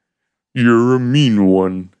You're a mean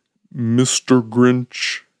one, Mr.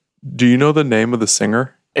 Grinch. Do you know the name of the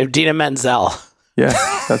singer? Idina Menzel. Yeah,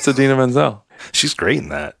 that's Idina Menzel. She's great in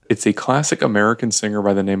that. It's a classic American singer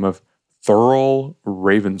by the name of Thurl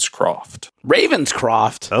Ravenscroft.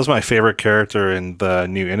 Ravenscroft. That was my favorite character in the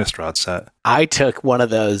new Innistrad set. I took one of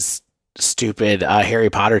those stupid Harry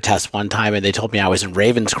Potter tests one time, and they told me I was in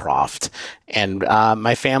Ravenscroft, and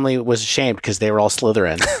my family was ashamed because they were all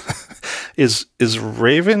Slytherin. Is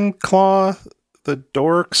Ravenclaw the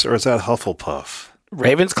dorks, or is that Hufflepuff?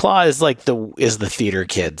 Ravensclaw is like the theater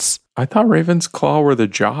kids. I thought Ravensclaw were the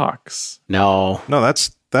jocks. No,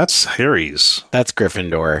 that's Harry's. that's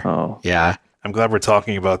Gryffindor. Oh. Yeah, I'm glad we're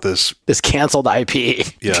talking about this. this canceled IP.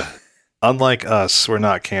 Yeah. Unlike us, we're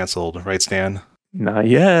not canceled, right, Stan? Not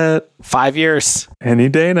yet. 5 years. Any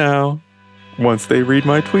day now. Once they read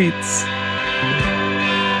my tweets.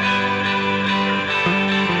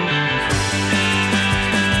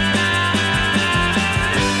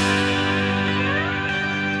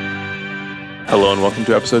 Hello and welcome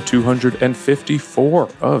to episode 254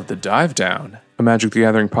 of The Dive Down, a Magic the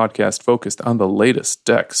Gathering podcast focused on the latest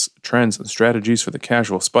decks, trends, and strategies for the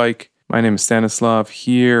casual spike. My name is Stanislav,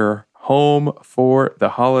 here home for the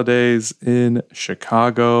holidays in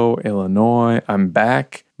Chicago, Illinois. I'm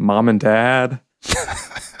back, mom and dad.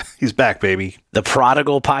 He's back, baby. The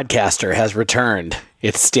prodigal podcaster has returned.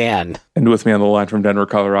 It's Stan. And with me on the line from Denver,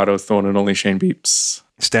 Colorado is the one and only Shane Beeps.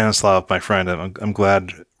 Stanislav, my friend, I'm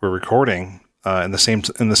glad we're recording in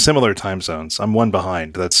the similar time zones. I'm one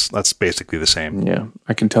behind. That's basically the same. Yeah,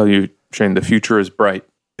 I can tell you, Shane, the future is bright.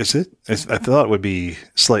 Is it? I thought it would be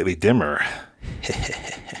slightly dimmer.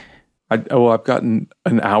 I've gotten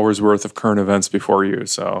an hour's worth of current events before you,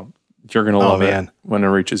 so you're going to love it when it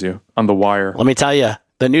reaches you on the wire. Let me tell you,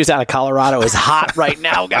 the news out of Colorado is hot right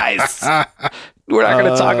now, guys. We're not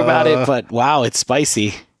going to talk about it, but wow, it's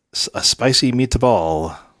spicy. A spicy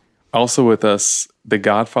meatball. Also with us, the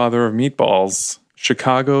godfather of meatballs,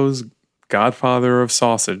 Chicago's godfather of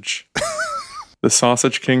sausage, the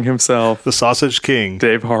sausage king himself, The Sausage King.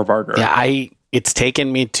 Dave Harbarger. Yeah, it's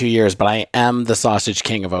taken me 2 years, but I am the sausage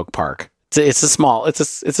king of Oak Park. It's a small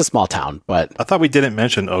town, but I thought we didn't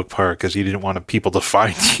mention Oak Park because you didn't want people to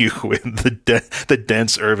find you in the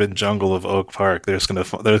dense urban jungle of Oak Park. They're gonna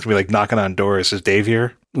be like knocking on doors. Is Dave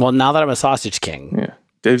here? well, now that I'm a sausage king. Yeah.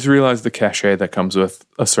 Dave's realized the cachet that comes with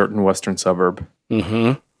a certain western suburb.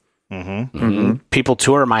 People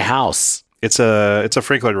tour my house. It's a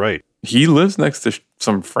Frank Lloyd Wright. He lives next to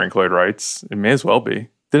some Frank Lloyd Wrights. It may as well be.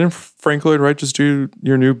 Didn't Frank Lloyd Wright just do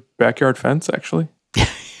your new backyard fence, actually?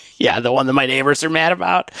 Yeah, the one that my neighbors are mad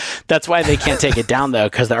about. That's why they can't take it down, though,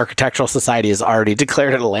 because the Architectural Society has already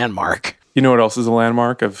declared it a landmark. You know what else is a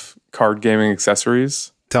landmark of card gaming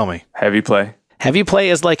accessories? Tell me. Heavy Play. Heavy Play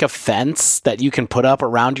is like a fence that you can put up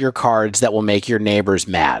around your cards that will make your neighbors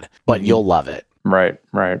mad, but you'll love it. Right.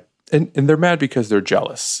 And they're mad because they're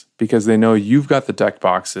jealous, because they know you've got the deck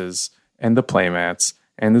boxes and the playmats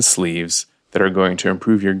and the sleeves that are going to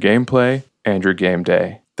improve your gameplay and your game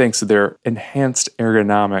day. Thanks to their enhanced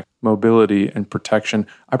ergonomic mobility and protection.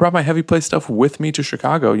 I brought my Heavy Play stuff with me to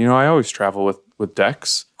Chicago. You know, I always travel with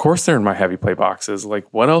decks. Of course they're in my Heavy Play boxes.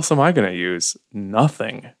 Like, what else am I going to use?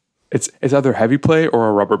 Nothing. It's either Heavy Play or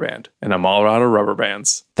a rubber band, and I'm all out of rubber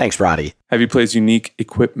bands. Thanks, Roddy. Heavy Play's unique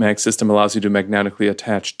Equip Mag system allows you to magnetically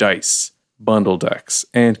attach dice, bundle decks,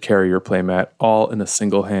 and carry your playmat all in a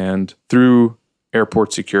single hand through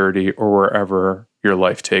airport security or wherever your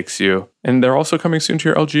life takes you. And they're also coming soon to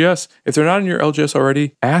your LGS. If they're not in your LGS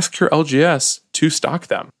already, ask your LGS to stock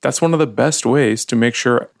them. That's one of the best ways to make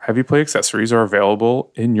sure Heavy Play accessories are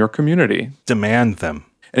available in your community. Demand them.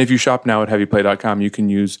 And if you shop now at heavyplay.com, you can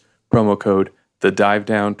use promo code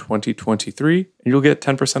TheDiveDown2023 and you'll get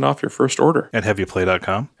 10% off your first order. At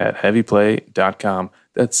heavyplay.com. At heavyplay.com.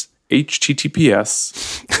 That's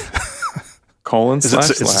HTTPS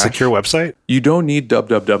It's a secure website? You don't need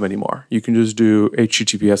www anymore. You can just do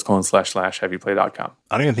HTTPS://heavyplay.com.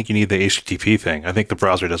 I don't even think you need the HTTP thing. I think the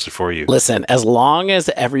browser does it for you. Listen, as long as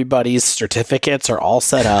everybody's certificates are all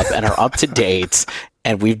set up and are up to date,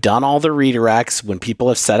 and we've done all the redirects when people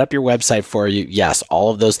have set up your website for you, yes, all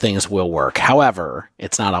of those things will work. However,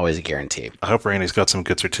 it's not always a guarantee. I hope Randy's got some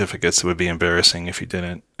good certificates. It would be embarrassing if he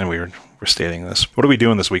didn't, and we're stating this. What are we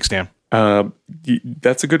doing this week, Stan?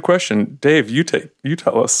 That's a good question. Dave, you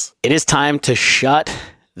tell us. It is time to shut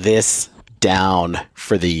this down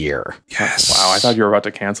for the year. Yes. Wow, I thought you were about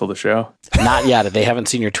to cancel the show. Not yet. They haven't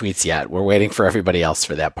seen your tweets yet. We're waiting for everybody else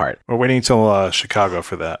for that part. We're waiting until Chicago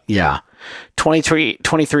for that. Yeah.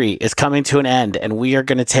 2023 is coming to an end, and we are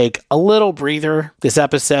going to take a little breather this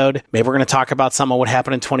episode. Maybe we're going to talk about some of what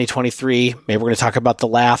happened in 2023. Maybe we're going to talk about the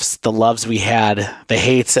laughs, the loves we had, the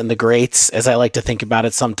hates, and the greats, as I like to think about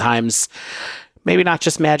it sometimes. Maybe not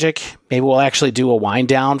just Magic. Maybe we'll actually do a wind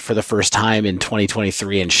down for the first time in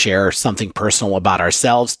 2023 and share something personal about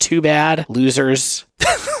ourselves. Too bad, losers.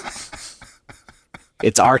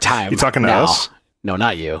 It's our time. You talking to now. us? No,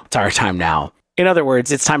 not you. It's our time now. In other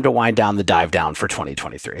words, it's time to wind down the dive down for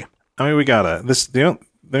 2023. I mean, we gotta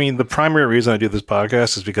the primary reason I do this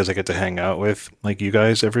podcast is because I get to hang out with like you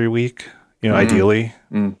guys every week. Ideally,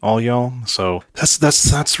 all y'all. So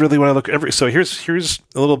that's really what I look every. So here's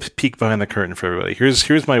a little peek behind the curtain for everybody.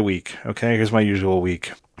 Here's my week. Okay, here's my usual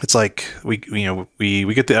week. It's like we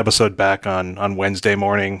get the episode back on Wednesday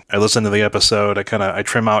morning. I listen to the episode. I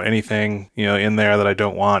trim out anything in there that I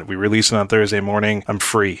don't want. We release it on Thursday morning. I'm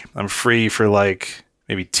free. I'm free for like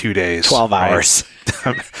maybe 2 days. 12 hours.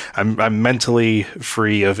 I'm mentally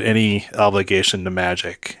free of any obligation to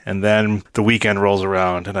Magic. And then the weekend rolls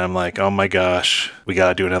around and I'm like, oh my gosh, we got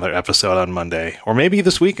to do another episode on Monday. Or maybe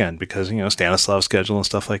this weekend because, Stanislav's schedule and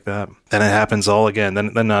stuff like that. Then it happens all again.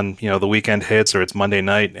 Then on, the weekend hits or it's Monday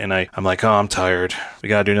night and I'm like, oh, I'm tired. We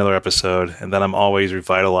got to do another episode. And then I'm always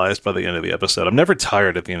revitalized by the end of the episode. I'm never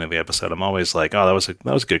tired at the end of the episode. I'm always like, oh,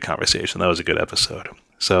 that was a good conversation. That was a good episode.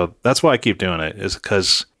 So that's why I keep doing it, is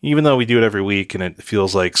because even though we do it every week and it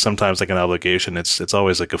feels like sometimes like an obligation, it's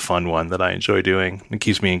always like a fun one that I enjoy doing. It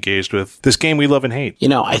keeps me engaged with this game we love and hate.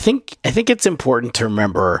 I think it's important to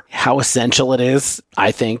remember how essential it is,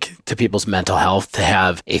 I think, to people's mental health to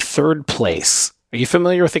have a third place. Are you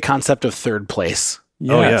familiar with the concept of third place?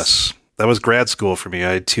 Yes. Oh, yes. That was grad school for me.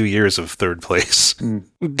 I had 2 years of third place.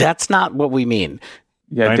 That's not what we mean.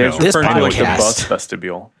 Yeah, Dave's This referring to like the podcast- bus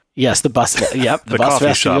vestibule. Yes, the bus. Yep, The bus coffee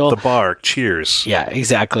vestibule. shop, the bar, cheers. Yeah,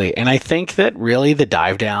 exactly. And I think that really the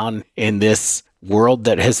dive down in this world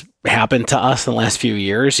that has happened to us in the last few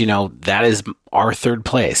years, that is our third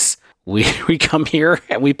place. We come here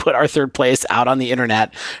and we put our third place out on the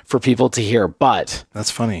internet for people to hear. But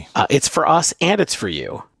That's funny. it's for us and it's for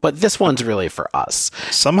you. But this one's really for us.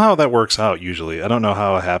 Somehow that works out usually. I don't know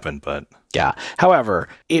how it happened, but Yeah. However,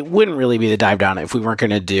 it wouldn't really be the dive down if we weren't going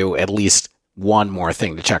to do at least one more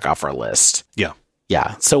thing to check off our list. yeah.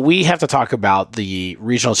 Yeah. So we have to talk about the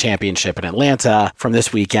regional championship in Atlanta from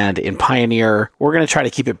this weekend in Pioneer. We're going to try to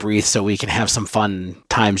keep it brief so we can have some fun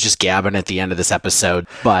times just gabbing at the end of this episode.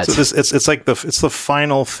 But So it's like the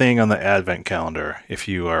final thing on the advent calendar if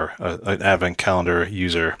you are an advent calendar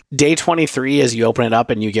user. day 23 is you open it up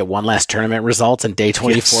and you get one last tournament results, and day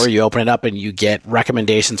 24 you open it up and you get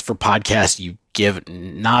recommendations for podcasts you give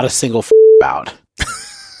not a single about.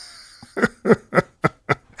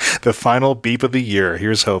 The final beep of the year.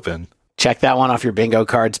 Here's hoping. Check that one off your bingo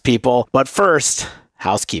cards, people. But first,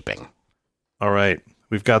 housekeeping. All right.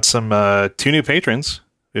 We've got some 2 new patrons.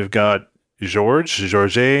 We've got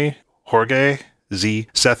Jorge, Jorge, Z,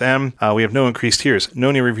 Seth M. We have no increased tiers,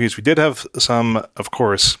 no new reviews. We did have some, of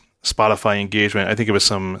course, Spotify engagement. I think it was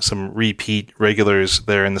some repeat regulars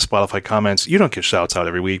there in the Spotify comments. You don't get shouts out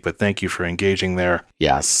every week, but thank you for engaging there.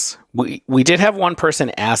 Yes. We did have one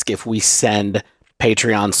person ask if we send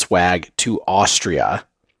Patreon swag to Austria.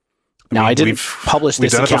 Now, I didn't publish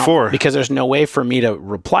this done it account before. because there's no way for me to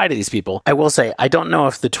reply to these people. I will say, I don't know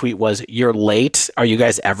if the tweet was, "You're late. Are you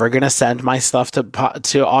guys ever going to send my stuff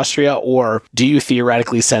to Austria, or do you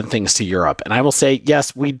theoretically send things to Europe?" And I will say,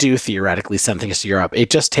 yes, we do theoretically send things to Europe.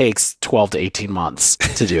 It just takes 12 to 18 months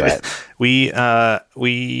to do it.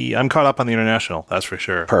 I'm caught up on the international. That's for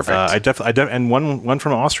sure. Perfect. I definitely, and one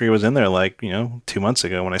from Austria was in there 2 months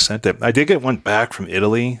ago when I sent it. I did get one back from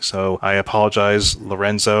Italy, so I apologize,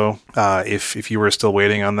 Lorenzo. If you were still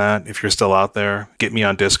waiting on that, if you're still out there, get me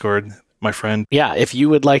on Discord, my friend. Yeah, if you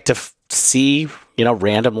would like to see,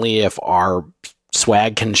 randomly if our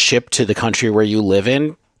swag can ship to the country where you live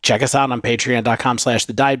in, check us out on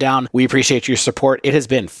patreon.com/thedivedown. We appreciate your support. It has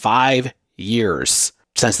been 5 years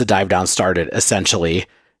since the dive down started, essentially.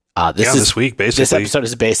 This week, basically. This episode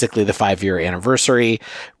is basically the 5-year anniversary.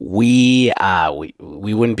 We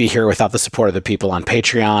wouldn't be here without the support of the people on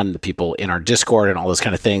Patreon, the people in our Discord, and all those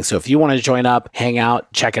kind of things. So if you want to join up, hang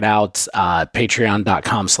out, check it out,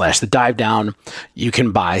 patreon.com/thedivedown. You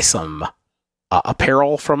can buy some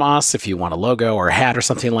apparel from us if you want a logo or a hat or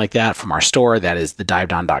something like that from our store. That is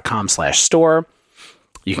thedivedown.com/store.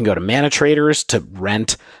 You can go to Mana Traders to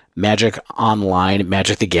rent Magic Online,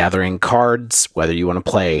 Magic the Gathering cards, whether you want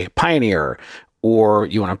to play Pioneer or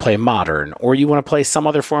you want to play Modern, or you want to play some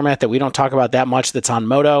other format that we don't talk about that much that's on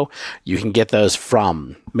Moto, you can get those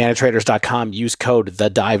from manatraders.com. Use code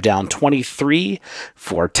TheDiveDown23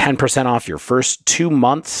 for 10% off your first 2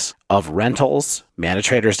 months of rentals,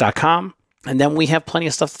 manatraders.com. And then we have plenty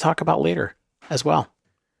of stuff to talk about later as well.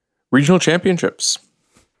 Regional championships.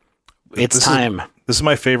 It's time. This is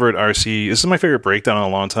my favorite RC. This is my favorite breakdown in a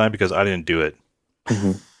long time because I didn't do it.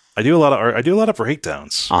 Mm-hmm. I do a lot of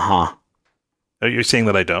breakdowns. Uh-huh. Are you saying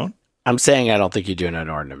that I don't? I'm saying I don't think you do an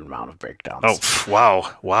inordinate amount of breakdowns.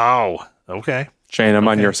 Oh, wow. Okay. Shane, I'm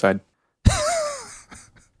on your side.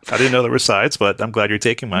 I didn't know there were sides, but I'm glad you're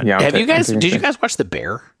taking mine. Yeah, did you guys watch The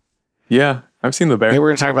Bear? Yeah, I've seen The Bear. Maybe we're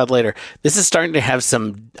going to talk about it later. This is starting to have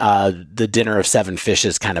some the Dinner of Seven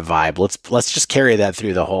Fishes kind of vibe. Let's just carry that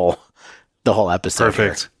through the whole episode.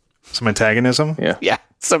 Perfect. Here. Some antagonism? Yeah.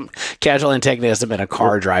 Some casual antagonism in a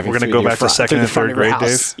car driving. We're going to go back to second and third grade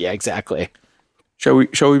days. Yeah, exactly.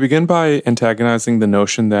 Shall we begin by antagonizing the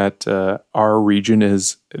notion that our region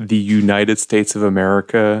is the United States of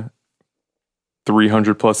America,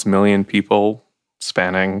 300 plus million people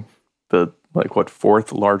spanning the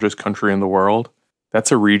fourth largest country in the world?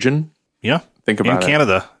 That's a region. Yeah. Think about it.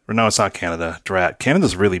 Canada. Or no, it's not Canada. Drat.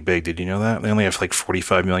 Canada's really big. Did you know that? They only have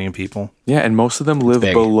 45 million people. Yeah, and most of them live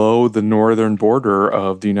below the northern border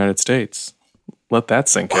of the United States. Let that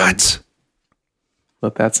sink in. What?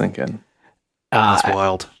 Let that sink in. That's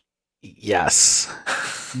wild. Yes.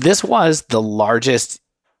 This was the largest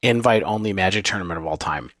invite-only Magic tournament of all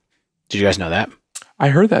time. Did you guys know that? I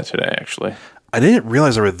heard that today, actually. I didn't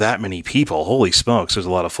realize there were that many people. Holy smokes, there's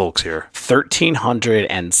a lot of folks here.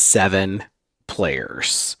 1,307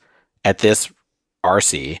 players at this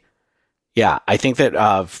RC. Yeah, I think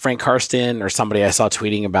that Frank Karsten or somebody I saw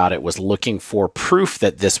tweeting about it was looking for proof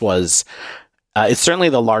that this was... it's certainly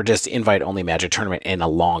the largest invite-only Magic tournament in a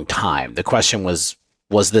long time. The question was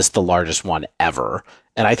this the largest one ever?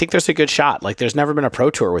 And I think there's a good shot. There's never been a Pro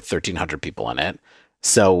Tour with 1,300 people in it.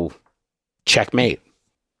 So, checkmate.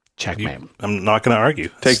 I'm not going to argue.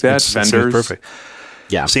 Take that, vendors. Perfect.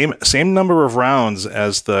 Yeah. Same number of rounds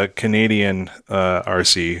as the Canadian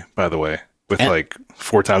RC, by the way, with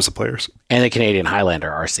 4 times the players. And the Canadian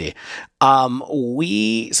Highlander RC.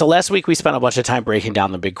 So last week we spent a bunch of time breaking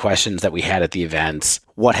down the big questions that we had at the events.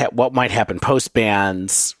 What might happen post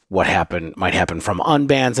bans? What might happen from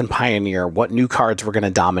unbans and Pioneer? What new cards were going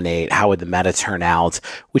to dominate? How would the meta turn out?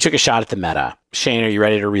 We took a shot at the meta. Shane, are you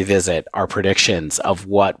ready to revisit our predictions of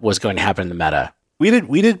what was going to happen in the meta?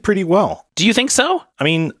 We did pretty well. Do you think so? I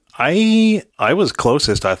mean, I was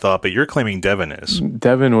closest, I thought, but you're claiming Devin is.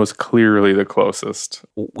 Devin was clearly the closest.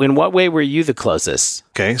 In what way were you the closest?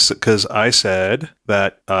 Okay, because I said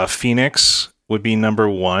that Phoenix would be number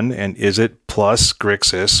 1, and Izzet plus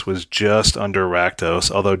Grixis was just under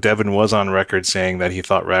Rakdos, although Devin was on record saying that he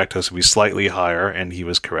thought Rakdos would be slightly higher, and he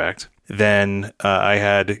was correct. Then I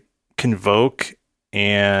had Convoke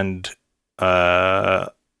and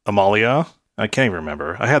Amalia. I can't even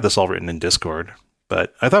remember. I had this all written in Discord.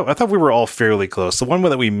 But I thought we were all fairly close. The one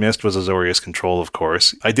that we missed was Azorius Control, of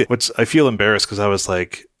course. I feel embarrassed because I was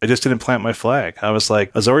like, I just didn't plant my flag. I was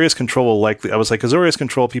like, Azorius Control will likely. I was like, Azorius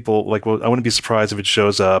Control people I wouldn't be surprised if it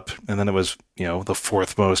shows up. And then it was, the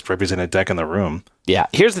 4th most represented deck in the room. Yeah,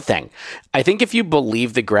 here's the thing. I think if you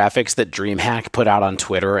believe the graphics that DreamHack put out on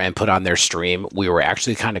Twitter and put on their stream, we were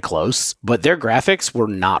actually kind of close. But their graphics were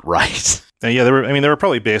not right. Yeah, they were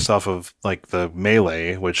probably based off of the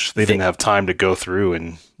Melee, which they didn't have time to go through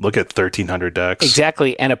and look at 1,300 decks.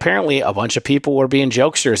 Exactly, and apparently a bunch of people were being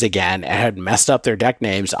jokesters again and had messed up their deck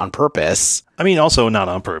names on purpose. I mean, also not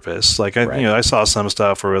on purpose. I saw some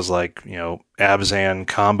stuff where it was Abzan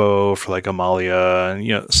combo for Amalia,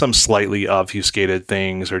 and some slightly obfuscated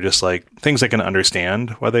things, or just things I can understand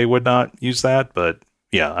why they would not use that, but.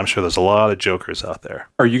 Yeah, I'm sure there's a lot of jokers out there.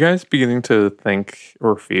 Are you guys beginning to think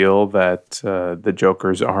or feel that the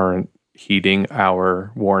jokers aren't heeding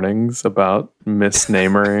our warnings about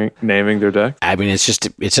naming their deck? I mean, it's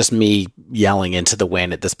just me yelling into the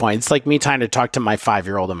wind at this point. It's like me trying to talk to my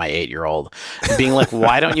 5-year-old and my 8-year-old, being like,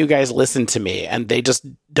 "Why don't you guys listen to me?" And they just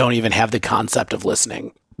don't even have the concept of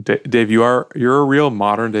listening. Dave, you're a real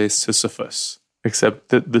modern day Sisyphus. Except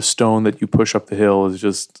that the stone that you push up the hill is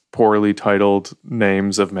just poorly titled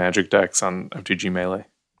names of Magic decks on FTG Melee.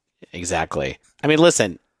 Exactly. I mean,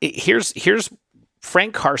 listen, here's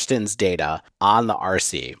Frank Karsten's data on the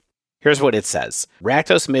RC. Here's what it says.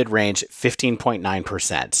 Rakdos mid-range,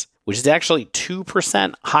 15.9%, which is actually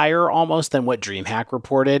 2% higher almost than what DreamHack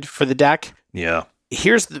reported for the deck. Yeah.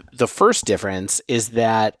 here's the first difference is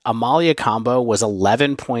that Amalia combo was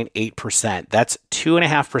 11.8%. That's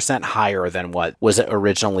 2.5% higher than what was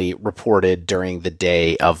originally reported during the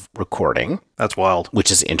day of recording. That's wild. Which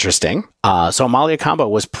is interesting. So Amalia combo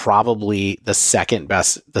was probably the second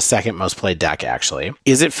most played deck, actually.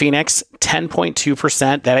 Is it Phoenix?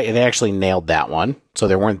 10.2%. They actually nailed that one. So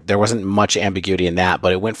there wasn't much ambiguity in that,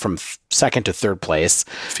 but it went from second to third place.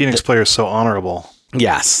 Phoenix player is so honorable.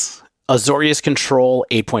 Yes. Azorius Control,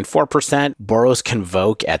 8.4%, Boros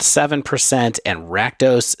Convoke at 7%, and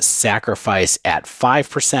Rakdos Sacrifice at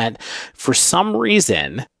 5%. For some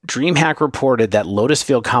reason, DreamHack reported that Lotus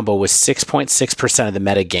Field combo was 6.6% of the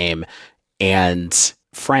metagame, and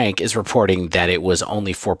Frank is reporting that it was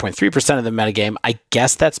only 4.3% of the metagame. I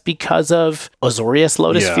guess that's because of Azorius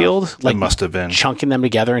Lotus Field. Like, it must have been. Chunking them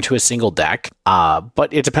together into a single deck. But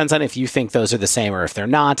it depends on if you think those are the same or if they're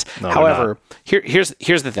not. No, however, here's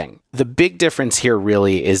the thing. The big difference here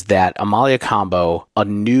really is that Amalia combo, a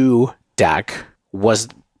new deck, was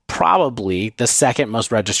probably the second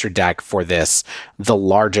most registered deck for this, the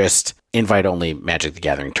largest invite-only Magic the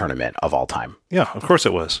Gathering tournament of all time. Yeah, of course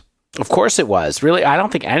it was. Of course it was. Really, I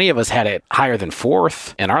don't think any of us had it higher than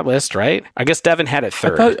fourth in our list, right? I guess Devin had it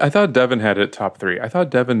third. I thought Devin had it top three. I thought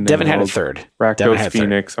Devin had it third. Rakdos,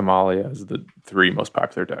 Phoenix, Amalia as the three most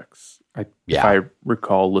popular decks. If I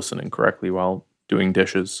recall listening correctly while doing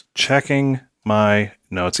dishes. Checking my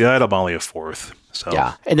notes. Yeah, I had Amalia fourth. So.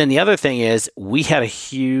 Yeah. And then the other thing is we had a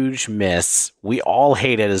huge miss. We all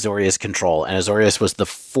hated Azorius Control, and Azorius was the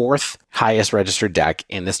fourth highest registered deck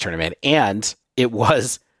in this tournament. And it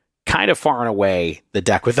was kind of far and away the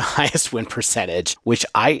deck with the highest win percentage, which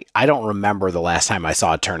I don't remember the last time I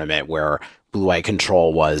saw a tournament where Blue-White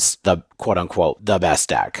Control was the quote-unquote the best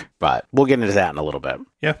deck. But we'll get into that in a little bit.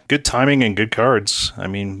 Yeah, good timing and good cards. I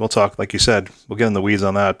mean, we'll talk, like you said, we'll get in the weeds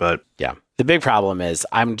on that, but... Yeah. The big problem is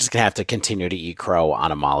I'm just going to have to continue to eat crow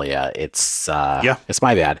on Amalia. It's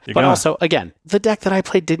my bad. But also, again, the deck that I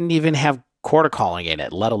played didn't even have quarter calling in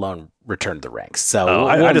it, let alone Return to the Ranks. So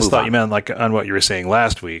I just thought you meant like on what you were saying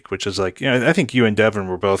last week, which is like, I think you and Devin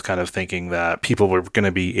were both kind of thinking that people were going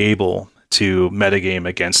to be able to metagame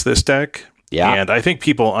against this deck. Yeah. And I think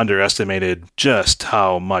people underestimated just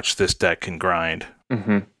how much this deck can grind.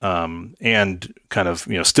 Mm-hmm. And kind of,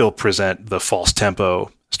 still present the false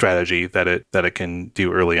tempo strategy that it can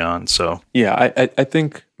do early on. So yeah, I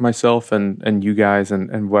think myself and you guys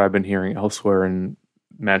and what I've been hearing elsewhere in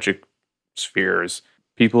Magic spheres,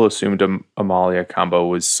 people assumed Amalia combo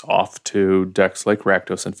was soft to decks like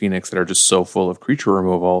Rakdos and Phoenix that are just so full of creature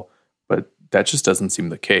removal, but that just doesn't seem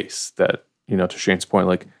the case. That, to Shane's point,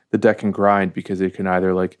 like the deck can grind because it can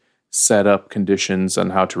either like set up conditions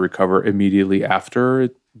on how to recover immediately after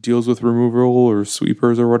it deals with removal or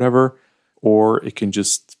sweepers or whatever, or it can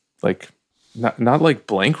just like not like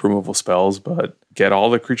blank removal spells, but get all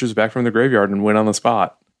the creatures back from the graveyard and win on the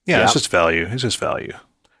spot. Yeah. It's just value.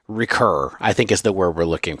 Recur, I think, is the word we're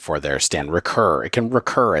looking for there, Stan. Recur. It can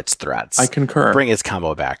recur its threats. I concur. Bring its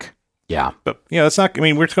combo back. Yeah. But that's not,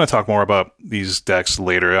 we're just going to talk more about these decks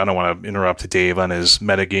later. I don't want to interrupt Dave on his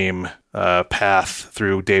metagame path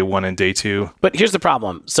through day 1 and day 2. But here's the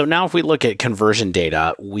problem. So now if we look at conversion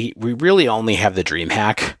data, we really only have the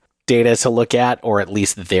DreamHack data to look at, or at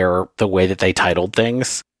least the way that they titled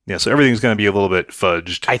things. Yeah, so everything's going to be a little bit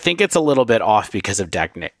fudged. I think it's a little bit off because of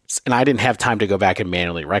deck names. And I didn't have time to go back and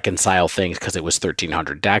manually reconcile things because it was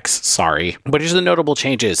 1,300 decks. Sorry. But here's the notable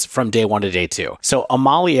changes from day 1 to day 2. So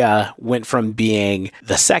Amalia went from being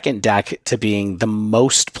the second deck to being the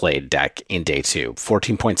most played deck in day 2.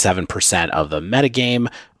 14.7% of the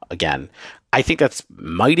metagame. Again, I think that's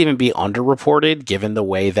might even be underreported given the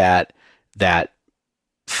way that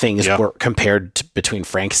things were compared between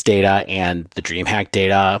Frank's data and the DreamHack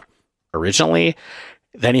data originally.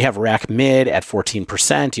 Then you have Rack Mid at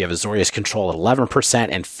 14%. You have Azorius Control at 11%,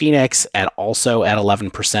 and Phoenix also at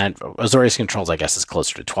 11%. Azorius Controls, I guess, is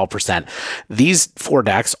closer to 12%. These 4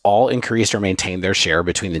 decks all increased or maintained their share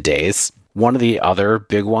between the days. One of the other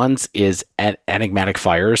big ones is Enigmatic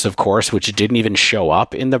Fires, of course, which didn't even show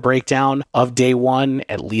up in the breakdown of day 1,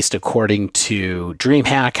 at least according to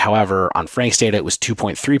DreamHack. However, on Frank's data, it was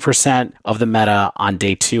 2.3% of the meta. On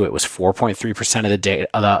day 2, it was 4.3%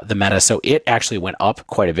 of the meta. So it actually went up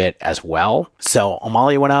quite a bit as well. So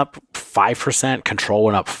Amalia went up 5%, Control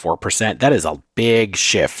went up 4%. That is a big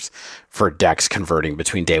shift for decks converting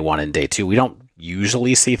between day 1 and day 2. We don't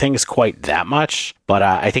usually see things quite that much, but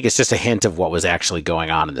I think it's just a hint of what was actually going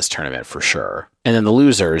on in this tournament for sure. And then the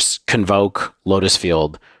losers, Convoke, Lotus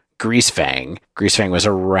Field, Greasefang. Greasefang was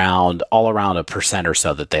all around 1% or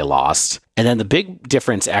so that they lost. And then the big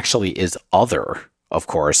difference actually is other. of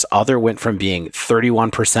course. Other went from being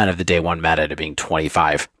 31% of the day one meta to being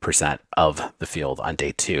 25% of the field on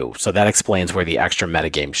day two. So that explains where the extra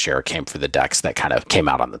metagame share came for the decks that kind of came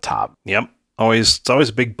out on the top. Yep. It's always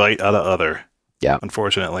a big bite out of other. Yeah.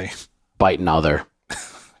 Unfortunately. Bite and other.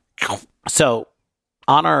 So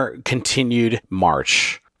on our continued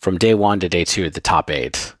march from day one to day two at the top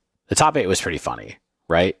eight was pretty funny,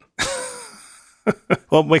 right?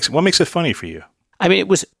 What makes it funny for you? I mean, it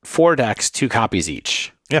was 4 decks, 2 copies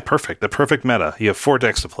each. Yeah, perfect. The perfect meta. You have 4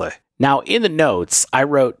 decks to play. Now, in the notes, I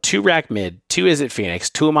wrote 2 Rack Mid, 2 Izzet Phoenix,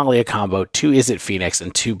 2 Amalia Combo, 2 Izzet Phoenix,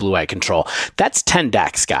 and 2 Blue Eye Control. That's 10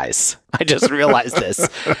 decks, guys. I just realized this.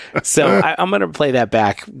 So I'm going to play that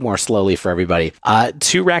back more slowly for everybody. 2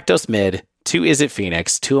 Rakdos Mid, 2 Izzet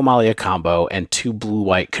Phoenix, 2 Amalia Combo, and 2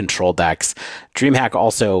 Blue-White Control decks. DreamHack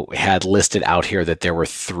also had listed out here that there were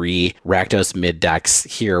 3 Rakdos Mid decks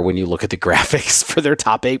here when you look at the graphics for their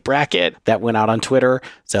top 8 bracket that went out on Twitter.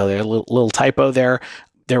 So there's a little typo there.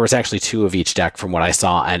 There was actually 2 of each deck from what I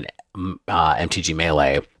saw on MTG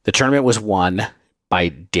Melee. The tournament was won by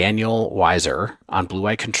Daniel Weiser on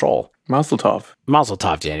Blue-White Control. Mazel tov. Mazel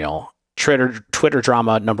tov, Daniel. Twitter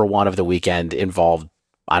drama number 1 of the weekend involved,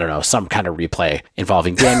 I don't know, some kind of replay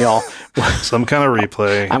involving Daniel. Some kind of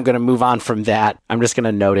replay. I'm going to move on from that. I'm just going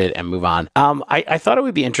to note it and move on. I thought it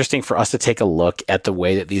would be interesting for us to take a look at the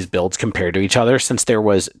way that these builds compare to each other, since there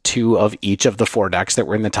was 2 of each of the 4 decks that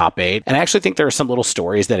were in the top 8. And I actually think there are some little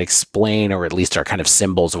stories that explain, or at least are kind of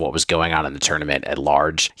symbols of what was going on in the tournament at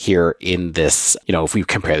large here in this, if we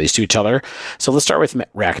compare these to each other. So let's start with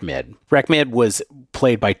Rack Mid. Rack Mid was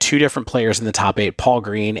played by 2 different players in the top 8, Paul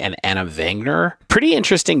Green and Anna Wagner. Pretty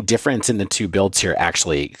interesting difference in the 2 builds here,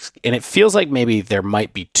 actually. And it feels like maybe there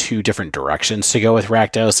might be 2 different directions to go with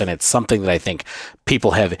Rakdos, and it's something that I think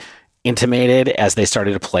people have intimated as they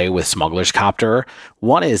started to play with Smuggler's Copter.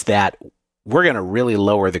 One is that we're going to really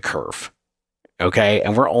lower the curve, okay?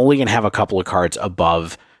 And we're only going to have a couple of cards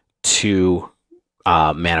above 2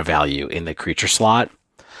 mana value in the creature slot.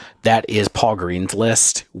 That is Paul Green's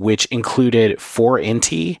list, which included 4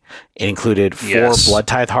 Inti. It included 4 Blood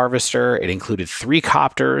Tithe Harvester. It included 3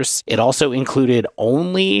 Copters. It also included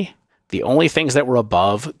the only things that were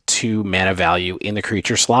above 2 mana value in the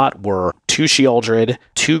creature slot were 2 Sheoldred,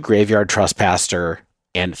 2 Graveyard Trespasser,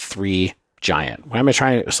 and 3 Giant. Why am I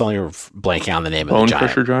suddenly blanking on the name of the giant? Bone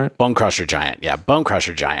Crusher Giant? Bone Crusher Giant. Yeah, Bone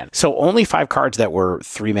Crusher Giant. So only 5 cards that were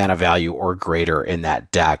 3 mana value or greater in that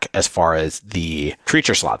deck as far as the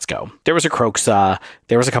creature slots go. There was a Kroxa.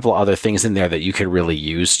 There was a couple of other things in there that you could really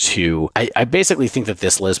use to... I basically think that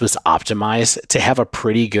this list was optimized to have a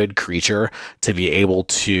pretty good creature to be able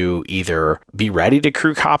to either be ready to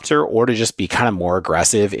crew Copter or to just be kind of more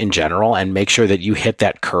aggressive in general and make sure that you hit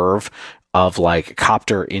that curve of like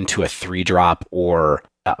Copter into a 3-drop or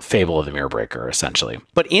Fable of the Mirror Breaker, essentially.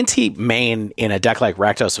 But Inti main in a deck like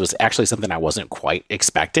Rakdos was actually something I wasn't quite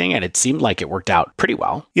expecting, and it seemed like it worked out pretty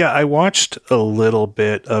well. Yeah, I watched a little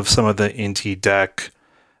bit of some of the Inti deck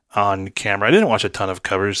on camera. I didn't watch a ton of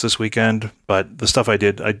coverage this weekend, but the stuff I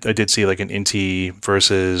did see like an Inti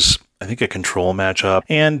versus, I think, a control matchup,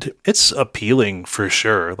 and it's appealing for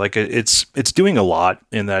sure. Like it's doing a lot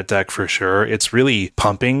in that deck for sure. It's really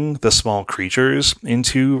pumping the small creatures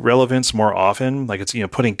into relevance more often. Like it's,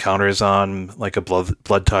 putting counters on like a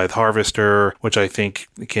Blood Tithe Harvester, which I think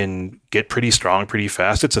can get pretty strong pretty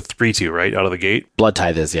fast. It's a 3/2, right, out of the gate. Blood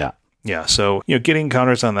Tithe is, yeah. Yeah, so getting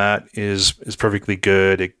counters on that is perfectly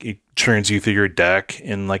good. It churns you through your deck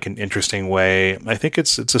in like an interesting way. I think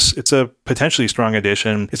it's a potentially strong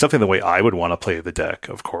addition. It's definitely the way I would want to play the deck,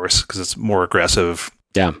 of course, because it's more aggressive.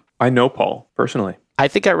 Yeah, I know Paul personally. I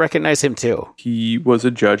think I recognize him too. He was a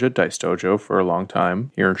judge at Dice Dojo for a long time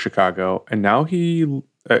here in Chicago, and now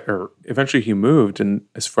eventually he moved, and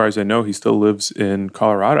as far as I know, he still lives in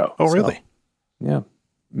Colorado. Oh, really? Yeah,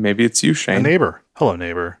 maybe it's you, Shane. A neighbor. Hello,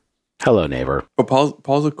 neighbor. Hello, neighbor. But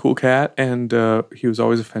Paul's a cool cat, and he was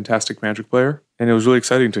always a fantastic Magic player. And it was really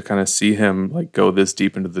exciting to kind of see him like go this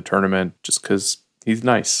deep into the tournament, just because he's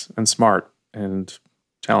nice and smart and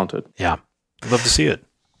talented. Yeah, I'd love to see it.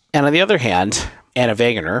 And on the other hand, Anna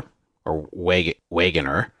Wagner, or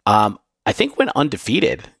Wagener, I think went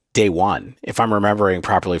undefeated day one, if I'm remembering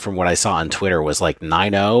properly from what I saw on Twitter, was like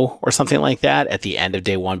 9-0 or something like that at the end of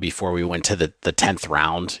day one before we went to the 10th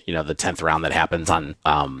round, the 10th round that happens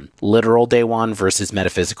on literal day one versus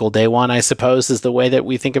metaphysical day one, I suppose, is the way that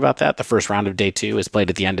we think about that. The first round of day two is played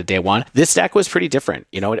at the end of day one. This deck was pretty different.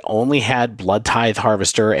 It only had Blood Tithe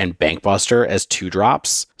Harvester and Bankbuster as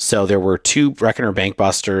 2-drops. So there were 2 Reckoner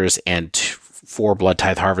Bankbusters and 4 Blood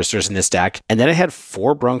Tithe Harvesters in this deck. And then it had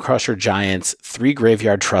 4 Bone Crusher Giants, 3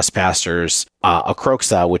 Graveyard Trespassers, a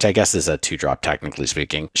Kroxa, which I guess is a 2-drop technically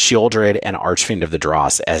speaking, Sheoldred, and Archfiend of the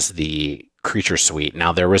Dross as the creature suite.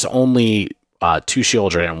 Now, there was only 2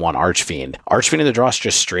 Sheoldred and 1 Archfiend. Archfiend of the Dross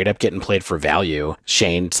just straight up getting played for value.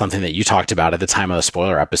 Shane, something that you talked about at the time of the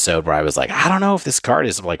spoiler episode where I was like, I don't know if this card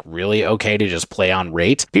is like really okay to just play on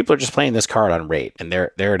rate. People are just playing this card on rate, and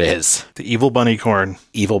there it is. The Evil Bunnycorn.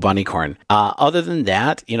 Evil Bunnycorn. Other than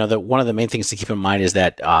that, one of the main things to keep in mind is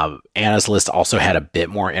that Anna's list also had a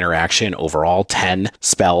bit more interaction overall, 10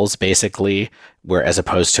 spells basically, where as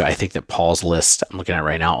opposed to, I think that Paul's list, I'm looking at it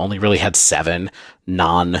right now, only really had 7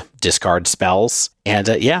 non-discard spells. And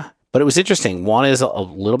but it was interesting. One is a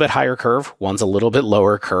little bit higher curve, one's a little bit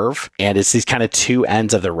lower curve, and it's these kind of two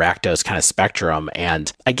ends of the Rakdos kind of spectrum.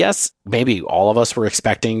 And I guess maybe all of us were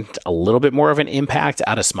expecting a little bit more of an impact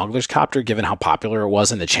out of Smuggler's Copter, given how popular it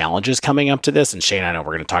was and the challenges coming up to this. And Shane, I know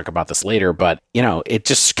we're going to talk about this later, but it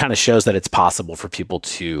just kind of shows that it's possible for people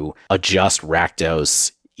to adjust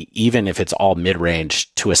Rakdos, even if it's all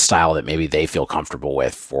mid-range, to a style that maybe they feel comfortable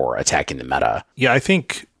with for attacking the meta. Yeah, I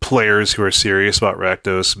think players who are serious about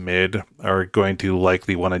Rakdos mid are going to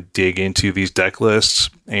likely want to dig into these deck lists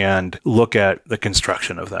and look at the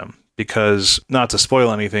construction of them. Because, not to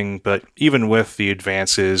spoil anything, but even with the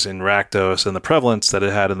advances in Rakdos and the prevalence that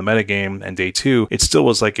it had in the metagame and day 2, it still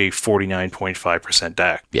was like a 49.5%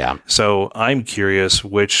 deck. Yeah. So I'm curious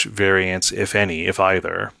which variants, if any, if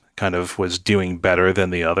either, kind of was doing better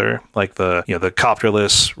than the other. Like the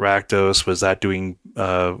Copterless Rakdos, was that doing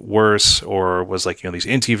worse, or was these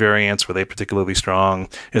Inti variants, were they particularly strong?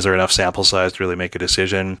 Is there enough sample size to really make a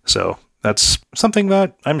decision? So that's something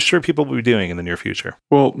that I'm sure people will be doing in the near future.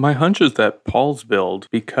 Well, my hunch is that Paul's build,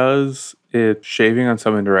 because it's shaving on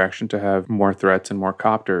some interaction to have more threats and more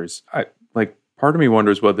copters, part of me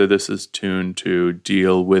wonders whether this is tuned to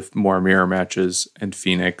deal with more mirror matches and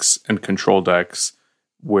Phoenix and control decks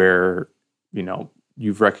where,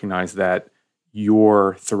 you've recognized that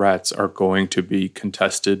your threats are going to be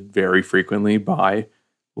contested very frequently by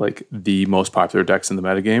the most popular decks in the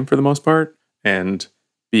metagame for the most part, and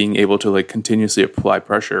being able to continuously apply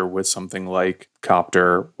pressure with something like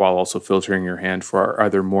Copter while also filtering your hand for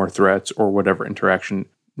either more threats or whatever interaction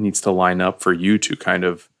needs to line up for you to kind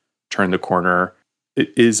of turn the corner.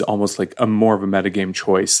 It is almost like a more of a metagame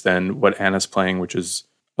choice than what Anna's playing, which is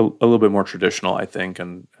a little bit more traditional, I think,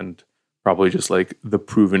 and probably just the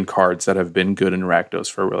proven cards that have been good in Rakdos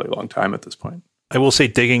for a really long time at this point. I will say,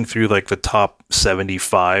 digging through the top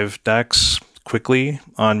 75 decks quickly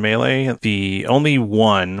on Melee, the only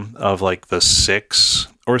one of the 6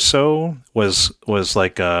 or so was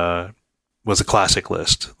a classic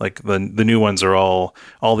list. The new ones are all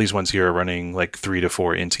these ones here are running 3 to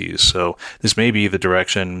 4 inties. So this may be the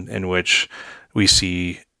direction in which we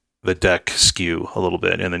see the deck skew a little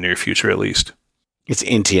bit in the near future, at least. It's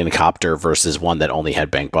Inti and Copter versus one that only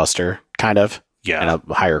had Bankbuster, kind of. Yeah. And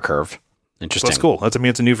a higher curve. Interesting. That's cool.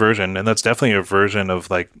 It's a new version, and that's definitely a version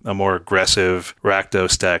of a more aggressive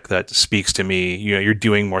Rakdos deck that speaks to me. You're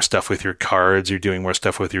doing more stuff with your cards, you're doing more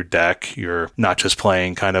stuff with your deck. You're not just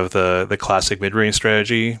playing kind of the classic mid-range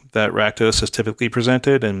strategy that Rakdos has typically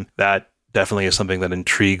presented, and that definitely is something that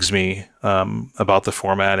intrigues me about the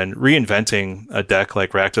format. And reinventing a deck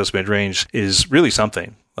like Rakdos midrange is really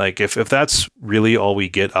something. If that's really all we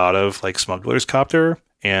get out of Smuggler's Copter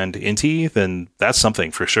and Inti, then that's something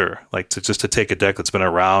for sure. To take a deck that's been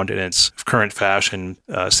around in its current fashion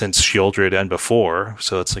since Sheoldred and before,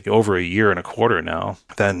 so it's over a year and a quarter now,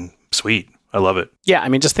 then sweet. I love it. Yeah,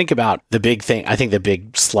 just think about the big thing. I think the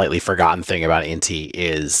big slightly forgotten thing about Inti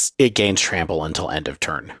is it gains trample until end of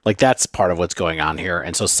turn. That's part of what's going on here.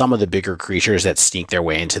 And so some of the bigger creatures that sneak their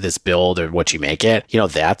way into this build, or what you make it,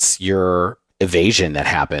 that's your evasion that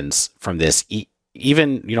happens from this.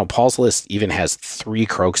 Even, Paul's list even has 3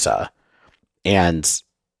 Kroxa, and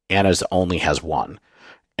Anna's only has 1.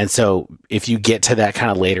 And so if you get to that kind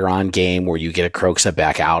of later on game where you get a Kroxa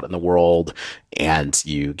back out in the world and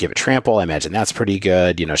you give it trample, I imagine that's pretty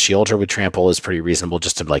good. Sheoldred with trample is pretty reasonable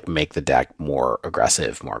just to make the deck more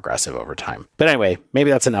aggressive over time. But anyway, maybe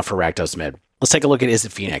that's enough for Rakdos mid. Let's take a look at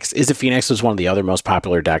Izzet Phoenix. Izzet Phoenix was one of the other most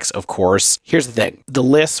popular decks, of course. Here's the thing. The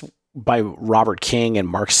list by Robert King and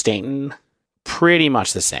Mark Stanton, pretty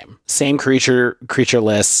much the same. Same creature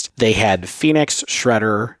list. They had Phoenix,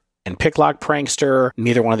 Shredder, and Picklock Prankster.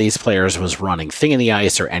 Neither one of these players was running Thing in the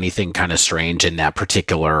Ice or anything kind of strange in that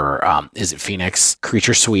particular Izzet Phoenix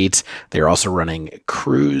creature suite. They're also running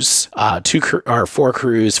Cruise, 4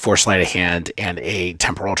 Cruise, 4 Sleight of Hand, and a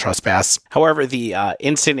Temporal Trespass. However, the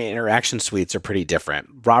instant interaction suites are pretty different.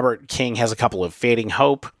 Robert King has a couple of Fading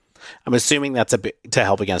Hope, I'm assuming that's a bit to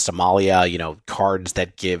help against Amalia, cards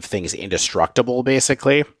that give things indestructible,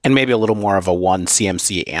 basically. And maybe a little more of a 1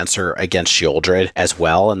 CMC answer against Sheoldred as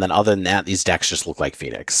well. And then other than that, these decks just look like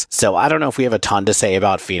Phoenix. So I don't know if we have a ton to say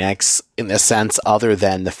about Phoenix in this sense, other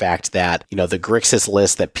than the fact that, the Grixis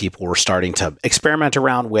list that people were starting to experiment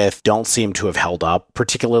around with don't seem to have held up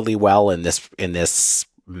particularly well in this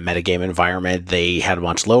metagame environment. They had a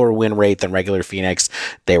much lower win rate than regular Phoenix.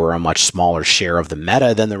 They were a much smaller share of the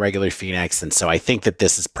meta than the regular Phoenix. And so I think that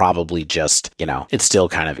this is probably just, it still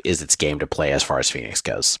kind of is its game to play as far as Phoenix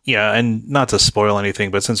goes. Yeah, and not to spoil anything,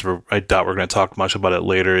 but since I doubt we're going to talk much about it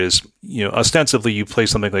later, is, ostensibly you play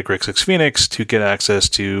something like Grixis Phoenix to get access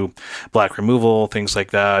to black removal, things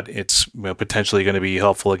like that. It's potentially going to be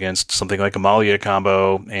helpful against something like Amalia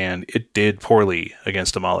combo, and it did poorly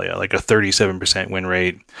against Amalia, like a 37% win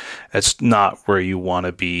rate. That's not where you want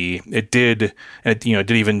to be. It did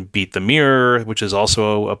even beat the Mirror, which is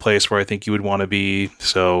also a place where I think you would want to be.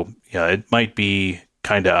 So yeah, it might be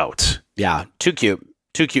kind of out. Yeah, too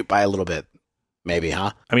cute by a little bit, maybe,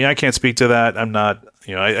 huh? I mean, I can't speak to that. I'm not.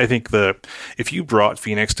 I think if you brought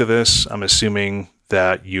Phoenix to this, I'm assuming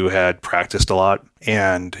that you had practiced a lot,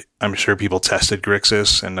 and I'm sure people tested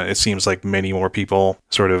Grixis, and it seems like many more people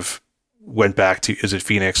sort of went back to Is It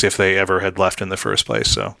Phoenix if they ever had left in the first place.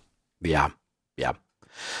 So yeah.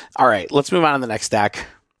 All right, let's move on to the next deck.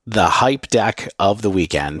 The hype deck of the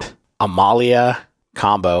weekend, Amalia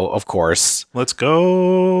combo, of course. Let's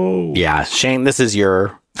go. Yeah, Shane, this is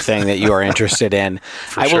your thing that you are interested in.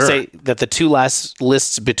 I will say that the two last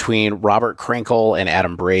lists between Robert Krinkle and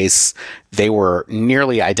Adam Brace, they were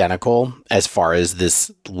nearly identical as far as this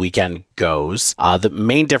weekend goes. The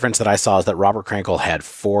main difference that I saw is that Robert Krinkle had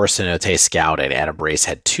 4 Cenote Scout and Adam Brace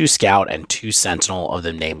had 2 Scout and 2 Sentinel of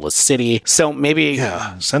the Nameless City. So maybe...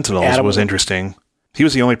 Yeah, Sentinels was interesting. He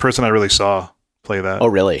was the only person I really saw play that. Oh,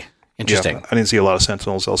 really? Interesting. Yeah, I didn't see a lot of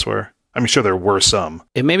Sentinels elsewhere. I'm sure there were some.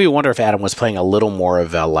 It made me wonder if Adam was playing a little more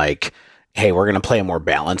of a hey, we're going to play a more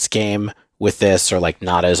balanced game with this, or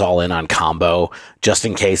not as all in on combo, just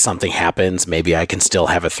in case something happens. Maybe I can still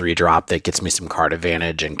have a 3-drop that gets me some card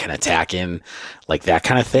advantage and can attack in, that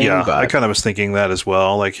kind of thing. Yeah, but I kind of was thinking that as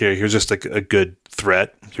well. Here's just a good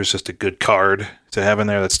threat. Here's just a good card to have in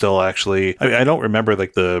there that's still actually... I don't remember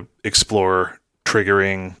the Explorer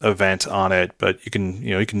triggering event on it, but you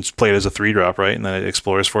can play it as a 3-drop, right? And then it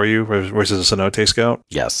explores for you versus a Cenote Scout.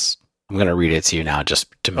 Yes. I'm going to read it to you now just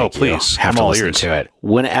to make you have to listen to it.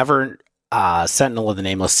 Whenever Sentinel of the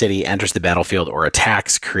Nameless City enters the battlefield or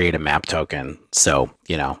attacks, create a map token. So,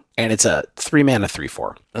 and it's a 3-mana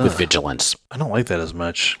 3/4 with Vigilance. I don't like that as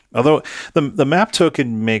much. Although the map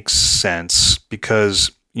token makes sense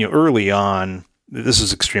because, early on, this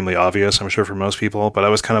is extremely obvious, I'm sure, for most people, but I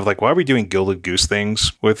was kind of like, why are we doing Gilded Goose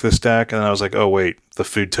things with this deck? And then I was like, oh, wait, the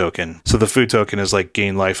food token. So the food token is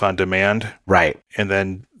gain life on demand. Right. And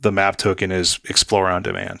then the map token is explore on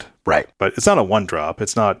demand. Right. But it's not a 1-drop.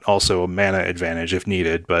 It's not also a mana advantage if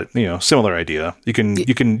needed, but similar idea. You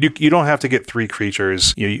don't have to get 3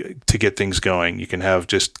 creatures to get things going. You can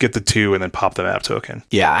just get the 2 and then pop the map token.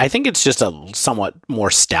 Yeah, I think it's just a somewhat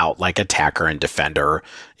more stout attacker and defender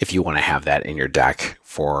if you want to have that in your deck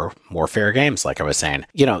for more fair games, like I was saying.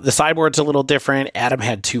 The sideboard's a little different. Adam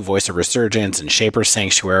had 2 Voice of Resurgence and Shaper's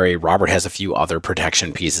Sanctuary. Robert has a few other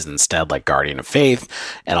protection pieces instead, like Guardian of Faith,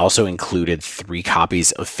 and also included 3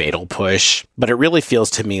 copies of Fatal Push. But it really feels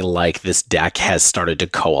to me like this deck has started to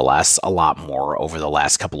coalesce a lot more over the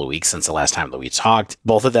last couple of weeks since the last time that we talked.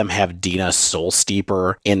 Both of them have Dina Soul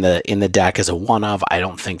Steeper in the deck as a one-of. I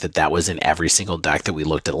don't think that was in every single deck that we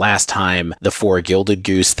looked at last time. The 4 Gilded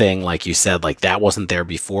Goose thing, like you said, that wasn't there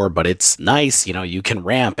before, but it's nice. You can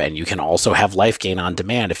ramp, and you can also have life gain on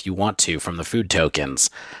demand if you want to from the food tokens.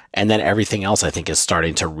 And then everything else, I think, is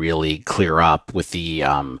starting to really clear up, with the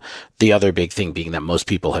other big thing being that most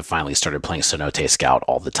people have finally started playing Cenote Scout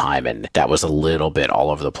all the time, and that was a little bit all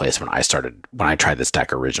over the place when I tried this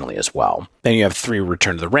deck originally as well. Then you have 3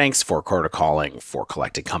 Return to the Ranks, 4 Court of Calling, 4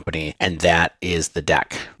 Collected Company, and that is the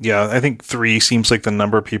deck. Yeah, I think 3 seems like the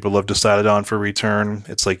number people have decided on for Return.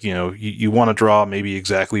 It's you want to draw maybe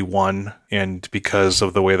exactly 1, and because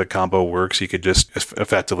of the way the combo works, you could just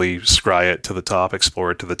effectively scry it to the top,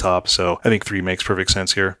 explore it to the top. So I think 3 makes perfect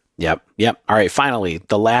sense here. Yep. All right, finally,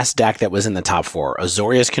 the last deck that was in the top 4,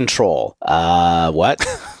 Azorius Control. What?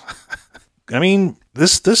 I mean,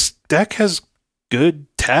 this deck has good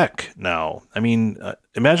tech now. I mean,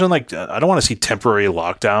 imagine I don't want to see temporary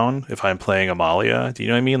lockdown if I'm playing Amalia. Do you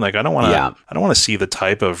know what I mean? I don't want to. Yeah. I don't want to see the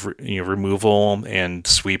type of removal and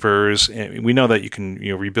sweepers. And we know that you can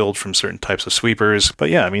rebuild from certain types of sweepers,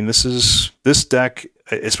 but yeah, I mean, this deck,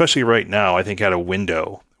 especially right now, I think had a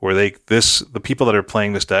window where the people that are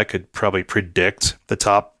playing this deck could probably predict the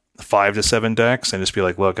top 5 to 7 decks and just be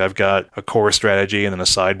like, look, I've got a core strategy and then a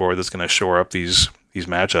sideboard that's going to shore up these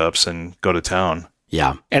matchups and go to town.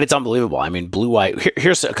 Yeah, and it's unbelievable. I mean, blue-white,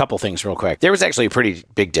 here's a couple things real quick. There was actually a pretty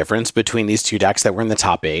big difference between these two decks that were in the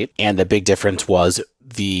top 8, and the big difference was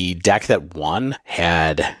the deck that won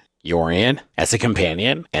had Yorion as a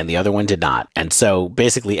companion, and the other one did not. And so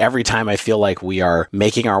basically every time I feel like we are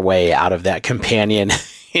making our way out of that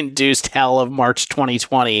companion-induced hell of March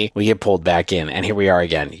 2020, we get pulled back in, and here we are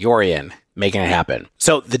again. Yorion. Making it happen.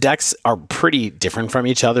 So the decks are pretty different from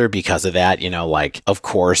each other because of that. Like, of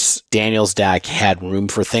course, Daniel's deck had room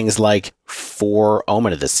for things like 4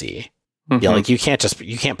 Omen of the Sea. Mm-hmm. Yeah, like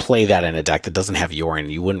you can't play that in a deck that doesn't have Yorion.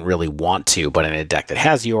 You wouldn't really want to, but in a deck that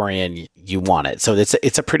has Yorion, you want it. So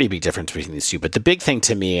it's a pretty big difference between these two. But the big thing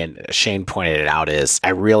to me, and Shane pointed it out, is I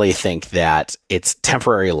really think that its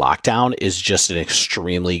Temporary Lockdown is just an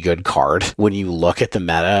extremely good card when you look at the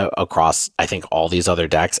meta across, I think, all these other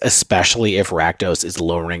decks, especially if Rakdos is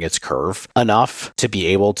lowering its curve enough to be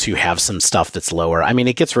able to have some stuff that's lower. I mean,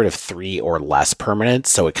 it gets rid of 3 or less permanents,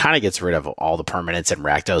 so it kind of gets rid of all the permanents in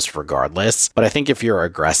Rakdos regardless. But I think if you're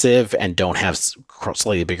aggressive and don't have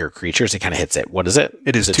slightly bigger creatures, it kind of hits it. What is it?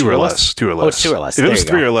 It is 2 or less. 2 or less. Oh, it's 2 or less. If it was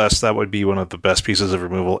 3 or less, that would be one of the best pieces of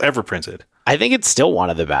removal ever printed. I think it's still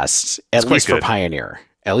one of the best, at least for Pioneer.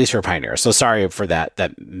 At least for Pioneer. So sorry for that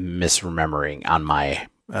misremembering on my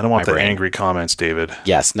I don't want the brain. Angry comments, David.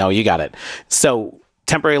 Yes, no, you got it. So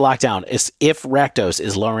Temporary Lockdown is if Rakdos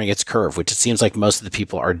is lowering its curve, which it seems like most of the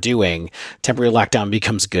people are doing. Temporary Lockdown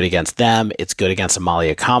becomes good against them. It's good against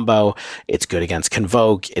Amalia combo. It's good against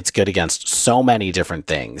Convoke. It's good against so many different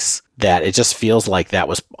things that it just feels like that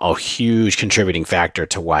was a huge contributing factor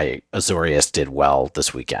to why Azorius did well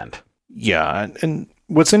this weekend. Yeah, and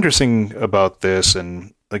what's interesting about this,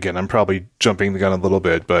 and again, I'm probably jumping the gun a little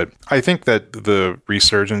bit, but I think that the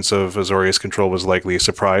resurgence of Azorius control was likely a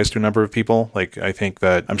surprise to a number of people. Like, I think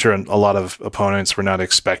that I'm sure a lot of opponents were not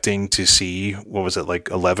expecting to see, what was it, like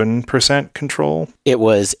 11% control? It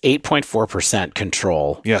was 8.4%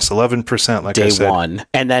 control. Yes, 11%, like I said. Day 1.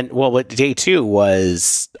 And then, day 2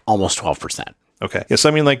 was almost 12%. Okay. Yes, I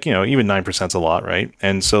mean, like, even 9% is a lot, right?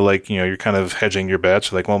 And so, like, you're kind of hedging your bets.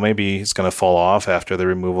 You're like, well, maybe it's going to fall off after the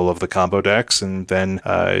removal of the combo decks. And then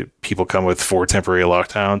people come with 4 temporary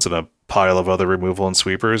lockdowns and a pile of other removal and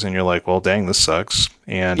sweepers. And you're like, well, dang, this sucks.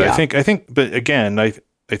 And yeah. I think, but again, I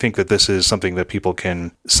think that this is something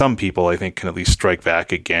that some people, I think, can at least strike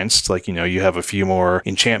back against. Like, you have a few more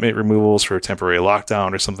enchantment removals for a temporary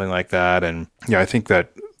lockdown or something like that. And yeah, I think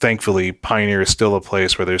that thankfully, Pioneer is still a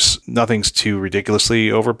place where nothing's too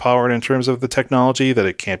ridiculously overpowered in terms of the technology that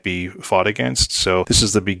it can't be fought against. So this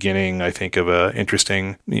is the beginning, I think, of a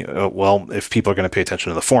interesting, if people are going to pay attention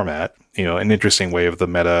to the format, an interesting way of the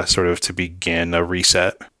meta sort of to begin a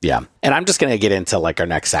reset. Yeah. And I'm just going to get into like our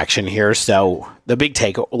next section here. So the big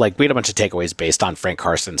we had a bunch of takeaways based on Frank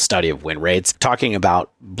Carson's study of win rates, talking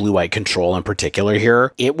about blue-white control in particular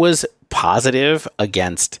here. It was positive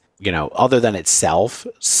against, other than itself,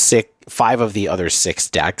 5 of the other 6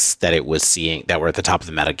 decks that it was seeing that were at the top of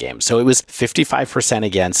the meta game. So it was 55%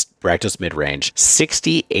 against Rakdos midrange,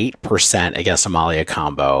 68% against Amalia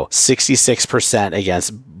combo, 66%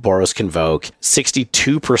 against Boros Convoke,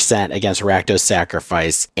 62% against Rakdos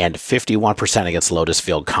Sacrifice, and 51% against Lotus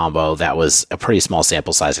Field combo. That was a pretty small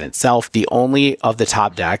sample size in itself. The only of the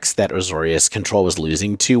top decks that Azorius control was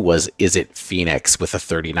losing to was Izzet Phoenix with a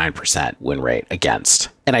 39% win rate against.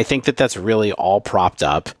 And I think that that's really all propped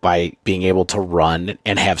up by being able to run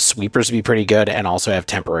and have sweepers be pretty good and also have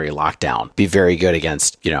temporary lockdown be very good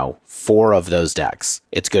against, 4 of those decks.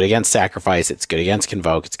 It's good against Sacrifice, it's good against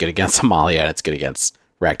Convoke, it's good against Amalia, and it's good against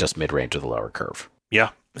Rakdos midrange with a lower curve. Yeah,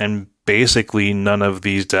 and basically none of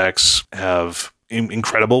these decks have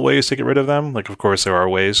incredible ways to get rid of them. Like, of course, there are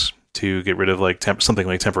ways to get rid of like something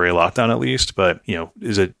like temporary lockdown at least, but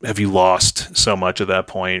have you lost so much at that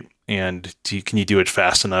point? And can you do it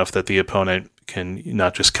fast enough that the opponent can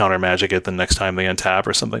not just counter magic it the next time they untap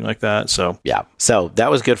or something like that? So yeah, so that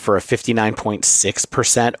was good for a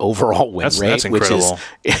 59.6% overall win rate, that's incredible.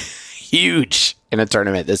 Which is huge in a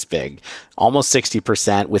tournament this big. Almost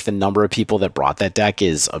 60% with the number of people that brought that deck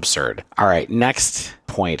is absurd. All right, next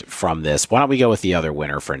point from this. Why don't we go with the other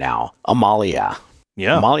winner for now? Amalia.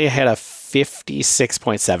 Yeah. Amalia had a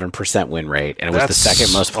 56.7% win rate, and it was the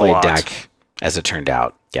second most played deck, as it turned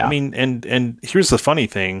out. Yeah. I mean, and here's the funny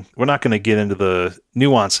thing. We're not going to get into the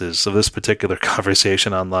nuances of this particular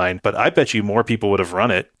conversation online, but I bet you more people would have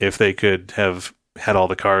run it if they could have had all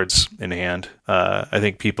the cards in hand. I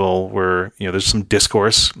think people were, there's some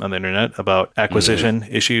discourse on the internet about acquisition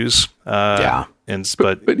issues.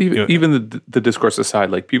 But even the discourse aside,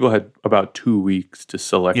 like people had about 2 weeks to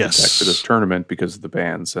select a deck for this tournament because of the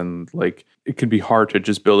bans, and like it can be hard to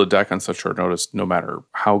just build a deck on such short notice, no matter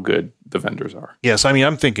how good the vendors are. Yes, I mean,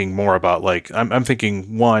 I'm thinking more about like I'm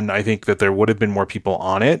thinking one. I think that there would have been more people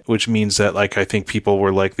on it, which means that like I think people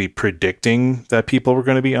were likely predicting that people were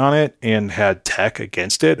going to be on it and had tech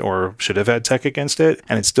against it, or should have had tech against it,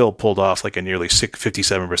 and it still pulled off like a nearly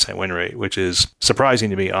 57% win rate, which is surprising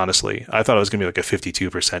to me. Honestly, I thought it was going to be like a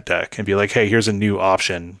 52% deck and be like, hey, here's a new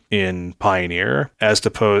option in Pioneer, as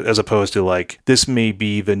opposed to like this may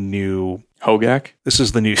be the new Hogak. This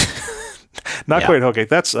is the new. Not quite Hogak.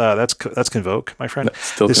 That's Convoke, my friend.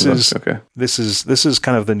 Okay. This is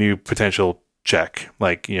kind of the new potential check.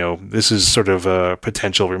 Like, this is sort of a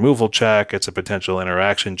potential removal check. It's a potential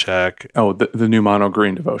interaction check. Oh, the new mono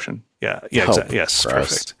green devotion. Yeah, exactly. Yes, gross.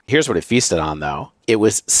 Perfect. Here's what it feasted on, though. It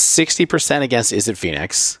was 60% against Izzet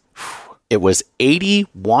Phoenix. It was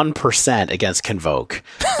 81% against Convoke.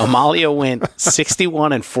 Amalia went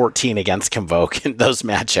 61 and 14 against Convoke in those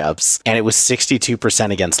matchups, and it was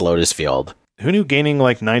 62% against Lotus Field. Who knew gaining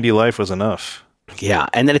like 90 life was enough? Yeah,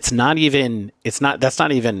 and then that's not even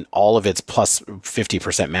all of its plus 50%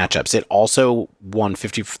 matchups. It also won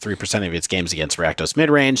 53% of its games against Rakdos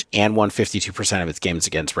Midrange and won 52% of its games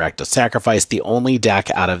against Rakdos Sacrifice. The only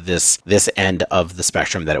deck out of this end of the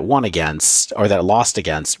spectrum that it won against, or that it lost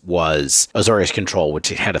against, was Azorius Control, which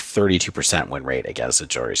had a 32% win rate against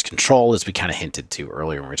Azorius Control, as we kind of hinted to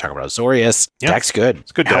earlier when we were talking about Azorius. Yeah, deck's good.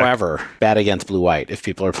 It's a good deck. However, bad against blue-white if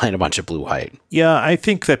people are playing a bunch of blue-white. Yeah, I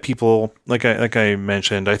think that people, like I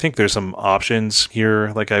mentioned, I think there's some options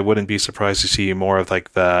here. Like I wouldn't be surprised to see more of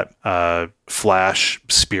like that flash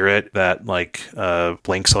spirit that like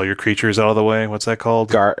blinks all your creatures out of the way. What's that called?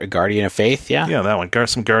 Guardian of Faith, yeah. Yeah, that one.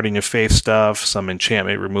 Some Guardian of Faith stuff, some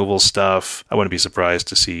enchantment removal stuff. I wouldn't be surprised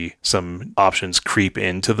to see some options creep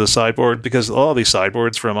into the sideboard, because all these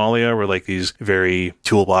sideboards for Amalia were like these very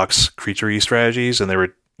toolbox creature-y strategies, and they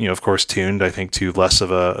were, of course, tuned, I think, to less of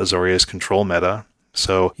a Azorius Control meta.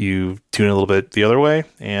 So you tune a little bit the other way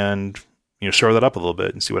and shore that up a little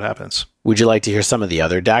bit and see what happens. Would you like to hear some of the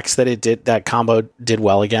other decks that combo did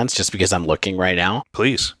well against, just because I'm looking right now?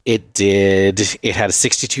 Please. It had a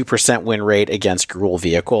 62% win rate against Gruul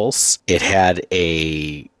Vehicles. It had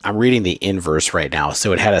I'm reading the inverse right now.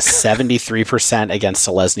 So it had a 73% against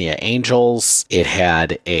Selesnya Angels. It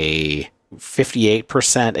had a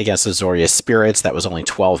 58% against Azorius Spirits. That was only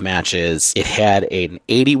 12 matches. It had an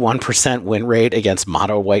 81% win rate against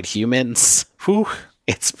Mono White Humans. Whew.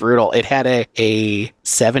 It's brutal. It had a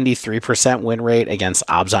 73% win rate against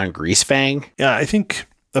Abzan Greasefang. Yeah, I think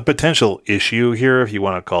the potential issue here, if you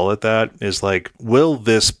want to call it that, is like, will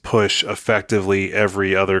this push effectively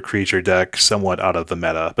every other creature deck somewhat out of the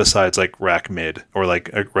meta, besides like rack mid or like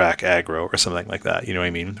a rack aggro or something like that? You know what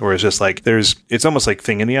I mean? Or it's just like it's almost like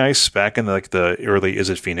Thing in the Ice back in like the early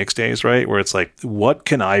Izzet Phoenix days, right? Where it's like, what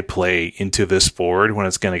can I play into this board when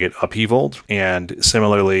it's going to get upheavaled? And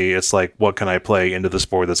similarly, it's like, what can I play into this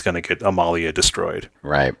board that's going to get Amalia destroyed?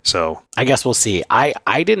 Right. So I guess we'll see.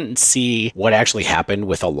 I didn't see what actually happened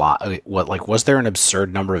with a lot. Was there an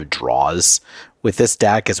absurd number of draws with this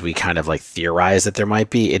deck, as we kind of like theorize that there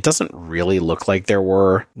might be? It doesn't really look like there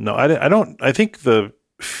were. No, I don't. I think the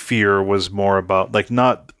fear was more about like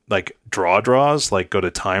not like draws, like go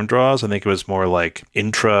to time draws. I think it was more like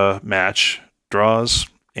intra match draws,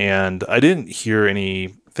 and I didn't hear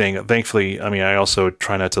anything. Thankfully, I mean, I also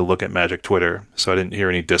try not to look at Magic Twitter, so I didn't hear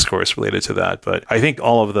any discourse related to that. But I think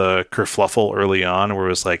all of the kerfluffle early on, where it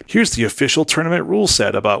was like, here's the official tournament rule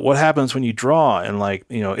set about what happens when you draw, and like,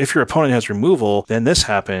 if your opponent has removal, then this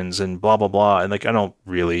happens, and blah blah blah. And like, I don't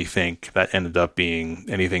really think that ended up being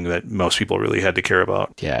anything that most people really had to care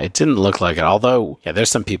about. Yeah, it didn't look like it. Although, yeah, there's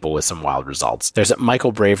some people with some wild results. There's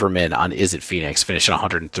Michael Braverman on Izzet Phoenix, finishing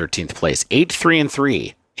 113th place,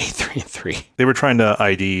 8-3-3. 8-3-3. They were trying to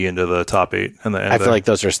ID into the top 8, and I feel like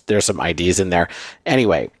there's some IDs in there.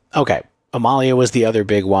 Anyway, okay. Amalia was the other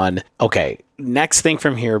big one. Okay, next thing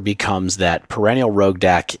from here becomes that perennial rogue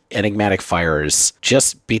deck, Enigmatic Fires,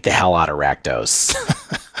 just beat the hell out of Rakdos.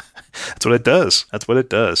 That's what it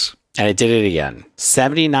does. And it did it again.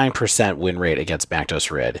 79% win rate against Makdos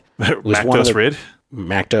Rid. Makdos Rid?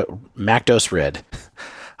 Makdos Rid.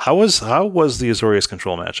 How was the Azorius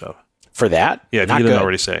Control matchup? For that? Yeah, if you didn't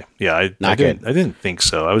already say. Yeah, I didn't think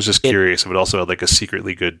so. I was just curious if it also had like a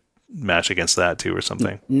secretly good match against that too or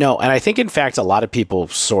something. No, and I think in fact a lot of people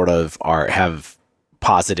sort of have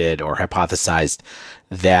posited or hypothesized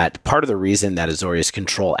that part of the reason that Azorius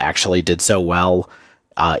Control actually did so well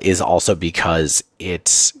is also because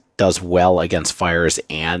it does well against Fires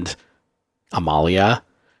and Amalia.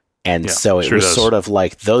 And Yeah, so it sure was does. sort of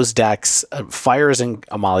like those decks, Fires and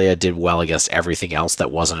Amalia did well against everything else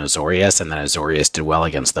that wasn't Azorius, and then Azorius did well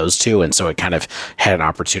against those two. And so it kind of had an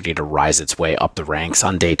opportunity to rise its way up the ranks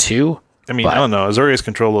on day 2. I mean, I don't know. Azorius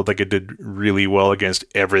Control looked like it did really well against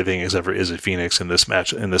everything except for Izzet Phoenix in this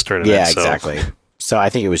match, in this tournament. Yeah, so. exactly. So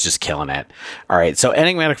I think it was just killing it. All right, so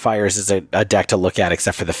Enigmatic Fires is a deck to look at,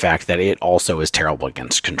 except for the fact that it also is terrible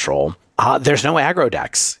against control. There's no aggro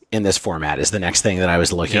decks in this format is the next thing that I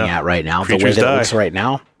was looking at right now. The way that it looks right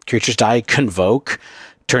now, Creatures Die, Convoke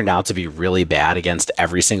turned out to be really bad against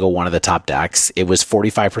every single one of the top decks. It was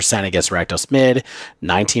 45% against Rakdos Mid,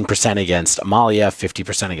 19% against Amalia,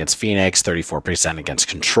 50% against Phoenix, 34% against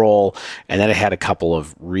Control, and then it had a couple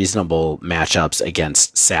of reasonable matchups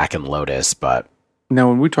against Sack and Lotus, but... Now,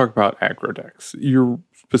 when we talk about aggro decks, you're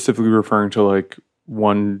specifically referring to like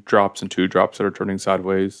 1 drops and 2 drops that are turning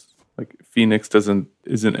sideways. Like Phoenix isn't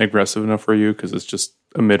aggressive enough for you because it's just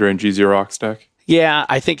a mid-range easy rocks deck. Yeah,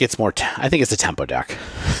 I think it's more. I think it's a tempo deck.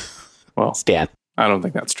 Well, Stan, I don't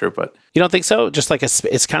think that's true, but you don't think so? Just like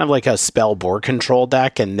it's kind of like a spell board control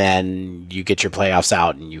deck, and then you get your playoffs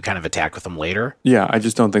out and you kind of attack with them later. yeah, I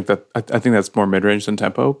just don't think that. I think that's more mid-range than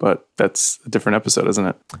tempo, but that's a different episode, isn't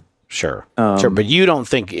it? Sure, sure, but you don't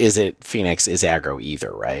think Izzet Phoenix is aggro either,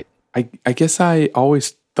 right? I guess I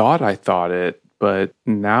always thought it, but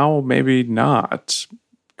now maybe not,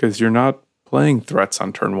 because you're not playing threats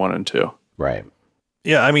on turn 1 and 2. Right.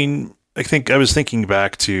 Yeah, I mean, I think I was thinking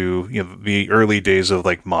back to the early days of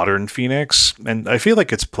like modern Phoenix, and I feel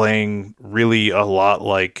like it's playing really a lot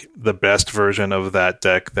like the best version of that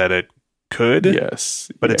deck that it could. Yes,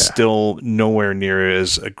 but it's still nowhere near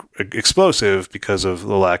as explosive because of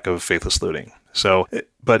the lack of Faithless Looting. So,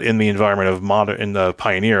 but in the environment of modern, in the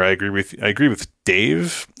Pioneer, I agree with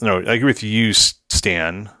Dave. No, I agree with you,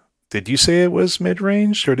 Stan. Did you say it was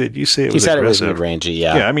mid-range, or did you say it was aggressive? He said it was mid-range,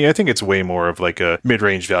 yeah. Yeah, I mean, I think it's way more of like a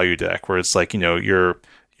mid-range value deck where it's like, you're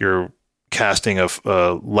casting a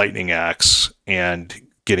lightning axe and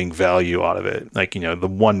getting value out of it. Like, the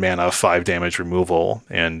 1 mana 5 damage removal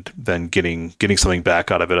and then getting something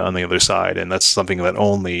back out of it on the other side. And that's something that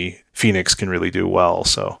only Phoenix can really do well.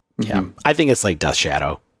 So yeah, I think it's like Death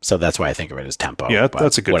Shadow. So that's why I think of it as tempo. Yeah,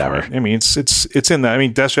 that's a good whatever. point. I mean, it's in that. I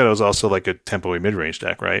mean, Death Shadow is also like a tempo-y mid-range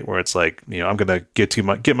deck, right? Where it's like, I'm going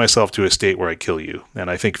to get myself to a state where I kill you. And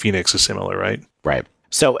I think Phoenix is similar, right? Right.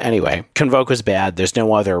 So anyway, Convoke was bad. There's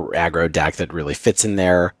no other aggro deck that really fits in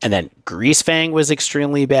there. And then Greasefang was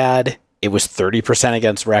extremely bad. It was 30%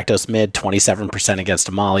 against Rakdos Mid, 27% against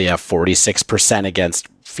Amalia, 46% against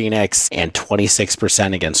Phoenix, and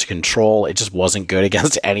 26% against Control. It just wasn't good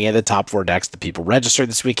against any of the top 4 decks that people registered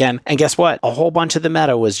this weekend. And guess what? A whole bunch of the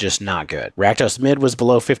meta was just not good. Rakdos Mid was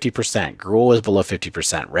below 50%. Gruul was below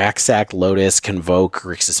 50%. Racksack, Lotus, Convoke,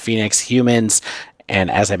 Grixis Phoenix, Humans, and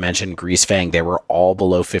as I mentioned, Greasefang, they were all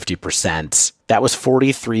below 50%. That was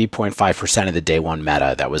 43.5% of the day 1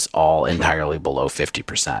 meta. That was all entirely below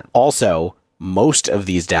 50%. Also, most of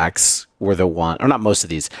these decks were not most of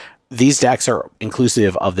these decks are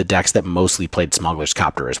inclusive of the decks that mostly played Smuggler's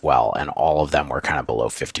Copter as well, and all of them were kind of below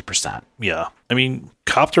 50%. Yeah. I mean,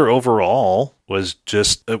 Copter overall was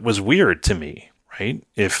weird to me. Right?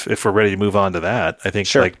 If we're ready to move on to that, I think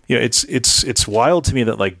sure. It's wild to me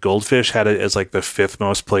that like Goldfish had it as like the 5th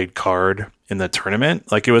most played card in the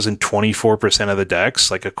tournament. Like it was in 24% of the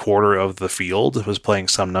decks, like a quarter of the field was playing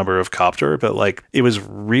some number of Copter, but like it was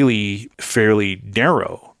really fairly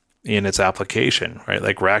narrow in its application, right?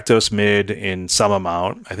 Like Rakdos Mid in some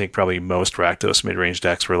amount. I think probably most Rakdos mid-range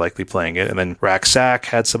decks were likely playing it. And then Racksack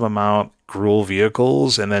had some amount, Gruul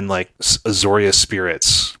Vehicles, and then like Azorius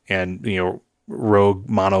Spirits and, rogue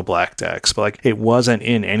mono black decks, but like it wasn't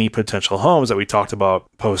in any potential homes that we talked about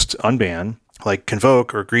post unban, like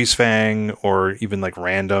Convoke or Greasefang, or even like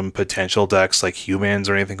random potential decks like Humans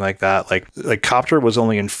or anything like that. Like Copter was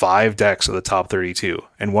only in 5 decks of the top 32,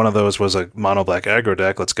 and one of those was a mono black aggro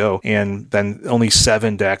deck. Let's go. And then only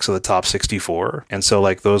 7 decks of the top 64, and so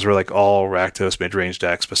like those were like all Rakdos mid-range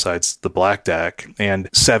decks besides the black deck. And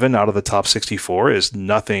 7 out of the top 64 is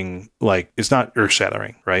nothing, like it's not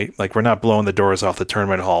earth-shattering, right? Like we're not blowing the doors off the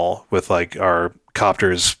tournament hall with like our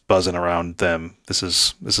Copters buzzing around them. This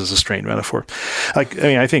is a strained metaphor. Like, I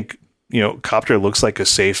mean, I think, Copter looks like a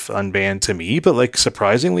safe unban to me, but like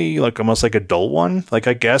surprisingly, like almost like a dull one. Like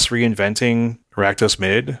I guess reinventing Rakdos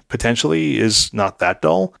Mid potentially is not that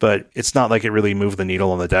dull, but it's not like it really moved the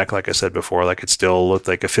needle on the deck. Like I said before, like it still looked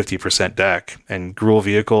like a 50% deck, and Gruul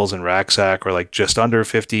Vehicles and Racksack were like just under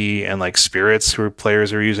 50, and like Spirits, who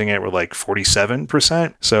players are using it, were like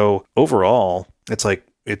 47%. So overall, it's like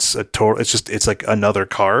it's like another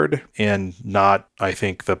card and not, I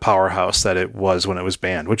think, the powerhouse that it was when it was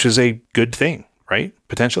banned, which is a good thing, right?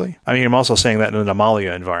 Potentially. I mean, I'm also saying that in an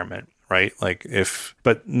Amalia environment, right? Like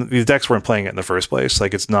but these decks weren't playing it in the first place.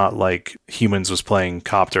 Like, it's not like Humans was playing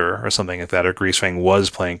Copter or something like that, or Greasefang was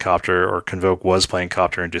playing Copter, or Convoke was playing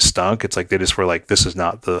Copter and just stunk. It's like they just were like, this is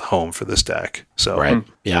not the home for this deck. So, right.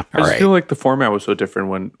 Yeah. I just feel like the format was so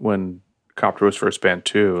different when Copter was first banned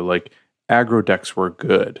too. Like, aggro decks were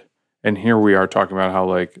good. And here we are talking about how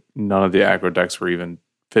like none of the aggro decks were even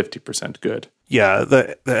 50% good. Yeah,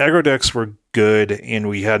 the aggro decks were good, and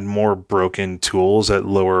we had more broken tools at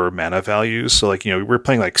lower mana values. So, like, we were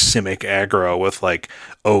playing like Simic aggro with like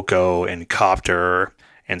Oko and Copter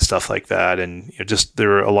and stuff like that. And just there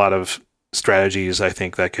were a lot of strategies, I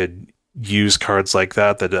think, that could use cards like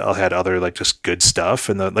that had other like just good stuff.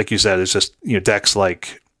 And like you said, it's just, decks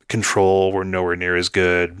like Control were nowhere near as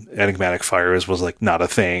good. Enigmatic Fires was like not a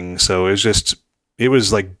thing. So it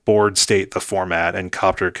was like board state the format, and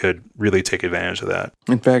Copter could really take advantage of that.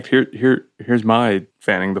 In fact, here's my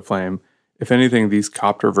fanning the flame. If anything, these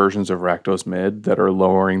Copter versions of Rakdos Mid that are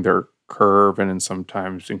lowering their curve and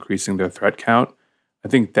sometimes increasing their threat count, I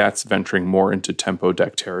think that's venturing more into tempo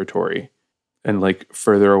deck territory and like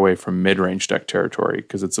further away from mid-range deck territory,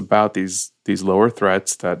 because it's about these lower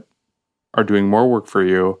threats that are doing more work for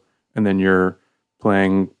you, and then you're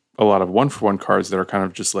playing a lot of 1-for-1 cards that are kind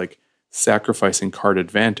of just like sacrificing card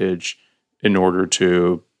advantage in order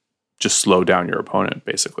to just slow down your opponent,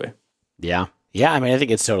 basically. Yeah. Yeah, I mean, I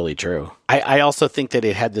think it's totally true. I also think that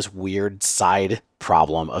it had this weird side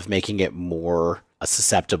problem of making it more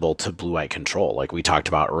susceptible to blue-white control, like we talked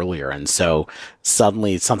about earlier. And so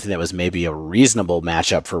suddenly something that was maybe a reasonable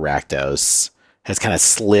matchup for Rakdos has kind of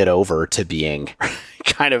slid over to being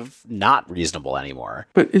kind of not reasonable anymore.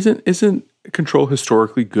 But isn't control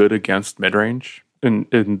historically good against mid-range in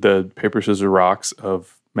the paper, scissors, rocks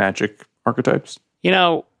of Magic archetypes?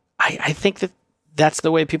 I think that's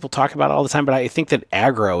the way people talk about it all the time, but I think that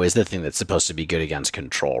aggro is the thing that's supposed to be good against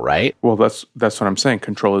control, right? Well, that's what I'm saying.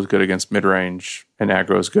 Control is good against mid-range, and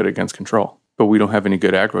aggro is good against control. But we don't have any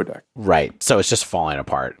good aggro deck. Right. So it's just falling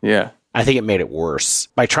apart. Yeah. I think it made it worse.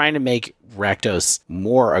 By trying to make Rakdos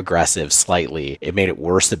more aggressive slightly, it made it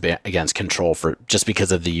worse against control just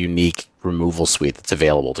because of the unique removal suite that's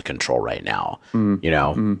available to control right now.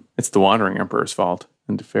 It's the Wandering Emperor's fault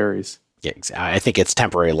and Teferi's. Yeah, I think it's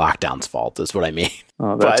temporary lockdown's fault is what I mean.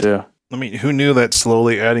 Oh, that too. I mean, who knew that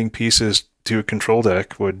slowly adding pieces to a control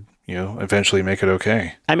deck would, eventually make it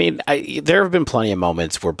okay? I mean, there have been plenty of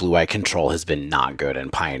moments where blue-white control has been not good in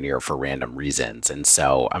Pioneer for random reasons, and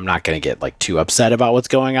so I'm not going to get like too upset about what's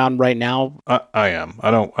going on right now. I am.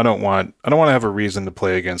 I don't want to have a reason to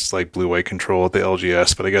play against like blue-white control at the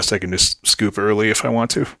LGS, but I guess I can just scoop early if I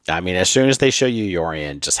want to. I mean, as soon as they show you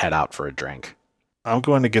Yorion, just head out for a drink. I'm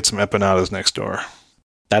going to get some empanadas next door.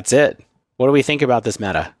 That's it. What do we think about this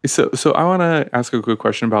meta? So I want to ask a quick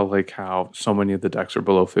question about like how so many of the decks are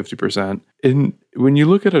below 50%. When you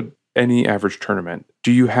look at any average tournament,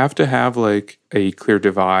 do you have to have like a clear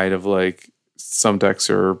divide of like some decks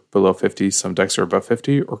are below 50, some decks are above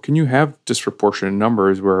 50, or can you have disproportionate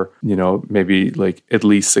numbers where, maybe like at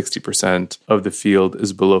least 60% of the field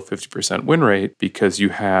is below 50% win rate because you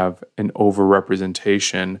have an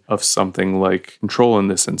overrepresentation of something like control in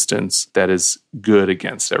this instance that is good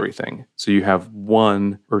against everything. So you have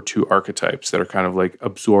one or two archetypes that are kind of like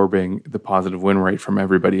absorbing the positive win rate from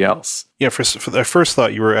everybody else. Yeah, for the first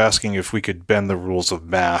thought, you were asking if we could bend the rules of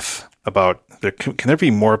math about can there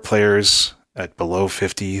be more players at below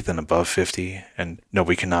 50 than above 50, and no,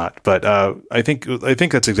 we cannot. But I think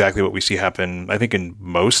that's exactly what we see happen. I think in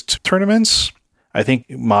most tournaments, I think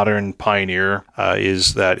modern Pioneer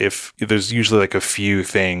is that if there's usually like a few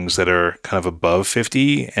things that are kind of above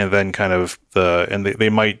 50, and then kind of they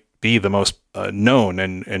might be the most known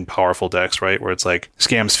and powerful decks, right? Where it's like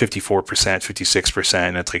Scam's 54%, 56%,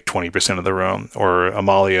 and it's like 20% of the room. Or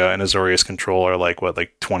Amalia and Azorius Control are like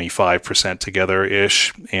 25%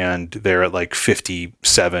 together-ish, and they're at like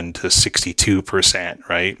 57 to 62%,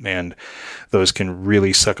 right? And those can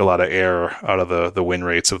really suck a lot of air out of the win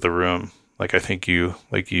rates of the room. Like I think you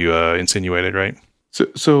insinuated, right?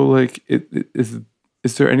 So like, is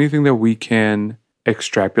there anything that we can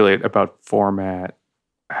extrapolate about format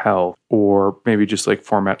health, or maybe just like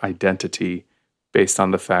format identity, based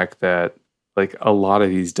on the fact that like a lot of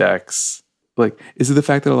these decks, like, is it the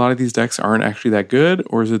fact that a lot of these decks aren't actually that good,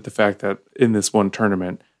 or is it the fact that in this one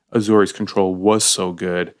tournament, Azorius Control was so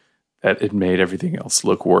good that it made everything else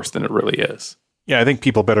look worse than it really is? Yeah, I think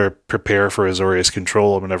people better prepare for Azorius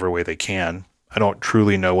Control in whatever way they can. I don't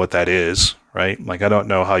truly know what that is, right? Like, I don't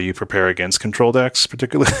know how you prepare against control decks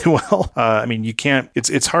particularly well. I mean, you can't,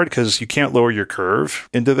 it's hard because you can't lower your curve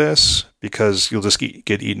into this because you'll just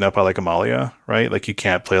get eaten up by like Amalia, right? Like, you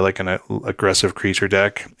can't play like an aggressive creature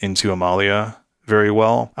deck into Amalia very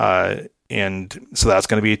well. And so that's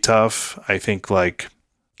going to be tough. I think like,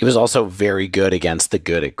 it was also very good against the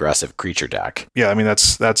good aggressive creature deck. yeah, I mean,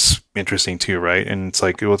 that's interesting too, right? And it's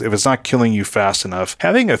like, if it's not killing you fast enough,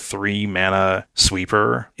 having a 3 mana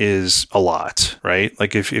sweeper is a lot, right?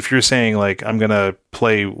 Like, if you're saying like, I'm going to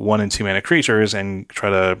play 1 and 2 mana creatures and try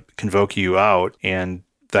to convoke you out, and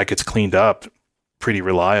that gets cleaned up pretty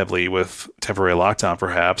reliably with temporary lockdown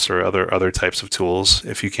perhaps, or other types of tools.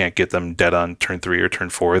 If you can't get them dead on turn 3 or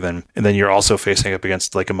turn 4, and then you're also facing up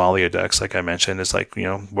against like Amalia decks, like I mentioned. It's like, you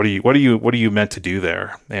know, what are you meant to do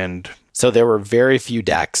there? And so there were very few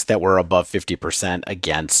decks that were above 50%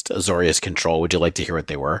 against Azorius Control. Would you like to hear what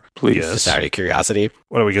they were? Please. Just out of curiosity.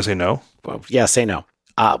 What are we gonna say? No? Well, yeah, say no.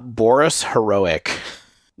 Boros Heroic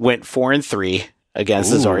went 4-3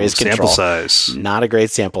 against Azorius Control. Sample size. Not a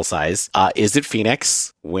great sample size. Is It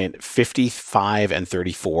Phoenix went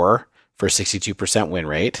 55-34 for 62% win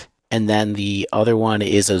rate. And then the other one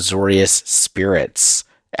is Azorius Spirits.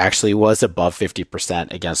 Actually was above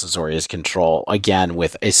 50% against Azorius Control, again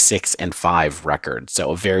with a 6-5 record.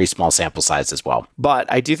 So a very small sample size as well. But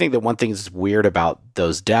I do think that one thing that's weird about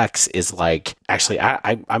those decks is like, actually,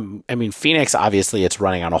 I mean, Phoenix, obviously it's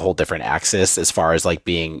running on a whole different axis as far as like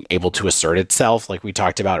being able to assert itself, like we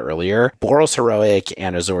talked about earlier. Boros Heroic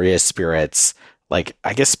and Azorius Spirits, like,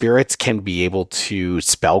 I guess Spirits can be able to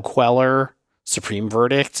spell queller Supreme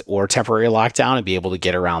Verdict or Temporary Lockdown and be able to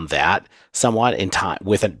get around that somewhat in time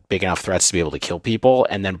with big enough threats to be able to kill people.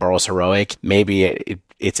 And then Boros Heroic, maybe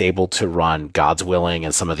it's able to run God's Willing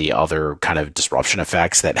and some of the other kind of disruption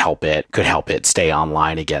effects that could help it stay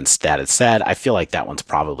online against that. It's said, I feel like that one's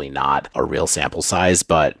probably not a real sample size,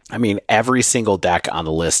 but I mean, every single deck on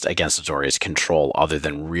the list against Azorius Control, other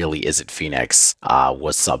than really Is It Phoenix,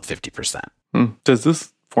 was sub 50%. Does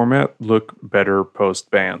this format look better post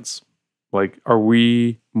bans? Like, are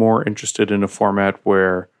we more interested in a format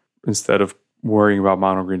where instead of worrying about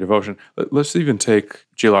mono green devotion, let's even take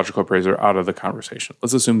Geological Appraiser out of the conversation.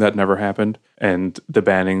 Let's assume that never happened and the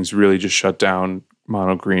bannings really just shut down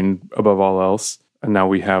mono green above all else. And now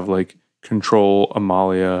we have like Control,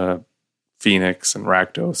 Amalia, Phoenix, and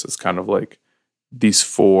Rakdos as kind of like these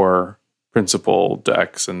 4 principal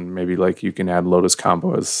decks. And maybe like you can add Lotus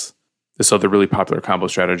Combo as this other really popular combo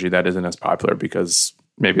strategy that isn't as popular because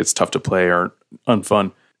maybe it's tough to play or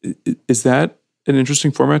unfun. Is that an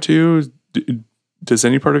interesting format to you? Does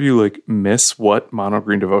any part of you like miss what Mono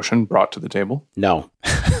Green Devotion brought to the table? No.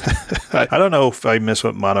 I don't know if I miss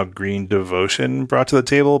what Mono Green Devotion brought to the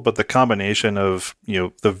table, but the combination of, you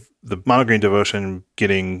know, the Mono Green Devotion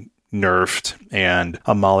getting nerfed and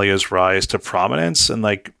Amalia's rise to prominence, and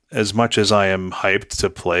like, as much as I am hyped to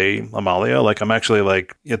play Amalia, like, I'm actually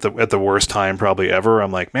like at the worst time probably ever.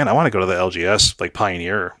 I'm like, man, I want to go to the LGS like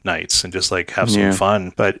Pioneer nights and just like have some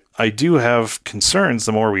fun. But I do have concerns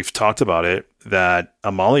the more we've talked about it that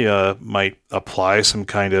Amalia might apply some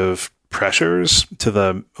kind of pressures to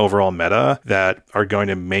the overall meta that are going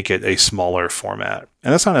to make it a smaller format.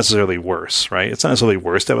 And that's not necessarily worse, right? It's not necessarily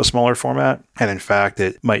worse to have a smaller format. And in fact,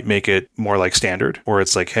 it might make it more like standard, where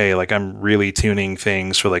it's like, hey, like, I'm really tuning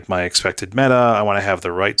things for like my expected meta. I want to have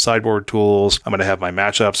the right sideboard tools. I'm going to have my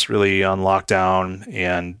matchups really on lockdown.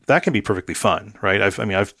 And that can be perfectly fun, right?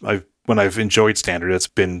 When I've enjoyed standard, it's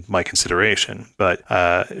been my consideration. But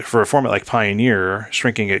for a format like Pioneer,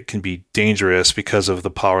 shrinking it can be dangerous because of the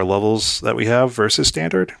power levels that we have versus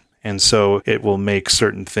standard. And so it will make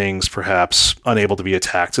certain things perhaps unable to be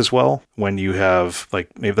attacked as well when you have,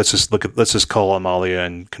 like, maybe let's just call Amalia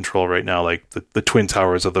and Control right now like the twin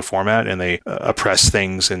towers of the format, and they oppress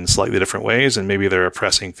things in slightly different ways, and maybe they're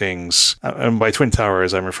oppressing things. And by twin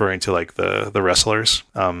towers, I'm referring to like the wrestlers.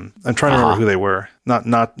 I'm trying to remember who they were. Not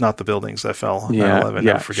the buildings that fell.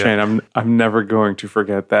 Yeah. Shane, I'm never going to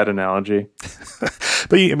forget that analogy.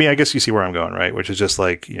 But I mean, I guess you see where I'm going, right? Which is just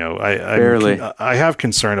like, you know, I have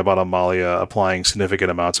concern about Amalia applying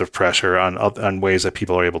significant amounts of pressure on ways that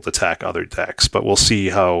people are able to attack other decks. But we'll see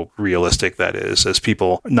how realistic that is, as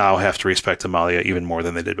people now have to respect Amalia even more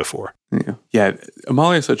than they did before. Yeah.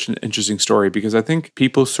 Amalia is such an interesting story because I think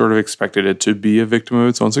people sort of expected it to be a victim of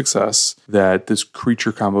its own success, that this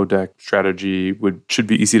creature combo deck strategy should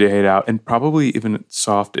be easy to hate out, and probably even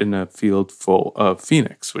soft in a field full of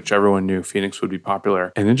Phoenix, which everyone knew Phoenix would be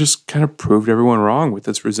popular. And it just kind of proved everyone wrong with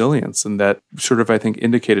its resilience. And that sort of, I think,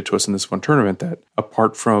 indicated to us in this one tournament that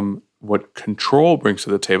apart from what Control brings to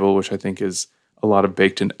the table, which I think is a lot of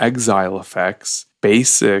baked in exile effects,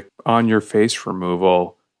 basic on your face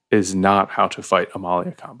removal is not how to fight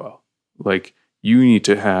Amalia combo. Like, you need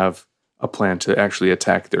to have a plan to actually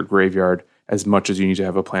attack their graveyard as much as you need to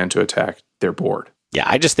have a plan to attack their board. Yeah,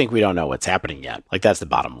 I just think we don't know what's happening yet. Like, that's the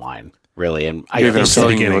bottom line, really. And I David, I'm think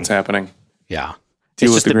telling you what's happening. yeah, Deal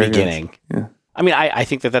it's with just the graveyards. beginning. Yeah. I mean, I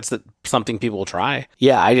think that's something people will try.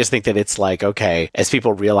 Yeah, I just think that it's like, okay, as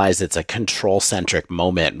people realize it's a control-centric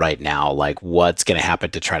moment right now, like what's going to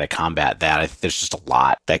happen to try to combat that? I think there's just a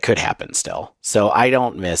lot that could happen still. So I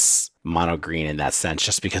don't miss mono green in that sense,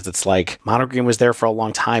 just because it's like mono green was there for a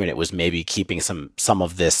long time and it was maybe keeping some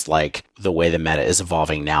of this, like the way the meta is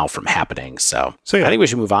evolving now, from happening. So yeah. I think we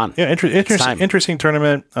should move on. Yeah, interesting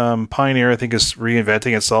tournament. Pioneer, I think, is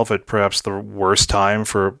reinventing itself at perhaps the worst time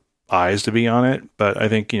for eyes to be on it, but I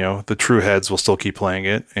think, the true heads will still keep playing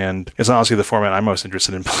it, and it's honestly the format I'm most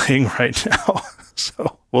interested in playing right now.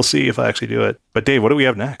 So we'll see if I actually do it. But Dave, what do we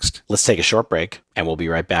have next? Let's take a short break, and we'll be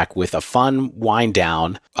right back with a fun wind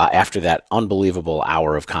down after that unbelievable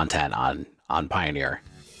hour of content on Pioneer.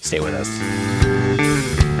 Stay with us.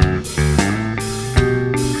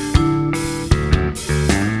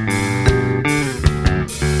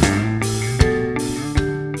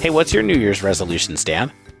 Hey, what's your New Year's resolution,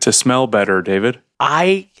 Stan? To smell better, David.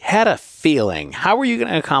 I had a feeling. How are you going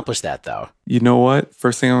to accomplish that, though? You know what?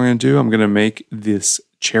 First thing I'm going to do, I'm going to make this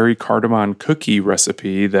cherry cardamom cookie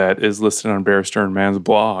recipe that is listed on Bear Stern Man's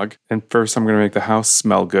blog. And first, I'm going to make the house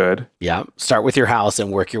smell good. Yeah. Start with your house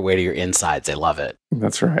and work your way to your insides. I love it.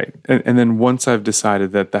 That's right. And then once I've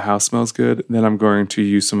decided that the house smells good, then I'm going to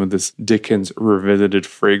use some of this Dickens revisited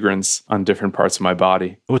fragrance on different parts of my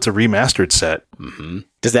body. Oh, it's a remastered set. Mm-hmm.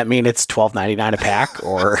 Does that mean it's $12.99 a pack,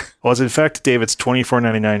 or? Well, in fact, Dave, it's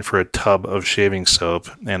 $24.99 for a tub of shaving soap,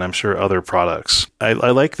 and I'm sure other products. I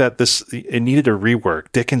like that it needed a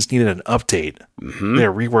rework. Dickens needed an update. Mm-hmm. They had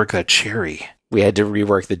to rework that cherry. We had to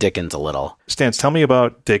rework the Dickens a little. Stans, tell me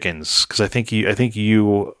about Dickens, because I think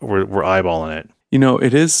you were eyeballing it.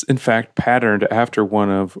 It is, in fact, patterned after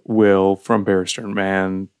one of Will from Bear Stern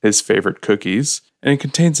Man, his favorite cookies, and it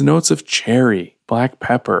contains notes of cherry, black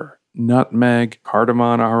pepper, nutmeg,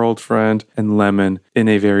 cardamom, our old friend, and lemon in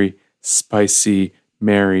a very spicy,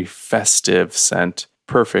 merry, festive scent.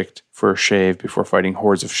 Perfect for a shave before fighting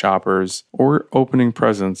hordes of shoppers or opening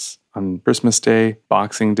presents on Christmas Day,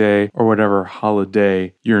 Boxing Day, or whatever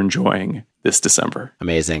holiday you're enjoying this December.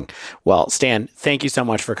 Amazing. Well, Stan, thank you so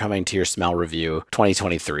much for coming to your Smell Review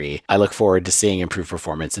 2023. I look forward to seeing improved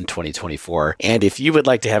performance in 2024. And if you would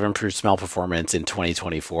like to have improved smell performance in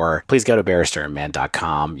 2024, please go to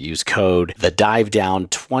BearSternMan.com. Use code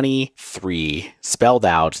TheDiveDown23, spelled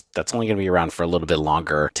out. That's only going to be around for a little bit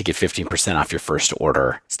longer, to get 15% off your first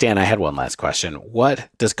order. Stan, I had one last question. What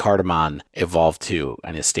does cardamom evolve to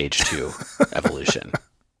in its stage 2 evolution?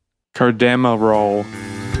 Cardamarol.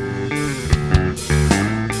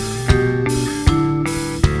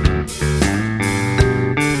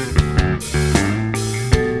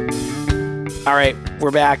 All right,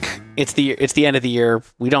 we're back. It's the end of the year.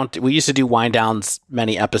 We used to do wind downs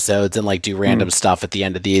many episodes and like do random stuff at the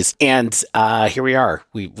end of these. And here we are.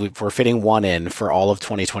 We're fitting one in for all of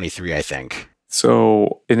 2023, I think.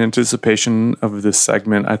 So in anticipation of this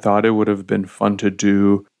segment, I thought it would have been fun to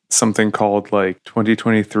do something called like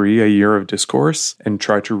 2023, a year of discourse, and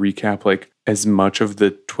try to recap like as much of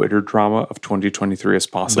the Twitter drama of 2023 as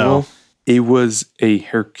possible. No. It was a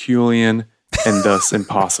Herculean and thus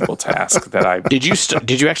impossible task that I did you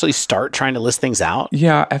actually start trying to list things out?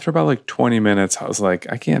 Yeah, after about like 20 minutes I was like,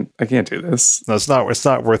 I can't do this. No, it's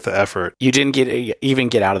not worth the effort. You didn't even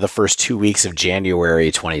get out of the first 2 weeks of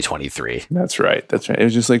January 2023. That's right. It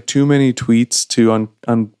was just like too many tweets to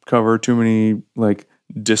uncover, too many like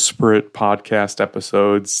disparate podcast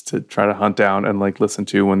episodes to try to hunt down and like listen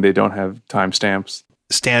to when they don't have timestamps.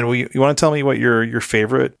 Stan, you want to tell me what your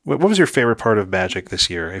favorite? What was your favorite part of Magic this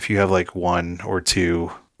year? If you have like 1 or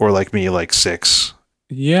 2, or like me, like 6.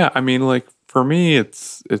 Yeah, I mean, like for me,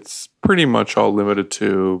 it's pretty much all limited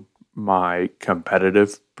to my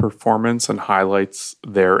competitive performance and highlights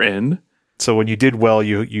therein. So when you did well,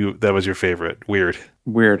 you that was your favorite. Weird.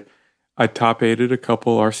 I top 8'd a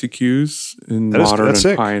couple RCQs in Modern and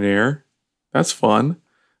sick. Pioneer. That's fun.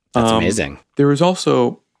 That's amazing. There was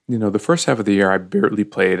also, the first half of the year, I barely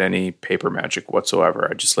played any paper Magic whatsoever.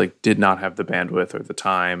 I just like did not have the bandwidth or the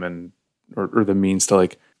time and or the means to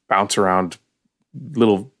like bounce around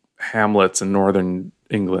little hamlets in northern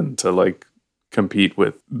England to like compete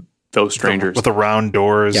with those strangers with the round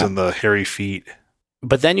doors and the hairy feet.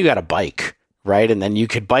 But then you got a bike, right? And then you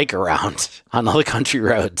could bike around on all the country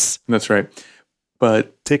roads. That's right.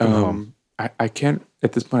 But take them home. I can't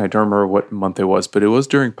at this point. I don't remember what month it was, but it was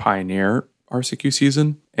during Pioneer. RCQ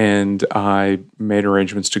season, and I made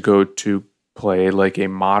arrangements to go to play like a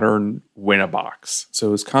modern win-a-box. So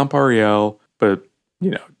it was Comp REL, but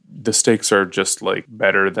the stakes are just like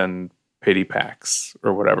better than pity packs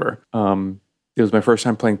or whatever. It was my first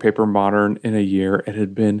time playing Paper Modern in a year. It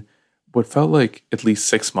had been what felt like at least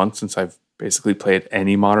 6 months since I've basically played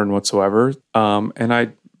any Modern whatsoever. And I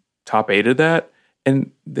top 8'd that.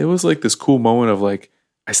 And there was like this cool moment of like,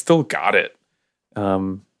 I still got it.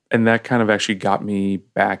 And that kind of actually got me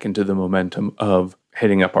back into the momentum of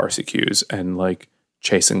hitting up RCQs and like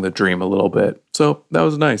chasing the dream a little bit. So that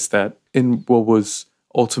was nice that in what was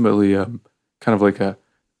ultimately kind of like a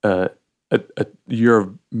year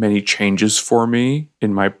of many changes for me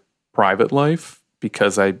in my private life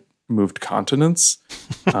because I moved continents.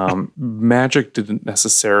 Magic didn't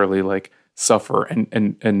necessarily like suffer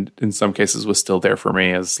and in some cases was still there for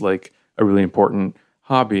me as like a really important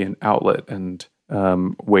hobby and outlet and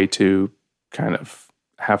way to kind of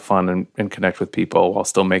have fun and connect with people while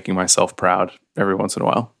still making myself proud every once in a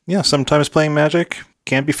while. Yeah, sometimes playing Magic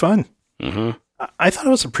can be fun. Mm-hmm. I thought it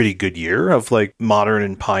was a pretty good year of like Modern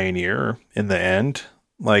and Pioneer in the end.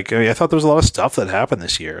 Like, I thought there was a lot of stuff that happened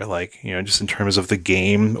this year. Like, just in terms of the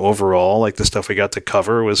game overall, like the stuff we got to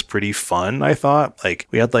cover was pretty fun, I thought. Like,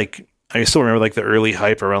 we had like, I still remember like the early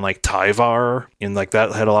hype around like Tyvar, and like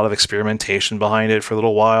that had a lot of experimentation behind it for a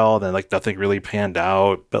little while. Then like nothing really panned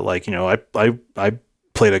out. But like, I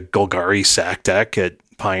played a Golgari sack deck at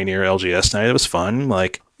Pioneer LGS night. It was fun.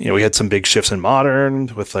 Like, we had some big shifts in Modern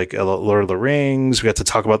with like Lord of the Rings. We got to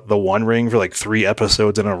talk about the One Ring for like 3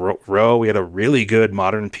 episodes in a row. We had a really good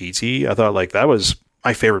Modern PT. I thought like that was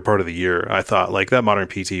my favorite part of the year. I thought like that Modern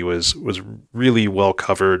PT was really well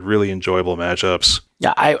covered, really enjoyable matchups.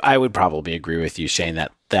 Yeah, I would probably agree with you, Shane,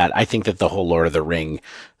 that I think that the whole Lord of the Ring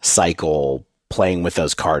cycle, playing with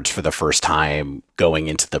those cards for the first time, going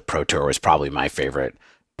into the Pro Tour was probably my favorite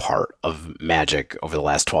part of Magic over the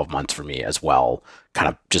last 12 months for me as well. Kind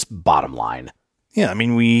of just bottom line. Yeah, I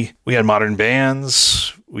mean, we had Modern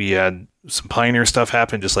bans. We had some Pioneer stuff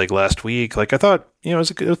happen just like last week. Like I thought, it was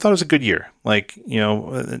a good year. Like,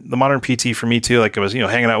 the Modern PT for me too. Like I was,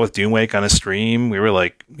 hanging out with Doomwake on a stream. We were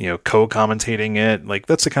like, co-commentating it. Like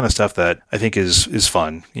that's the kind of stuff that I think is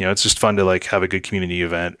fun. It's just fun to like have a good community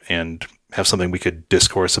event and have something we could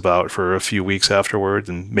discourse about for a few weeks afterwards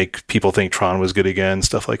and make people think Tron was good again,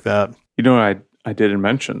 stuff like that. I didn't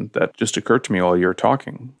mention that just occurred to me while you were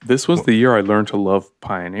talking. This was the year I learned to love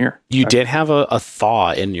Pioneer. You did have a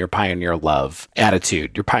thaw in your Pioneer love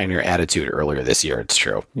attitude, your Pioneer attitude earlier this year. It's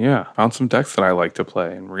true. Yeah. Found some decks that I like to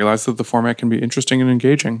play and realized that the format can be interesting and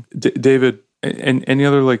engaging. David, any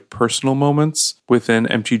other like personal moments within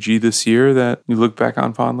MTG this year that you look back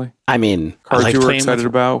on fondly? I mean, cards you were excited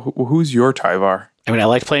about? Who's your Tyvar? I mean, I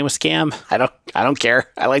like playing with Scam. I don't care.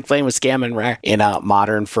 I like playing with Scam in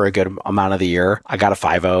Modern for a good amount of the year. I got a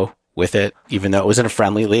 5-0 with it, even though it was in a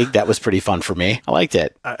friendly league. That was pretty fun for me. I liked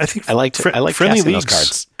it. I think I liked friendly leagues. Those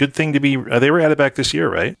cards. Good thing to be. They were added back this year,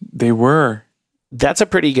 right? They were. That's a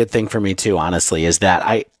pretty good thing for me too. Honestly, is that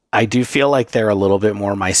I do feel like they're a little bit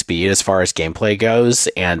more my speed as far as gameplay goes,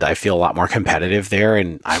 and I feel a lot more competitive there,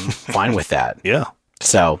 and I'm fine with that. Yeah.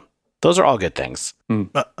 So those are all good things.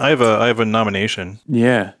 I have a nomination.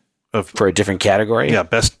 Yeah. For a different category. Yeah,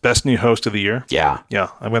 best new host of the year. Yeah.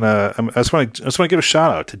 I just want to give a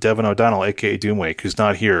shout out to Devin O'Donnell, aka Doomwake, who's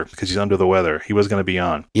not here because he's under the weather. He was going to be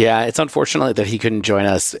on. Yeah, it's unfortunate that he couldn't join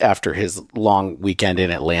us after his long weekend in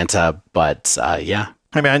Atlanta, but yeah.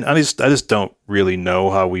 I mean, I just don't really know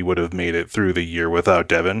how we would have made it through the year without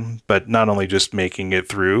Devin. But not only just making it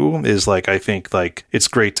through is like, I think like it's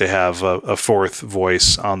great to have a fourth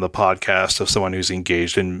voice on the podcast of someone who's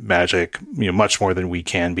engaged in Magic, much more than we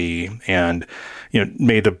can be, and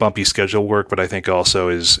made a bumpy schedule work. But I think also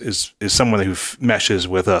is someone who meshes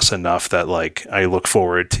with us enough that like I look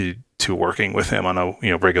forward to working with him on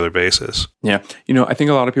a regular basis. Yeah, I think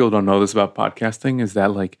a lot of people don't know this about podcasting is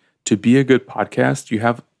that like, to be a good podcast, you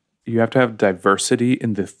have to have diversity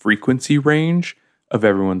in the frequency range of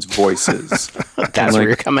everyone's voices. That's where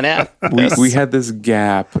you're coming at. We had this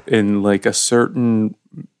gap in like a certain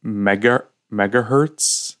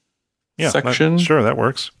megahertz section. Sure, that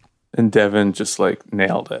works. And Devin just like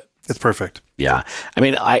nailed it. It's perfect. Yeah. I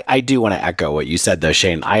mean, I do want to echo what you said though,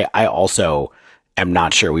 Shane. I also am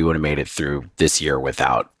not sure we would have made it through this year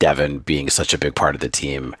without Devin being such a big part of the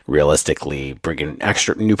team, realistically bringing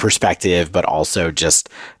extra new perspective, but also just,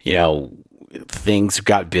 things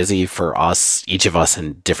got busy for us, each of us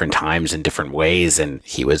in different times in different ways. And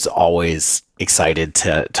he was always excited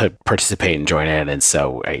to participate and join in. And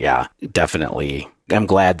so, yeah, definitely I'm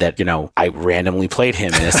glad that, I randomly played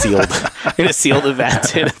him in a sealed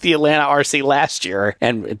event in the Atlanta RC last year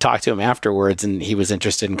and talked to him afterwards, and he was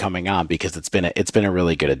interested in coming on because it's been a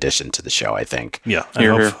really good addition to the show, I think. Yeah.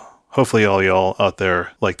 And hopefully all y'all out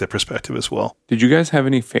there like the perspective as well. Did you guys have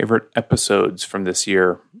any favorite episodes from this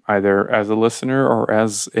year, either as a listener or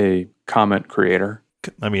as a comment creator?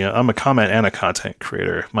 I mean, I'm a comment and a content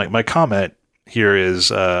creator. My comment here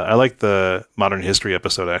is I like the modern history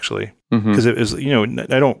episode, actually, because it is,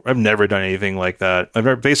 I've never done anything like that.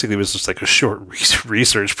 Basically, it was just like a short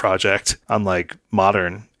research project on like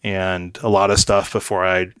modern and a lot of stuff before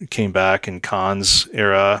I came back in Khan's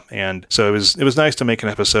era. And so it was nice to make an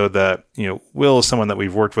episode that, Will is someone that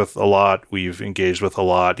we've worked with a lot. We've engaged with a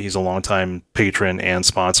lot. He's a longtime patron and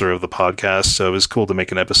sponsor of the podcast. So it was cool to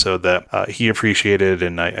make an episode that he appreciated.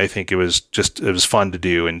 And I think it was fun to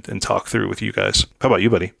do and talk through with you guys. How about you,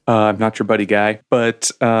 buddy? I'm not your buddy guy, but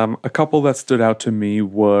a couple that stood out to me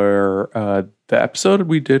were the episode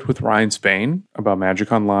we did with Ryan Spain about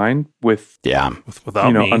Magic Online without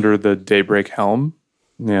me under the Daybreak helm.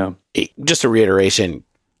 Yeah. Just a reiteration.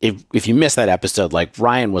 If you missed that episode, like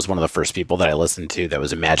Ryan was one of the first people that I listened to that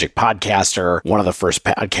was a Magic podcaster. One of the first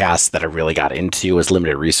podcasts that I really got into was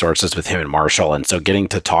Limited Resources with him and Marshall. And so getting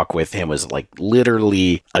to talk with him was like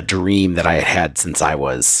literally a dream that I had since I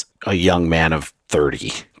was a young man of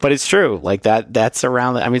 30. But it's true. Like that's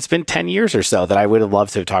around, it's been 10 years or so that I would have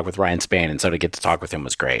loved to have talked with Ryan Spain. And so to get to talk with him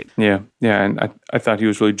was great. Yeah. Yeah. And I thought he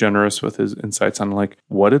was really generous with his insights on like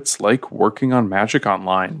what it's like working on Magic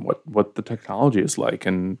Online, what the technology is like.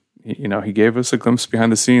 And, he gave us a glimpse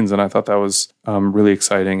behind the scenes. And I thought that was really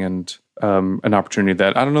exciting and an opportunity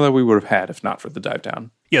that I don't know that we would have had if not for the dive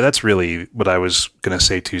down. Yeah, that's really what I was going to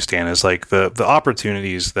say too, Stan, is like the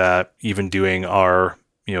opportunities that even doing our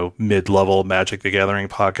mid-level Magic the Gathering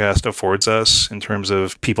podcast affords us in terms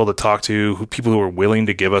of people to talk to, people who are willing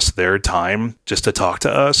to give us their time just to talk to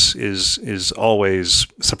us is always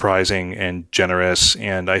surprising and generous,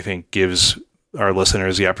 and I think gives our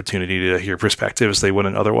listeners the opportunity to hear perspectives they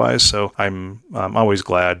wouldn't otherwise. So I'm always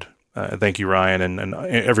glad. Thank you, Ryan, and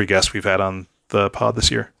every guest we've had on the pod this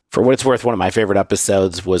year. For what it's worth, one of my favorite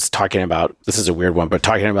episodes was talking about, this is a weird one, but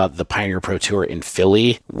talking about the Pioneer Pro Tour in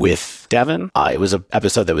Philly with Devin. It was an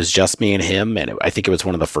episode that was just me and him, and I think it was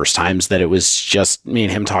one of the first times that it was just me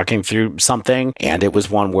and him talking through something, and it was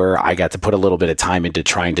one where I got to put a little bit of time into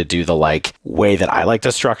trying to do the like way that I like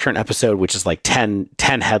to structure an episode, which is like 10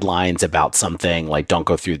 headlines about something, like don't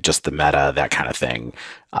go through just the meta, that kind of thing.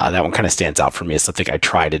 That one kind of stands out for me as something I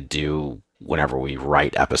try to do whenever we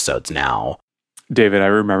write episodes now. David, I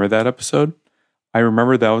remember that episode. I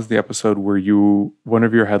remember that was the episode where one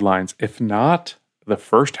of your headlines, if not the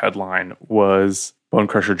first headline, was Bone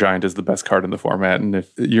Crusher Giant is the best card in the format, and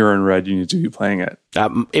if you're in red, you need to be playing it.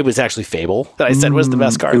 It was actually Fable that I said was the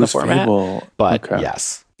best card in the format. Fable. But okay.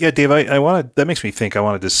 Yes. Yeah, Dave, that makes me think I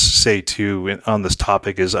wanted to say too on this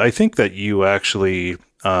topic is I think that you actually,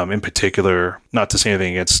 in particular, not to say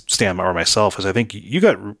anything against Stan or myself, is I think you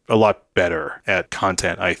got a lot better at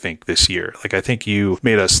content, I think, this year. Like, I think you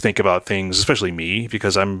made us think about things, especially me,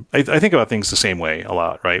 because I think about things the same way a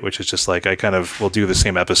lot, right? Which is just like, I kind of will do the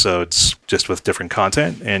same episodes just with different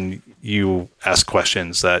content, and you ask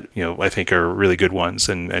questions that, I think are really good ones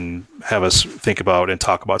and have us think about and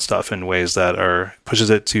talk about stuff in ways that pushes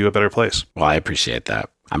it to a better place. Well, I appreciate that.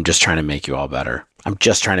 I'm just trying to make you all better. I'm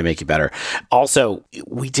just trying to make you better. Also,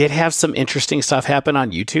 we did have some interesting stuff happen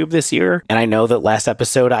on YouTube this year. And I know that last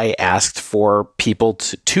episode I asked for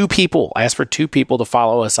two people to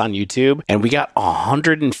follow us on YouTube. And we got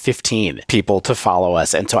 115 people to follow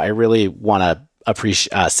us. And so I really want to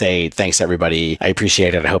say thanks everybody. I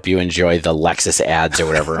appreciate it. I hope you enjoy the Lexus ads or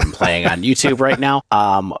whatever I'm playing on YouTube right now.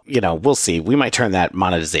 We'll see. We might turn that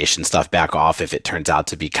monetization stuff back off if it turns out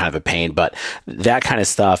to be kind of a pain, but that kind of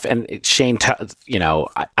stuff. And Shane,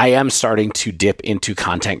 I am starting to dip into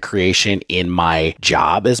content creation in my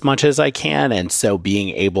job as much as I can. And so being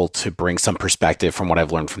able to bring some perspective from what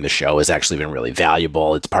I've learned from the show has actually been really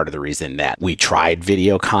valuable. It's part of the reason that we tried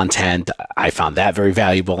video content. I found that very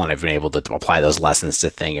valuable, and I've been able to apply those lessons to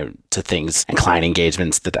things and client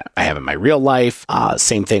engagements that I have in my real life.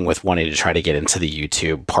 Same thing with wanting to try to get into the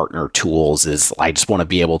YouTube partner tools is I just want to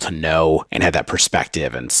be able to know and have that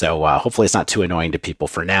perspective. And so hopefully it's not too annoying to people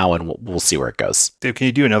for now, and we'll see where it goes. Dave, can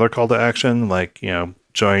you do another call to action? Like,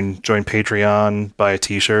 join Patreon, buy a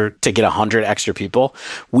t-shirt. To get 100 extra people.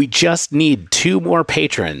 We just need 2 more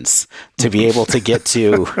patrons to be able to get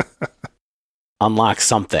to unlock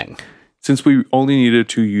something. Since we only needed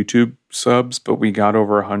 2 YouTube subs, but we got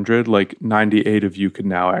over 100, like 98 of you can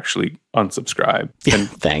now actually unsubscribe. And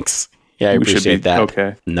thanks. Yeah, I appreciate that.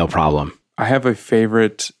 Okay. No problem. I have a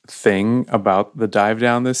favorite thing about the dive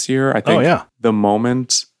down this year. I think the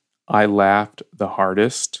moment I laughed the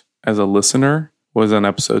hardest as a listener was on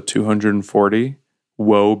episode 240,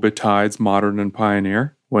 Woe Betides Modern and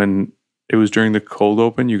Pioneer, when it was during the cold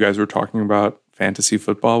open. You guys were talking about fantasy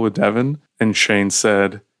football with Devin, and Shane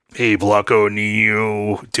said, "Hey, Blanco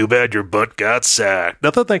Neo, too bad your butt got sacked."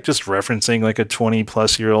 Nothing like just referencing like a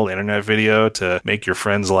 20-plus-year-old internet video to make your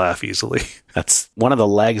friends laugh easily. That's one of the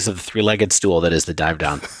legs of the three-legged stool that is the dive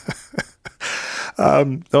down.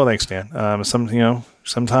 Thanks, Dan.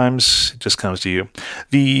 Sometimes it just comes to you.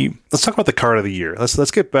 Let's talk about the card of the year.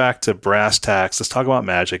 Let's get back to brass tacks. Let's talk about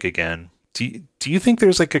Magic again. Do you think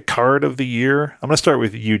there's like a card of the year? I'm going to start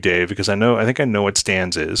with you, Dave, because I think I know what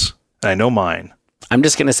Stan's is, and I know mine. I'm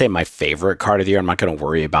just going to say my favorite card of the year. I'm not going to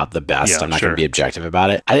worry about the best. Yeah, I'm not going to be objective about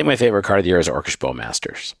it. I think my favorite card of the year is Orcish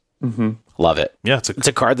Bowmasters. Mm-hmm. Love it. Yeah, it's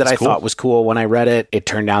a card that I thought was cool when I read it. It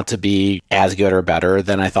turned out to be as good or better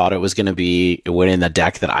than I thought it was going to be. It went in the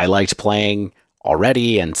deck that I liked playing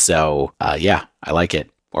already. And so, I like it.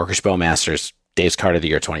 Orcish Bowmasters, Dave's card of the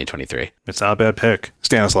year 2023. It's not a bad pick.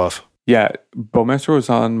 Stanislav. Yeah, Bowmaster was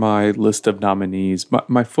on my list of nominees.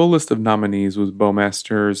 My full list of nominees was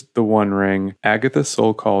Bowmasters, The One Ring, Agatha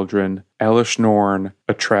Soul Cauldron, Elesh Norn,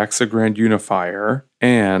 Atraxa Grand Unifier,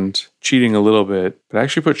 and cheating a little bit, but I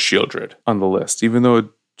actually put Shieldred on the list, even though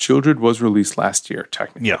Shieldred was released last year,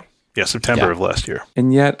 technically. Yeah, September of last year.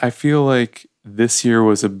 And yet, I feel like this year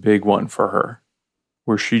was a big one for her,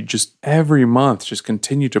 where she just every month just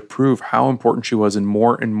continued to prove how important she was in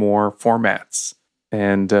more and more formats.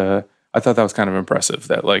 And I thought that was kind of impressive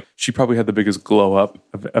that like she probably had the biggest glow up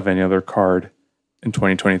of any other card in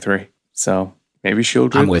 2023. So maybe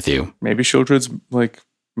Shieldred. I'm with you. Maybe Shieldred's like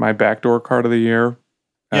my backdoor card of the year.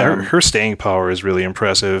 Yeah, her staying power is really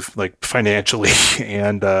impressive, like financially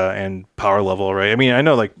and power level, right? I mean, I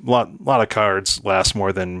know like a lot of cards last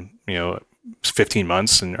more than 15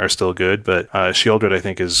 months and are still good, but Shieldred I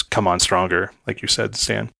think has come on stronger, like you said,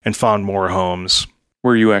 Stan, and found more homes.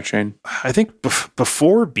 Where are you at, Shane? I think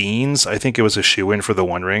before Beans, I think it was a shoe-in for the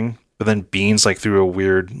One Ring, but then Beans like threw a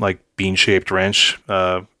weird like bean-shaped wrench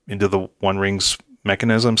into the One Ring's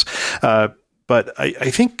mechanisms. But I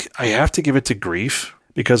think I have to give it to Grief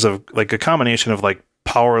because of like a combination of like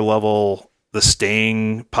power level, the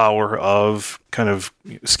staying power of kind of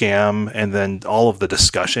Scam, and then all of the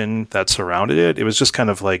discussion that surrounded it. It was just kind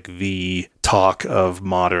of like the talk of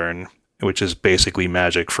Modern, which is basically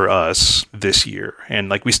Magic for us this year. And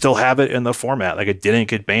like we still have it in the format. Like it didn't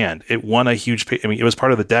get banned. It won a huge, it was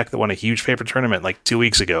part of the deck that won a huge paper tournament like 2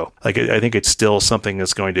 weeks ago. Like I think it's still something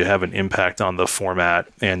that's going to have an impact on the format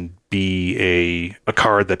and be a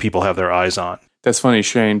card that people have their eyes on. That's funny,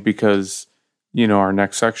 Shane, because, our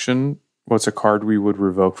next section, what's a card we would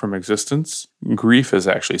revoke from existence? Grief is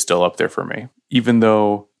actually still up there for me. Even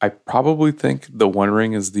though I probably think the One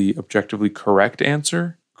Ring is the objectively correct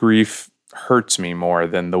answer, Grief hurts me more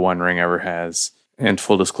than the One Ring ever has. And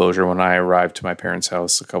full disclosure, when I arrived to my parents'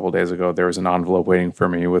 house a couple days ago, there was an envelope waiting for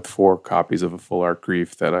me with 4 copies of a full art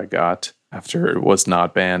Grief that I got after it was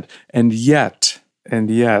not banned. And yet,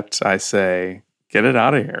 I say, get it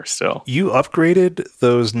out of here still. You upgraded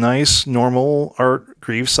those nice normal art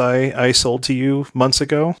Griefs I sold to you months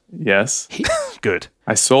ago? Yes. Good.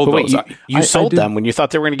 I sold those. You sold them when you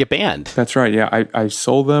thought they were going to get banned. That's right. Yeah, I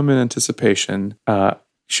sold them in anticipation.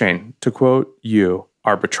 Shane, to quote you,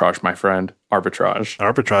 arbitrage, my friend, arbitrage.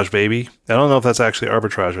 Arbitrage, baby. I don't know if that's actually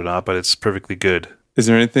arbitrage or not, but it's perfectly good. Is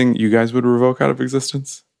there anything you guys would revoke out of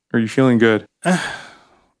existence? Are you feeling good?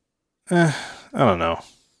 I don't know.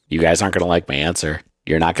 You guys aren't going to like my answer.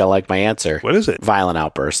 You're not going to like my answer. What is it? Violent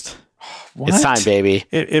Outburst. What? It's time, baby.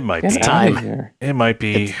 It might be. It's time. It might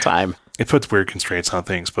be. It's time. It puts weird constraints on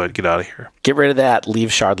things, but get out of here. Get rid of that. Leave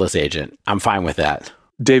Shardless Agent. I'm fine with that.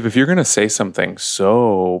 Dave, if you're going to say something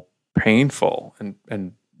so painful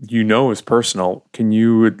and is personal, can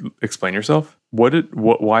you explain yourself?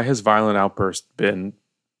 Why has Violent Outburst been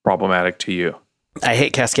problematic to you? I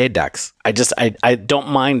hate Cascade decks. I don't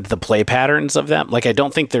mind the play patterns of them. Like, I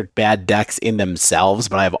don't think they're bad decks in themselves,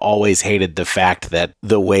 but I've always hated the fact that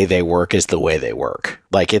the way they work is the way they work.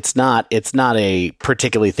 Like, it's not a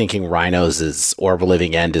particularly thinking Rhinos or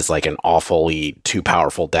Living End is like an awfully too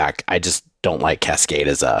powerful deck. I just don't like Cascade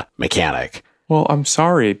as a mechanic. Well, I'm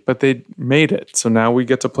sorry, but they made it, so now we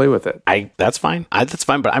get to play with it. That's fine. That's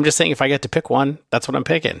fine, but I'm just saying if I get to pick one, that's what I'm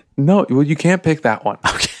picking. No, well, you can't pick that one.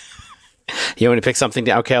 Okay. You want me to pick something?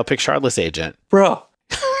 Okay, I'll pick Shardless Agent. Bro.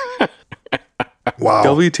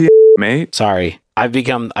 Wow. WT, mate. Sorry. I've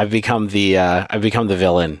become the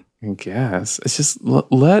villain. I guess. It's just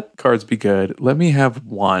let cards be good. Let me have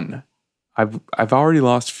one. I've already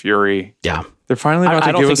lost Fury. Yeah. They're finally about I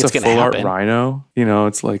to don't give think us it's a gonna full art happen. Rhino. You know,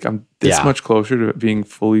 it's like I'm this much closer to it being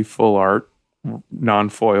fully full art,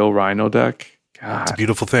 non-foil Rhino deck. God. It's a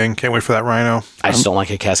beautiful thing. Can't wait for that Rhino. I just don't like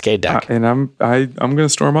a Cascade deck. And I'm going to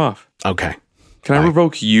storm off. Okay. Can I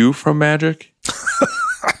revoke you from Magic?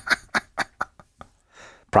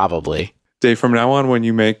 Probably. Dave, from now on, when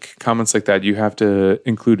you make comments like that, you have to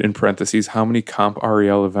include in parentheses how many Comp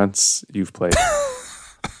REL events you've played.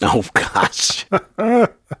 Oh, gosh.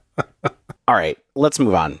 All right, let's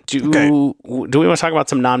move on. Do we want to talk about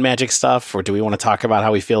some non-Magic stuff, or do we want to talk about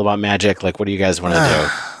how we feel about Magic? Like, what do you guys want to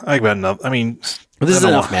do? I've got enough. I mean, This is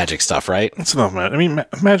enough Magic stuff, right? it's enough. I mean,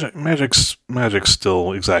 Magic's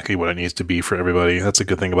still exactly what it needs to be for everybody. That's a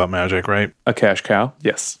good thing about Magic, right? A cash cow?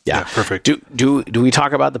 Yes. Yeah. Perfect. Do we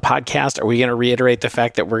talk about the podcast? Are we going to reiterate the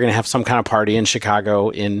fact that we're going to have some kind of party in Chicago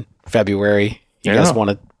in February? You guys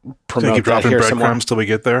want to Can promote keep that dropping here somewhere? breadcrumbs till we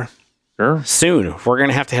get there. Sure. Soon. We're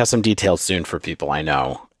going to have some details soon for people, I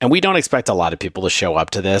know. And we don't expect a lot of people to show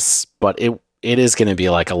up to this, but it is going to be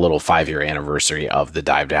like a little 5-year anniversary of the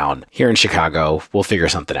Dive Down here in Chicago. We'll figure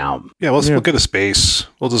something out. Yeah, we'll get a space.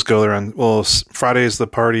 We'll just go there on. Well, Friday's the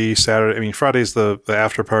party. Saturday. I mean, Friday's the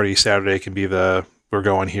after party. Saturday can be the we're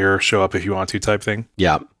going here. Show up if you want to type thing.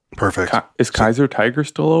 Yeah. Perfect. Is Kaiser Tiger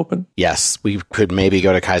still open? Yes, we could maybe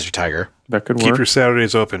go to Kaiser Tiger. That could Keep work. your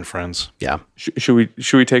Saturdays open, friends. Yeah. Should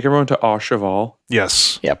we take everyone to Au Cheval?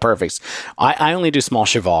 Yes. Yeah, perfect. I only do small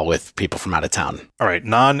cheval with people from out of town. All right,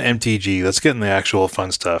 non-MTG. Let's get in the actual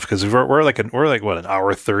fun stuff because we're like what, an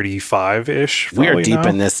hour 35 ish. We are deeper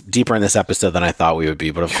in this episode than I thought we would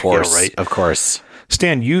be, but of course, right. Of course,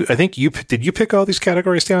 Stan, did you pick all these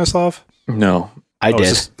categories, Stanislav? No. I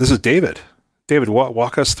did. This is David. David,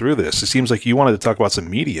 walk us through this. It seems like you wanted to talk about some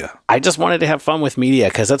media. I just wanted to have fun with media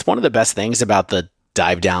because that's one of the best things about the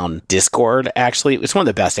Dive Down Discord. Actually, it's one of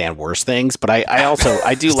the best and worst things, but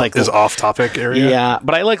I do like this off-topic area. Yeah,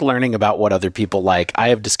 but I like learning about what other people like. I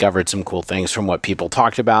have discovered some cool things from what people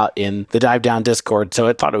talked about in the Dive Down Discord, so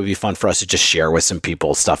I thought it would be fun for us to just share with some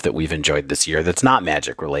people stuff that we've enjoyed this year that's not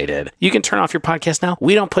Magic related. You can turn off your podcast now.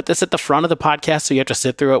 We don't put this at the front of the podcast, so you have to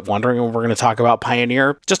sit through it wondering when we're going to talk about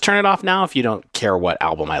Pioneer. Just turn it off now if you don't care what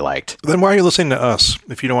album I liked. Then why are you listening to us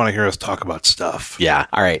if you don't want to hear us talk about stuff? Yeah.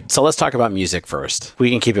 All right. So let's talk about music first.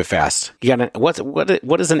 We can keep it fast. You got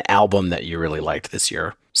what is an album that you really liked this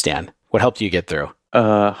year, Stan? What helped you get through?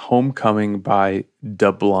 Homecoming by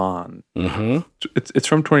Dablon. Mm-hmm. It's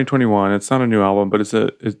from 2021. It's not a new album, but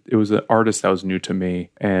it was an artist that was new to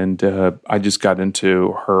me, and I just got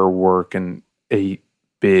into her work in a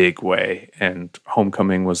big way. And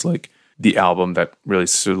Homecoming was like the album that really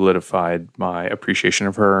solidified my appreciation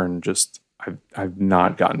of her, and just I've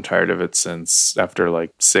not gotten tired of it since, after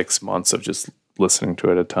like 6 months of just listening to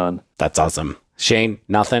it a ton. That's awesome. Shane,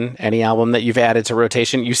 nothing? Any album that you've added to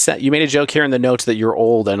rotation? You made a joke here in the notes that you're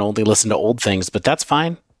old and only listen to old things, but that's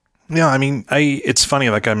fine. Yeah, I mean, it's funny.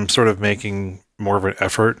 Like, I'm sort of making more of an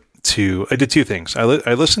effort to. I did two things. I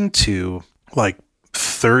listened to like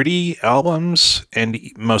 30 albums and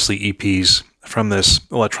mostly EPs from this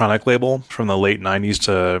electronic label from the late 90s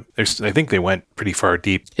to, I think they went pretty far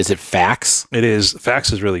deep. Is it Fax? It is.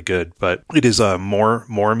 Fax is really good, but it is more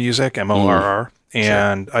music, MORR.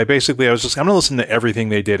 And sure. I'm going to listen to everything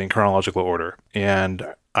they did in chronological order. And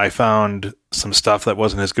I found some stuff that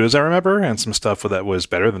wasn't as good as I remember and some stuff that was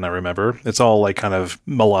better than I remember. It's all like kind of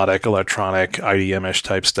melodic, electronic, IDM-ish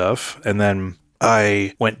type stuff. And then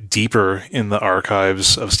I went deeper in the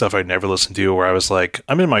archives of stuff I'd never listened to, where I was like,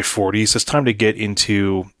 I'm in my 40s. It's time to get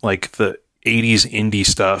into like the 80s indie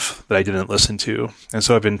stuff that I didn't listen to. And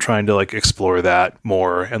so I've been trying to like explore that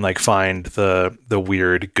more and like find the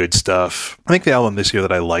weird good stuff. I think the album this year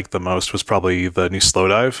that I liked the most was probably the new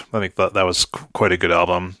Slowdive. I think that was quite a good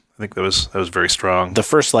album. I think that was very strong. The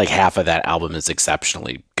first like half of that album is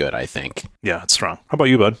exceptionally good, I think. Yeah, it's strong. How about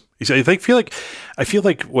you, bud? I feel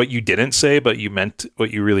like what you didn't say, but you meant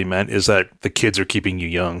what you really meant, is that the kids are keeping you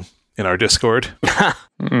young in our Discord.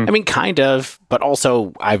 I mean, kind of, but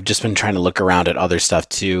also I've just been trying to look around at other stuff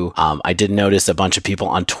too. I did notice a bunch of people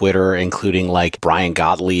on Twitter, including like Brian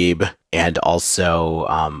Gottlieb and also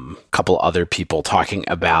a couple other people talking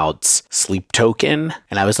about Sleep Token.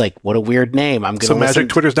 And I was like, what a weird name. So Magic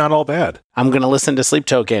Twitter's not all bad. I'm going to listen to Sleep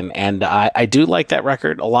Token. And I do like that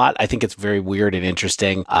record a lot. I think it's very weird and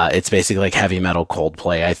interesting. It's basically like heavy metal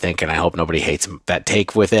Coldplay, I think. And I hope nobody hates that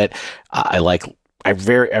take with it. I like I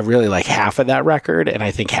really like half of that record, and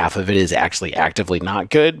I think half of it is actually actively not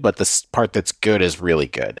good, but the part that's good is really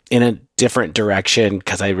good. In a different direction,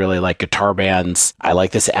 because I really like guitar bands, I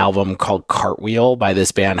like this album called Cartwheel by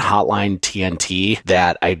this band Hotline TNT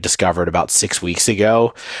that I discovered about 6 weeks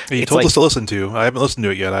ago. You told us to listen to. I haven't listened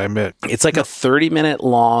to it yet, I admit. It's like a 30-minute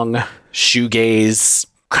long shoegaze,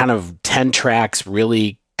 kind of 10 tracks,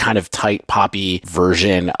 really kind of tight poppy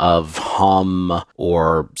version of Hum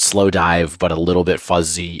or Slow Dive, but a little bit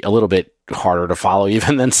fuzzy, a little bit harder to follow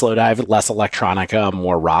even than Slow Dive, less electronica,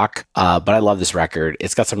 more rock. But I love this record.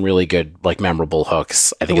 It's got some really good, like, memorable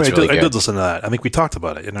hooks. I think it's really good. I did listen to that. I think we talked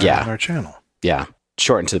about it in our channel. Yeah.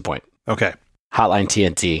 Short and to the point. Okay. Hotline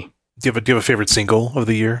TNT. Do you have a favorite single of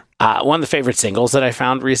the year? One of the favorite singles that I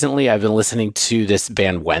found recently, I've been listening to this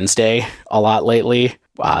band Wednesday a lot lately.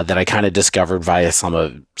 That I kind of discovered via some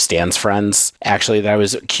of Stan's friends, actually, that I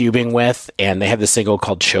was cubing with. And they have this single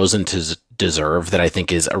called Chosen to Deserve that I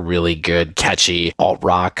think is a really good, catchy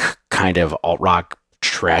alt-rock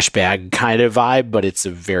trash bag kind of vibe, but it's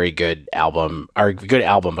a very good album,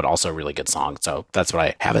 but also a really good song. So that's what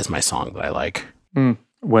I have as my song that I like.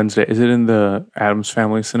 Wednesday. Is it in the Addams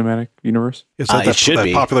Family cinematic universe? Is that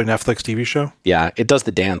that popular Netflix TV show? Yeah, it does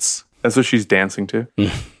the dance. That's what she's dancing to?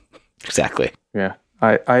 Exactly. Yeah.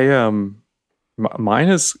 Mine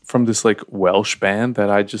is from this like Welsh band that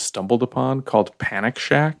I just stumbled upon called Panic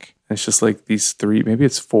Shack. It's just like these maybe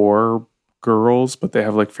it's 4 girls, but they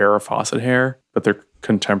have like Farrah Fawcett hair, but they're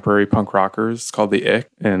contemporary punk rockers. It's called The Ick.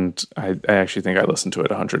 And I actually think I listened to it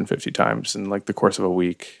 150 times in like the course of a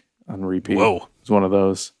week on repeat. Whoa. It's one of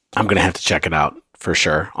those. I'm going to have to check it out for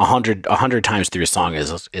sure. 100 times through a song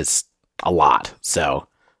is a lot. So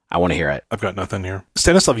I want to hear it. I've got nothing here.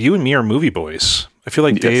 Stanislav, you and me are movie boys. I feel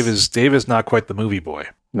like Yes. Dave is not quite the movie boy.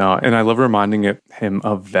 No, and I love reminding him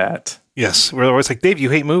of that. Yes, we're always like, Dave,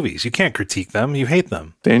 you hate movies. You can't critique them. You hate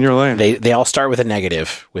them. Stay in your lane. They all start with a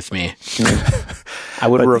negative with me. I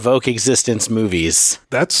would revoke existence movies.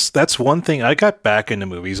 That's one thing. I got back into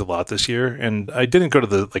movies a lot this year, and I didn't go to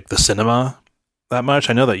the cinema that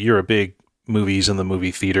much. I know that you're a big movies in the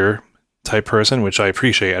movie theater type person, which I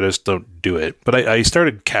appreciate. I just don't do it. But I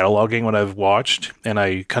started cataloging what I've watched, and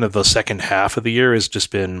I kind of the second half of the year has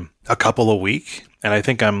just been a couple a week. And I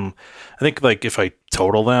think like if I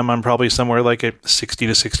total them, I'm probably somewhere like at 60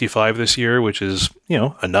 to 65 this year, which is,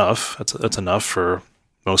 enough. That's enough for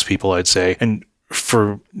most people, I'd say. And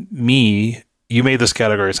for me, you made this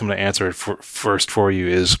category, so I'm going to answer it first for you,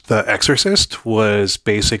 is The Exorcist was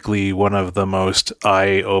basically one of the most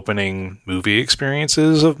eye-opening movie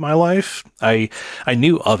experiences of my life. I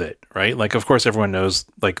knew of it, right? Like, of course, everyone knows,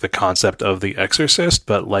 like, the concept of The Exorcist,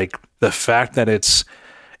 but, like, the fact that it's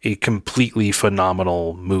a completely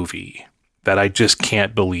phenomenal movie that I just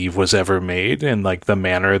can't believe was ever made in, like, the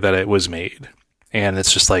manner that it was made. And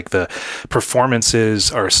it's just like the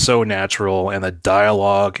performances are so natural and the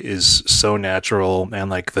dialogue is so natural and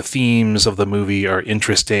like the themes of the movie are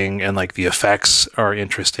interesting and like the effects are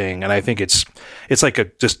interesting. And I think it's like a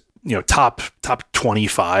just, top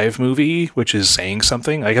 25 movie, which is saying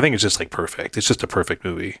something. Like, I think it's just like perfect. It's just a perfect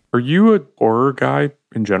movie. Are you a horror guy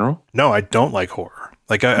in general? No, I don't like horror.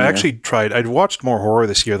 Like I actually tried, I'd watched more horror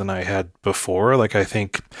this year than I had before. Like I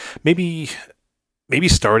think maybe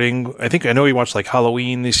starting, I know we watched like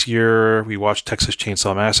Halloween this year. We watched Texas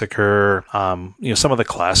Chainsaw Massacre. Some of the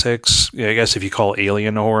classics. I guess if you call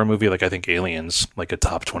Alien a horror movie, like I think Alien's like a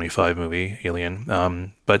top 25 movie, Alien.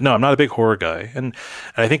 But no, I'm not a big horror guy. And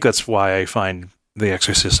I think that's why I find The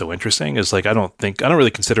Exorcist so interesting is like, I don't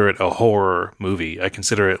really consider it a horror movie. I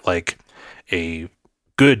consider it like a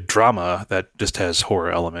good drama that just has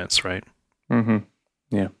horror elements, right? Mm-hmm.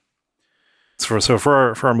 Yeah. So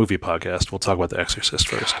for our movie podcast, we'll talk about The Exorcist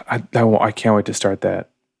first. I can't wait to start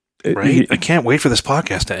that. Right? I can't wait for this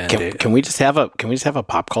podcast to end. Can we just have a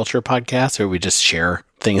pop culture podcast, or we just share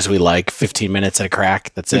things we like? 15 minutes at a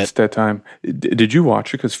crack. That's it. It's that time. Did you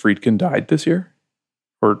watch it because Friedkin died this year?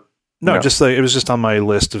 Or no? Just like it was just on my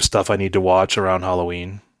list of stuff I need to watch around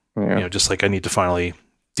Halloween. Yeah. Just like I need to finally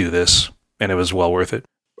do this, and it was well worth it.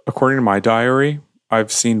 According to my diary,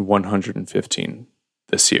 I've seen 115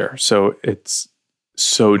 this year. So it's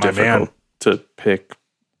so difficult to pick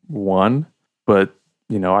one. But,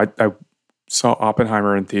 I saw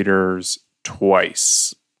Oppenheimer in theaters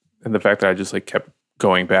twice. And the fact that I just like kept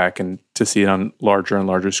going back and to see it on larger and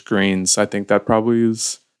larger screens, I think that probably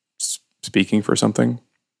is speaking for something.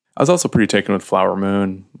 I was also pretty taken with Flower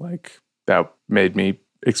Moon. Like that made me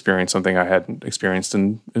experience something I hadn't experienced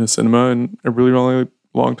in a cinema in a really, really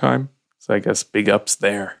long time. So I guess big ups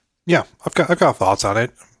there. Yeah, I've got thoughts on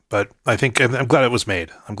it, but I think I'm glad it was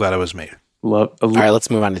made. All right, let's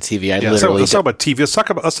move on to TV. Let's talk about TV.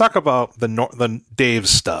 Let's talk about the Dave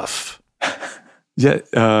stuff. Yeah,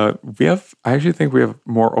 I actually think we have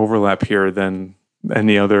more overlap here than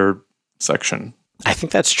any other section. I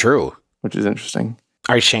think that's true. Which is interesting.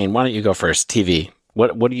 All right, Shane, why don't you go first? TV.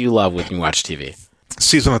 What do you love when you watch TV?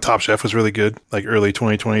 Season of Top Chef was really good, like early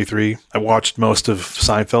 2023. I watched most of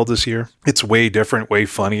Seinfeld this year. It's way different, way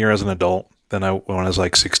funnier as an adult than when I was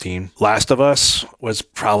like 16. Last of Us was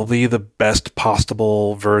probably the best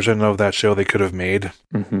possible version of that show they could have made.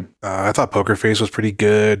 Mm-hmm. I thought Poker Face was pretty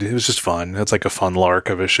good. It was just fun. It's like a fun lark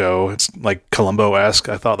of a show. It's like Columbo-esque.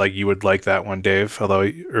 I thought like you would like that one, Dave,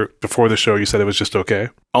 although before the show you said it was just okay.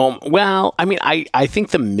 Well, I mean, I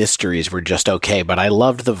think the mysteries were just okay, but I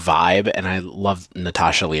loved the vibe and I loved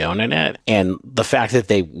Natasha Lyonne in it. And the fact that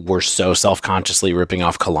they were so self-consciously ripping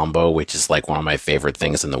off Columbo, which is like one of my favorite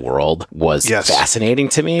things in the world, was fascinating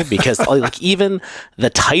to me because like even the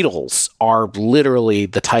titles are literally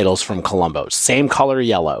the titles from Columbo. Same color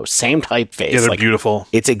yellow, same typeface. Yeah, they're beautiful.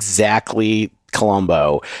 It's exactly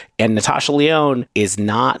Columbo. And Natasha Lyonne is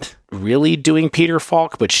not really doing Peter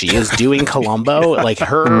Falk, but she is doing Columbo. Like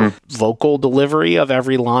her vocal delivery of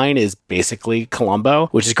every line is basically Columbo,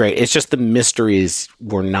 which is great. It's just the mysteries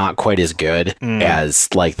were not quite as good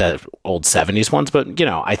as like the old 70s ones, but you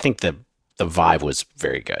know, I think the vibe was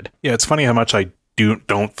very good. Yeah, it's funny how much I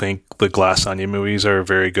don't think the Glass Onion movies are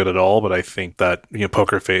very good at all, but I think that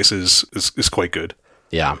Poker Face is quite good.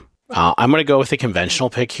 Yeah. I'm going to go with a conventional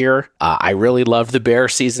pick here. I really loved The Bear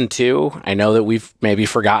season 2. I know that we've maybe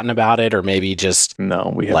forgotten about it or maybe just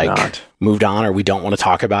we have not moved on or we don't want to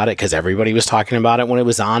talk about it because everybody was talking about it when it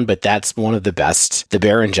was on, but that's one of the best. The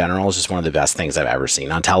Bear in general is just one of the best things I've ever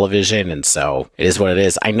seen on television, and so it is what it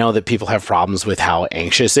is. I know that people have problems with how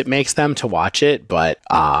anxious it makes them to watch it, but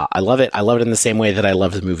I love it. I love it in the same way that I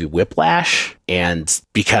love the movie Whiplash, and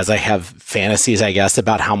because I have fantasies, I guess,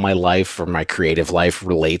 about how my life or my creative life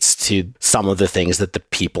relates to some of the things that the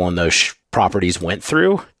people in those properties went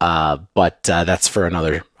through. But that's for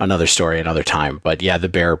another story, another time. But yeah, The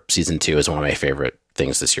Bear season 2 is one of my favorite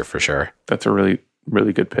things this year for sure. That's a really,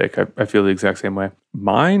 really good pick. I feel the exact same way.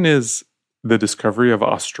 Mine is the discovery of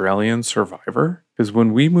Australian Survivor. Because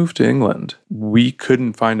when we moved to England, we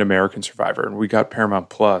couldn't find American Survivor, and we got Paramount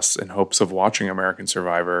Plus in hopes of watching American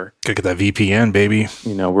Survivor. Gotta get that VPN, baby.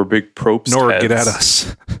 We're big Probst Nor heads. Get at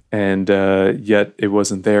us. And yet it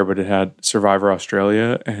wasn't there, but it had Survivor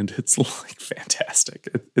Australia, and it's like fantastic.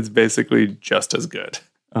 It's basically just as good.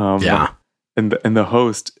 Yeah. And the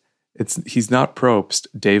host, he's not Probst,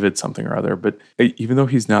 David something or other, but even though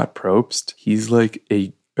he's not Probst, he's like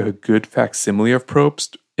a good facsimile of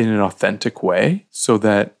Probst in an authentic way, so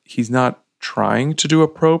that he's not trying to do a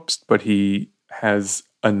Probst, but he has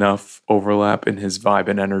enough overlap in his vibe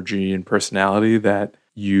and energy and personality that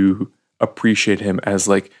you appreciate him as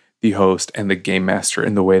like the host and the game master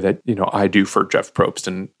in the way that, I do for Jeff Probst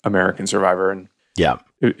and American Survivor. And yeah,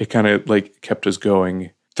 it kind of like kept us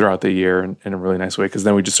going throughout the year in a really nice way. Cause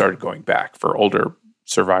then we just started going back for older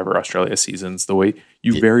Survivor Australia seasons, the way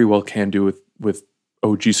you very well can do with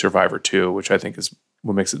OG Survivor 2, which I think is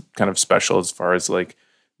what makes it kind of special as far as like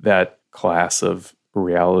that class of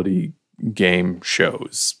reality game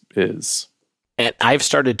shows is. And I've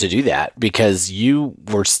started to do that because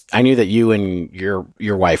I knew that you and your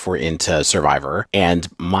wife were into Survivor, and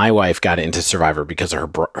my wife got into Survivor because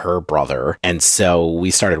of her brother. And so we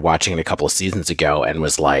started watching it a couple of seasons ago and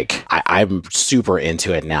was like, I'm super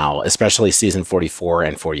into it now, especially season 44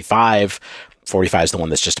 and 45. 45 is the one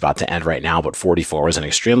that's just about to end right now, but 44 was an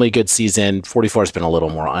extremely good season. 45 has been a little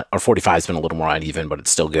more uneven, but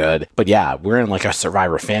it's still good. But yeah, we're in like a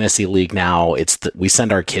Survivor fantasy league now. We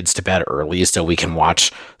send our kids to bed early so we can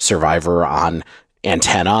watch Survivor on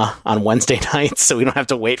Antenna on Wednesday nights, so we don't have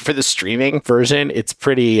to wait for the streaming version. It's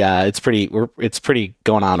pretty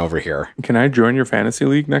going on over here. Can I join your fantasy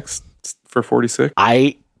league next for 46?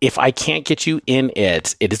 If I can't get you in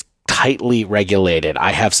it is tightly regulated.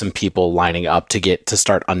 I have some people lining up to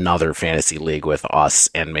start another fantasy league with us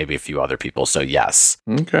and maybe a few other people. So yes,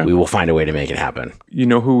 okay, we will find a way to make it happen. You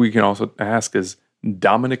know who we can also ask is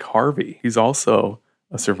Dominic Harvey. He's also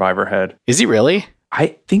a Survivor head. Is he really?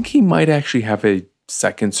 I think he might actually have a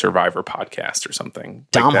second Survivor podcast or something.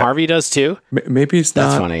 Dom Harvey does too? Maybe it's not.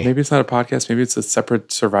 That's funny. Maybe it's not a podcast. Maybe it's a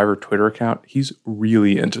separate Survivor Twitter account. He's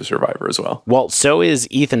really into Survivor as well. Well, so is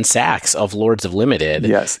Ethan Sachs of Lords of Limited.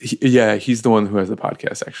 Yes. He's the one who has the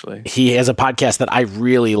podcast, actually. He has a podcast that I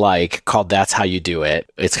really like called That's How You Do It.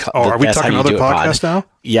 Are we talking other podcasts now?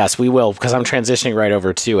 Yes, we will, because I'm transitioning right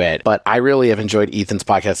over to it. But I really have enjoyed Ethan's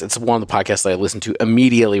podcast. It's one of the podcasts that I listen to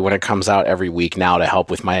immediately when it comes out every week now to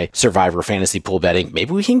help with my Survivor fantasy pool betting.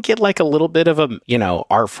 Maybe we can get like a little bit of a,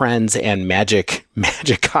 our friends and magic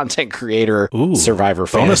content creator Survivor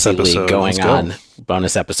fantasy league going on.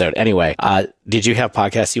 Bonus episode. Anyway, did you have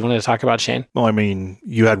podcasts you wanted to talk about, Shane? Well, I mean,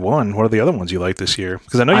 you had one. What are the other ones you like this year?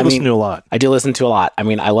 Because I know you listen to a lot. I do listen to a lot. I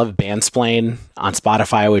mean, I love Bandsplain on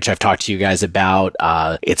Spotify, which I've talked to you guys about.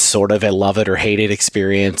 It's sort of a love it or hate it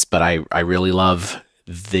experience, but I really love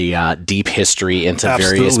the deep history into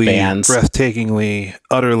various bands. Breathtakingly,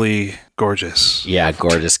 utterly gorgeous. Yeah,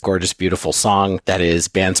 gorgeous, beautiful song that is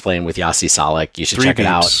Bandsplain with Yossi Salek. You should check it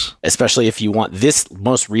out, especially if you want this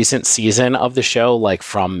most recent season of the show, like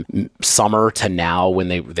from summer to now when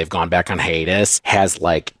they've gone back on hiatus, has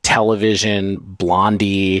like Television,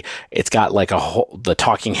 Blondie. It's got like the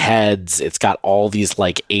Talking Heads. It's got all these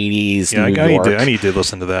like 80s New York. I need to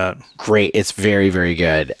listen to that. Great. It's very, very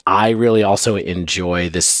good. I really also enjoy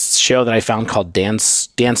this show that I found called Dan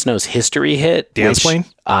Snow's History Hit. Dansplain?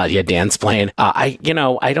 Yeah, Dansplain.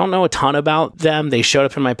 I don't know a ton about them. They showed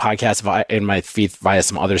up in my podcast in my feed via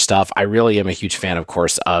some other stuff. I really am a huge fan, of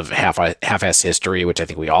course, of Half-Ass History, which I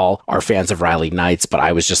think we all are fans of Riley Knights, but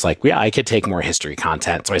I was just like, yeah, I could take more history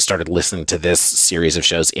content. So I started listening to this series of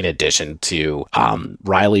shows in addition to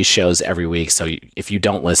Riley's shows every week. So if you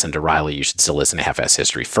don't listen to Riley, you should still listen to Half-Ass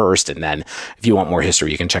History first. And then if you want more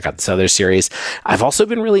history, you can check out this other series. I've also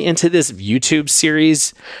been really into this YouTube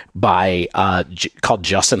series by called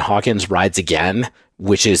Justin Hawkins Rides Again,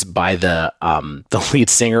 which is by the lead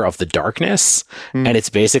singer of The Darkness. And it's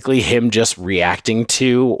basically him just reacting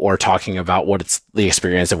to or talking about the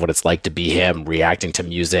experience of what it's like to be him, reacting to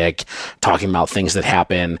music, talking about things that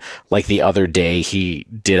happen. Like the other day, he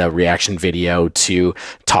did a reaction video to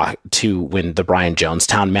when the Brian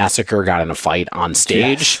Jonestown massacre got in a fight on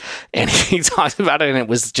stage. Yes. And he talked about it, and it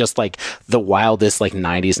was just like the wildest like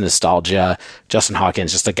 90s nostalgia. Justin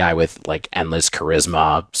Hawkins, just a guy with like endless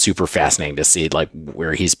charisma, super fascinating to see like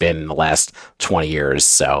where he's been in the last 20 years.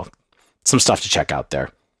 So some stuff to check out there.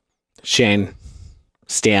 Shane,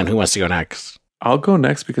 Stan, who wants to go next? I'll go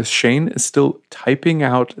next because Shane is still typing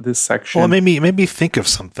out this section. Well, it made me think of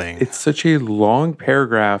something. It's such a long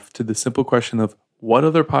paragraph to the simple question of what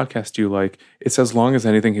other podcast do you like? It's as long as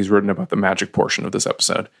anything he's written about the magic portion of this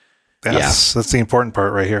episode. That's the important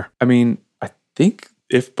part right here. I mean, I think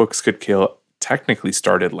If Books Could Kill technically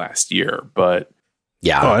started last year, but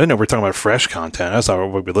yeah. Oh, I didn't know we were talking about fresh content. That's not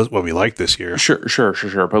what we like this year. Sure.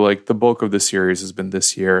 But like the bulk of the series has been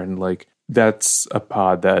this year, and like that's a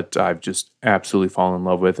pod that I've just absolutely fallen in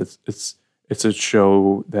love with. It's a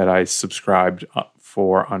show that I subscribed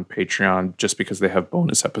for on Patreon just because they have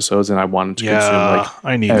bonus episodes, and I wanted to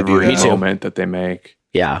consume every moment that they make.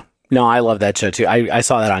 Yeah. No, I love that show too. I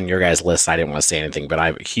saw that on your guys' list. I didn't want to say anything, but I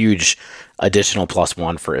have a huge additional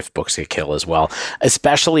 +1 for If Books Could Kill as well.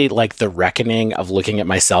 Especially like the reckoning of looking at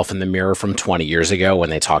myself in the mirror from 20 years ago when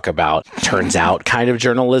they talk about turns out kind of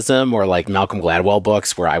journalism, or like Malcolm Gladwell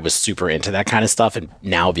books where I was super into that kind of stuff, and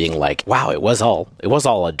now being like, wow, it was all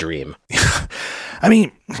a dream. I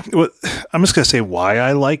mean, I'm just going to say why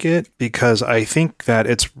I like it, because I think that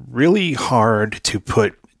it's really hard to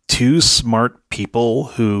put two smart people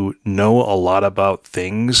who know a lot about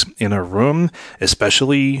things in a room,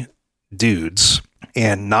 especially dudes,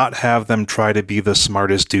 and not have them try to be the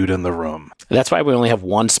smartest dude in the room. That's why we only have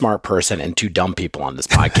one smart person and two dumb people on this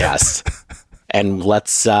podcast. And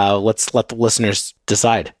let's let the listeners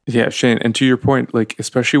decide. Yeah, Shane, and to your point, like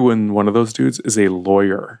especially when one of those dudes is a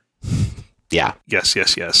lawyer. Yeah. Yes.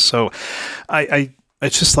 So I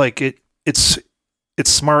it's just like it's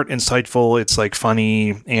smart, insightful, it's like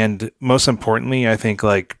funny, and most importantly, I think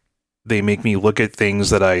like they make me look at things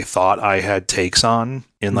that I thought I had takes on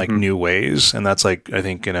in like new ways, and that's like I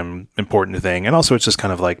think an important thing. And also it's just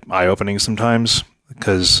kind of like eye-opening sometimes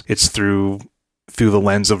because it's through the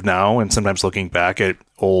lens of now and sometimes looking back at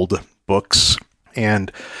old books.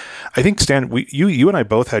 And I think Stan, you and I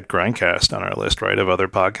both had Grindcast on our list, right, of other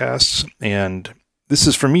podcasts, and this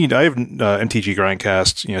is for me. I have MTG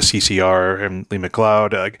Grindcast, CCR and Lee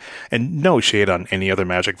McLeod, and no shade on any other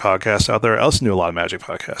Magic podcast out there. I listen to a lot of Magic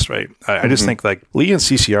podcasts, right? I just think like Lee and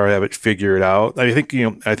CCR have it figured out. I think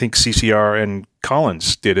CCR and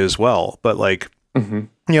Collins did as well, but like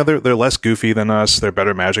they're less goofy than us. They're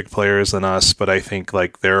better Magic players than us, but I think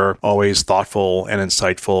like they're always thoughtful and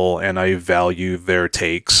insightful, and I value their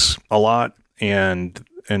takes a lot. And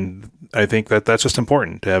I think that that's just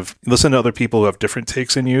important to listen to other people who have different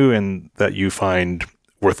takes than you and that you find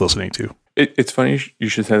worth listening to. It's funny you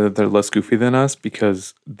should say that they're less goofy than us,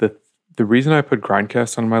 because the the reason I put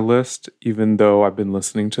Grindcast on my list, even though I've been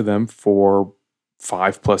listening to them for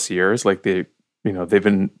 5+ years, like they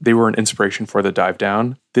were an inspiration for the Dive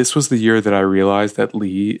Down. This was the year that I realized that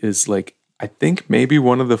Lee is like, I think maybe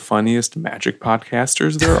one of the funniest Magic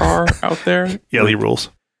podcasters there are out there. Yeah, Lee rules.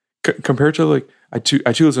 Compared to like, I too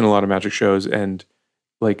listen to a lot of Magic shows, and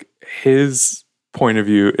like his point of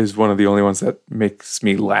view is one of the only ones that makes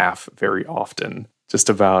me laugh very often, just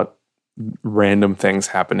about random things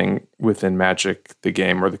happening within Magic, the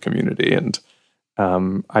game, or the community. And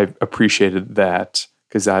I appreciated that,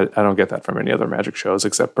 because I don't get that from any other Magic shows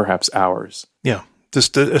except perhaps ours. Yeah.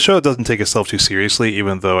 Just a show that doesn't take itself too seriously,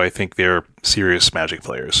 even though I think they're serious Magic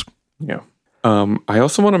players. Yeah. I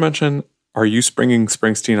also want to mention, Are You Springing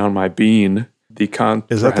Springsteen on My Bean?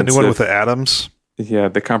 Is that the new one with the Adams? Yeah,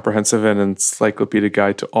 the comprehensive and encyclopedic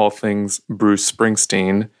guide to all things Bruce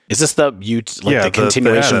Springsteen. Is this the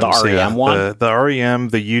continuation of the REM one? The REM,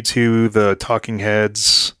 the U2, the Talking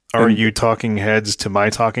Heads. Are you Talking Heads to my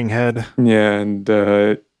Talking Head? Yeah, and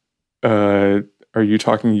Are You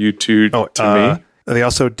Talking U2 to me? They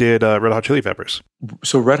also did Red Hot Chili Peppers.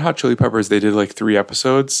 So Red Hot Chili Peppers, they did like 3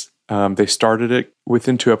 episodes. They started it.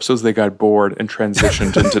 Within 2 episodes, they got bored and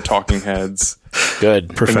transitioned into Talking Heads.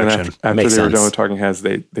 Good. Perfection. After they were done with Talking Heads,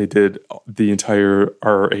 they did the entire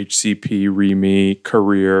RHCP ReMe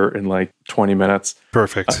career in like 20 minutes.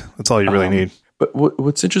 Perfect. That's all you really need. But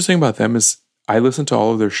what's interesting about them is I listen to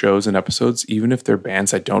all of their shows and episodes, even if they're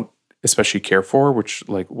bands I don't especially care for, which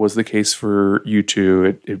like was the case for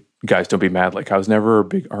U2. Guys, don't be mad. Like, I was never a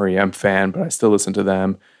big REM fan, but I still listen to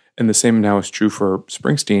them. And the same now is true for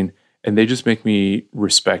Springsteen. And they just make me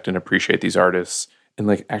respect and appreciate these artists, and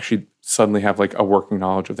like actually suddenly have like a working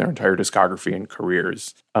knowledge of their entire discography and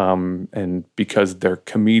careers. And because they're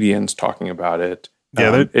comedians talking about it.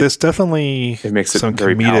 Yeah, there's definitely it makes it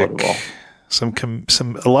very palatable.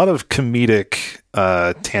 A lot of comedic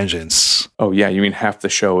tangents. Oh yeah, you mean half the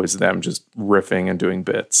show is them just riffing and doing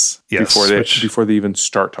bits before they even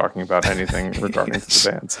start talking about anything regarding the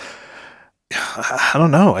bands. I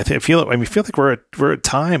don't know. I feel like we're at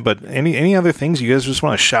time, but any other things you guys just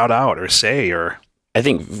want to shout out or say? Or I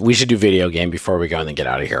think we should do video game before we go and then get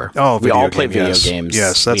out of here. Oh, we all play video games.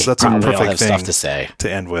 Yes, that's a perfect thing stuff to say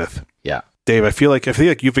to end with. Yeah. Dave, I feel like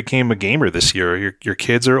you became a gamer this year. Your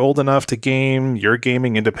kids are old enough to game. You're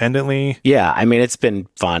gaming independently. Yeah, I mean, it's been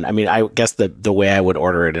fun. I mean, I guess the way I would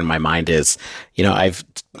order it in my mind is, I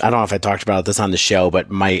don't know if I talked about this on the show, but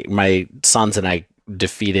my sons and I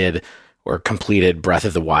defeated or completed Breath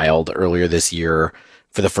of the Wild earlier this year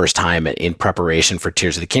for the first time in preparation for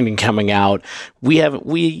Tears of the Kingdom coming out.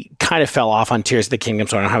 We kind of fell off on Tears of the Kingdom,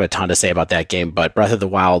 so I don't have a ton to say about that game, but Breath of the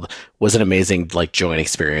Wild was an amazing like joint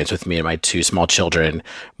experience with me and my 2 small children,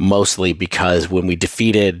 mostly because when we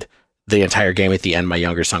defeated the entire game at the end, my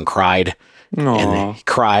younger son cried. Aww. And then he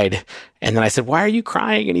cried. And then I said, "Why are you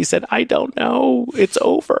crying?" And he said, "I don't know. It's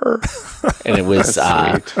over." And it was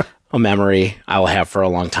a memory I'll have for a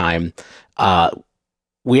long time.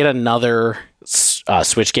 We had another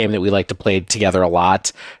Switch game that we like to play together a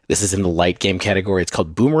lot. This is in the light game category. It's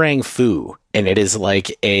called Boomerang Fu, and it is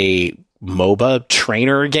like a MOBA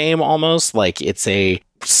trainer game almost. Like, it's a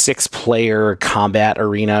 6-player combat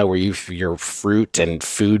arena where your fruit and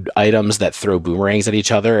food items that throw boomerangs at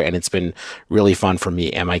each other, and it's been really fun for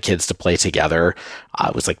me and my kids to play together.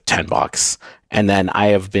 It was like $10. And then I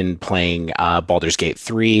have been playing Baldur's Gate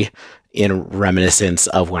 3 in reminiscence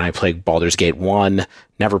of when I played Baldur's Gate 1,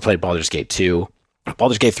 never played Baldur's Gate 2.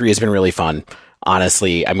 Baldur's Gate 3 has been really fun.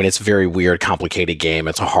 Honestly, I mean, it's a very weird, complicated game.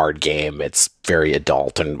 It's a hard game. It's very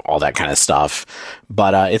adult and all that kind of stuff.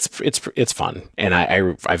 But it's fun, and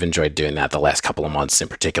I've enjoyed doing that the last couple of months in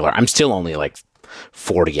particular. I'm still only like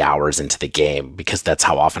 40 hours into the game because that's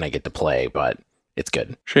how often I get to play, but it's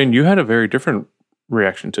good. Shane, you had a very different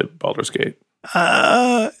reaction to Baldur's Gate.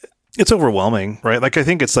 It's overwhelming, right? Like, I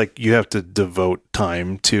think it's like you have to devote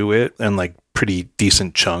time to it and like pretty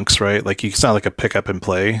decent chunks, right? Like, it's not like a pick up and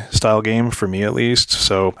play style game for me, at least.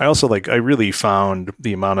 So I also I really found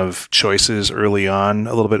the amount of choices early on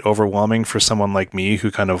a little bit overwhelming for someone like me who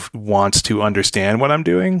kind of wants to understand what I'm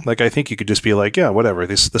doing. Like, I think you could just be like, yeah, whatever,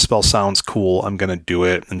 the spell sounds cool, I'm going to do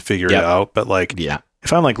it and figure it out. But like, yeah,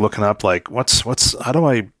 if I'm like looking up like what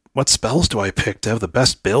spells do I pick to have the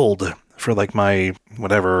best build for like my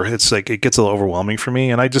whatever, it's like it gets a little overwhelming for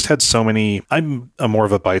me. And I just had so many. I'm more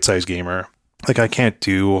of a bite-sized gamer. Like, I can't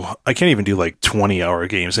even do like 20-hour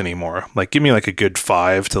games anymore. Like, give me like a good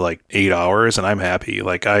 5 to like 8 hours and I'm happy.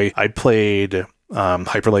 Like, I played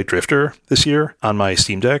Hyper Light Drifter this year on my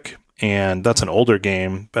Steam Deck, and that's an older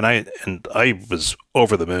game, but I was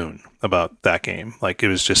over the moon about that game. Like, it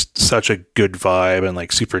was just such a good vibe and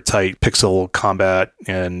like super tight pixel combat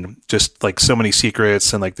and just like so many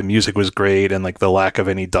secrets, and like the music was great and like the lack of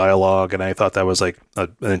any dialogue, and I thought that was like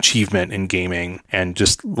an achievement in gaming, and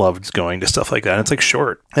just loved going to stuff like that. And it's like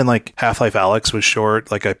short, and like Half-Life Alyx was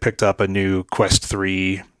short. Like, I picked up a new Quest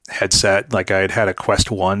 3 headset. Like, I had a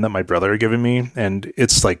Quest 1 that my brother had given me, and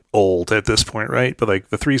it's like old at this point, right? But like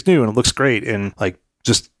the 3's new and it looks great, and like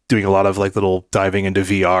just doing a lot of like little diving into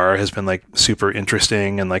VR has been like super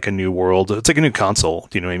interesting, and like a new world. It's like a new console.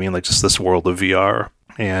 Do you know what I mean? Like just this world of VR.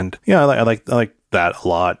 And yeah, I like that a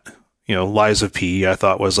lot. You know, Lies of P I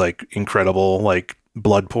thought was like incredible. Like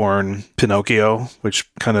Bloodborne Pinocchio, which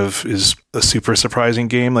kind of is a super surprising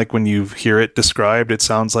game. Like, when you hear it described, it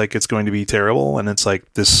sounds like it's going to be terrible, and it's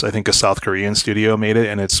like this, I think a South Korean studio made it,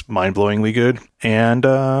 and it's mind-blowingly good. And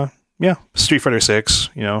yeah, Street Fighter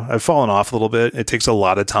 6, you know, I've fallen off a little bit. It takes a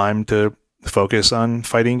lot of time to focus on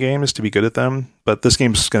fighting games to be good at them, but this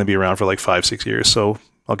game's going to be around for like 5-6 years, so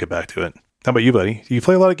I'll get back to it. How about you, buddy? Do you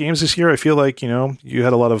play a lot of games this year? I feel like, you know, you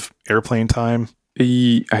had a lot of airplane time.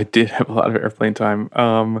 I did have a lot of airplane time.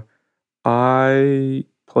 I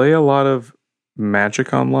play a lot of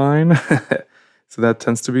Magic Online, so that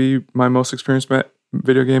tends to be my most experienced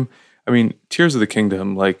video game. I mean, Tears of the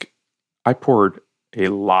Kingdom, like, I poured a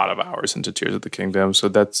lot of hours into Tears of the Kingdom, so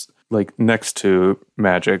that's like next to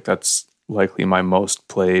Magic, that's likely my most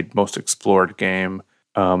played, most explored game.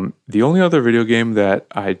 The only other video game that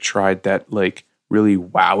I tried that like really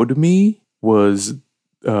wowed me was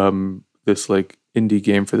this like indie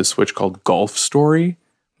game for the Switch called Golf Story,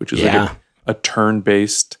 which is like a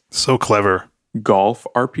turn-based, so clever golf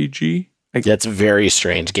RPG. That's a very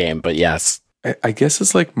strange game, but yes. I guess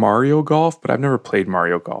it's like Mario Golf, but I've never played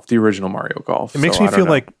Mario Golf, the original Mario Golf. It makes me feel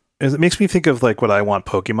like, it makes me think of like what I want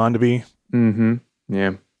Pokemon to be. Mm-hmm.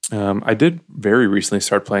 Yeah. I did very recently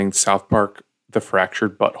start playing South Park: The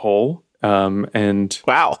Fractured Butthole. And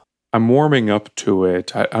wow, I'm warming up to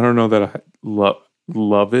it. I don't know that I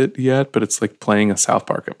love it yet, but it's like playing a South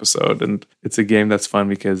Park episode, and it's a game that's fun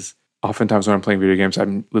because oftentimes when I'm playing video games,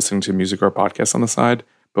 I'm listening to music or a podcast on the side.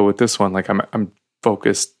 But with this one, like I'm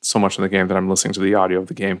focused so much on the game that I'm listening to the audio of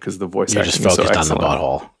the game because the voice acting is so excellent. You're just focused on the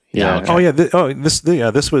butthole. Yeah.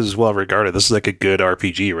 Okay. This was well regarded. This is like a good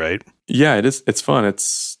RPG, right? Yeah, it is. It's fun.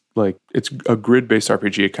 It's like it's a grid-based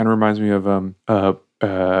RPG. It kind of reminds me of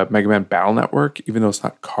Mega Man Battle Network, even though it's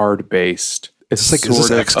not card-based. It's like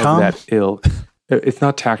sort of that ilk. It's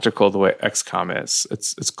not tactical the way XCOM is.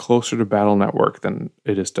 It's closer to Battle Network than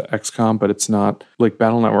it is to XCOM, but it's not like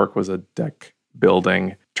Battle Network was a deck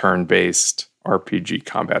building, turn-based RPG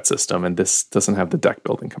combat system, and this doesn't have the deck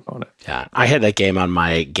building component. Yeah, I had that game on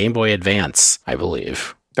my Game Boy Advance, I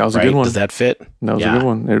believe. That was a good one. Does that fit? That was a good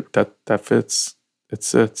one. That fits. It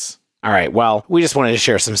sits. All right. Well, we just wanted to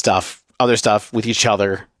share some other stuff with each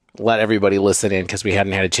other. Let everybody listen in because we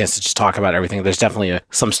hadn't had a chance to just talk about everything. There's definitely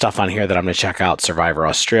some stuff on here that I'm going to check out. Survivor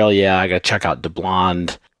Australia. I got to check out De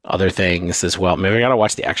Blonde. Other things as well. Maybe I got to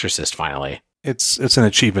watch The Exorcist finally. It's an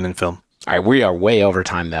achievement in film. All right. We are way over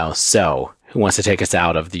time though. So who wants to take us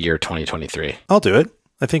out of the year 2023? I'll do it.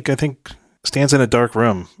 I think Stan's in a dark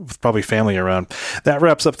room with probably family around. That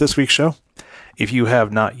wraps up this week's show. If you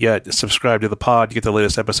have not yet subscribed to the pod, you get the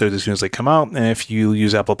latest episodes as soon as they come out. And if you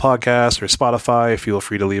use Apple Podcasts or Spotify, feel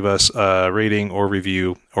free to leave us a rating or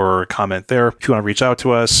review or comment there. If you want to reach out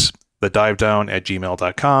to us,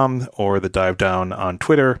 thedivedown@gmail.com or the Dive Down on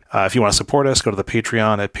Twitter. If you want to support us, go to the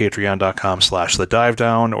Patreon at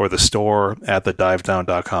patreon.com/thedivedown or the store at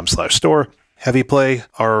thedivedown.com/store. Heavy Play,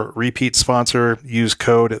 our repeat sponsor, use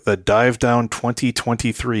code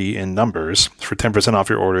THEDIVEDOWN2023 in numbers for 10%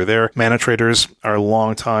 off your order there. Mana Traders, our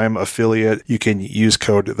longtime affiliate, you can use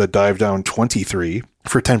code THEDIVEDOWN23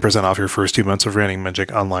 for 10% off your first 2 months of Raining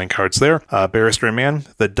Magic online cards there. Barrister Man,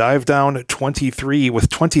 the Dive Down 23 with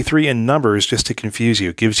 23 in numbers just to confuse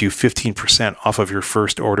you, gives you 15% off of your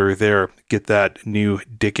first order there. Get that new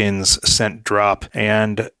Dickens scent drop.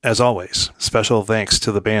 And as always, special thanks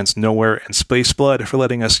to the bands Nowhere and Space Blood for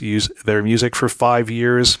letting us use their music for 5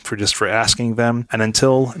 years, for asking them. And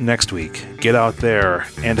until next week, get out there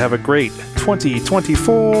and have a great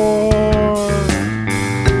 2024.